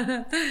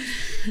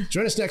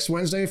 Join us next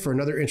Wednesday for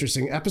another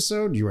interesting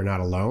episode. You are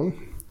not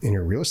alone in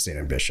your real estate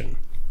ambition.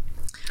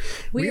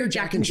 We are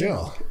Jack and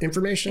Jill.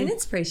 Information and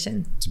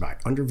inspiration to buy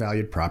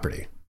undervalued property.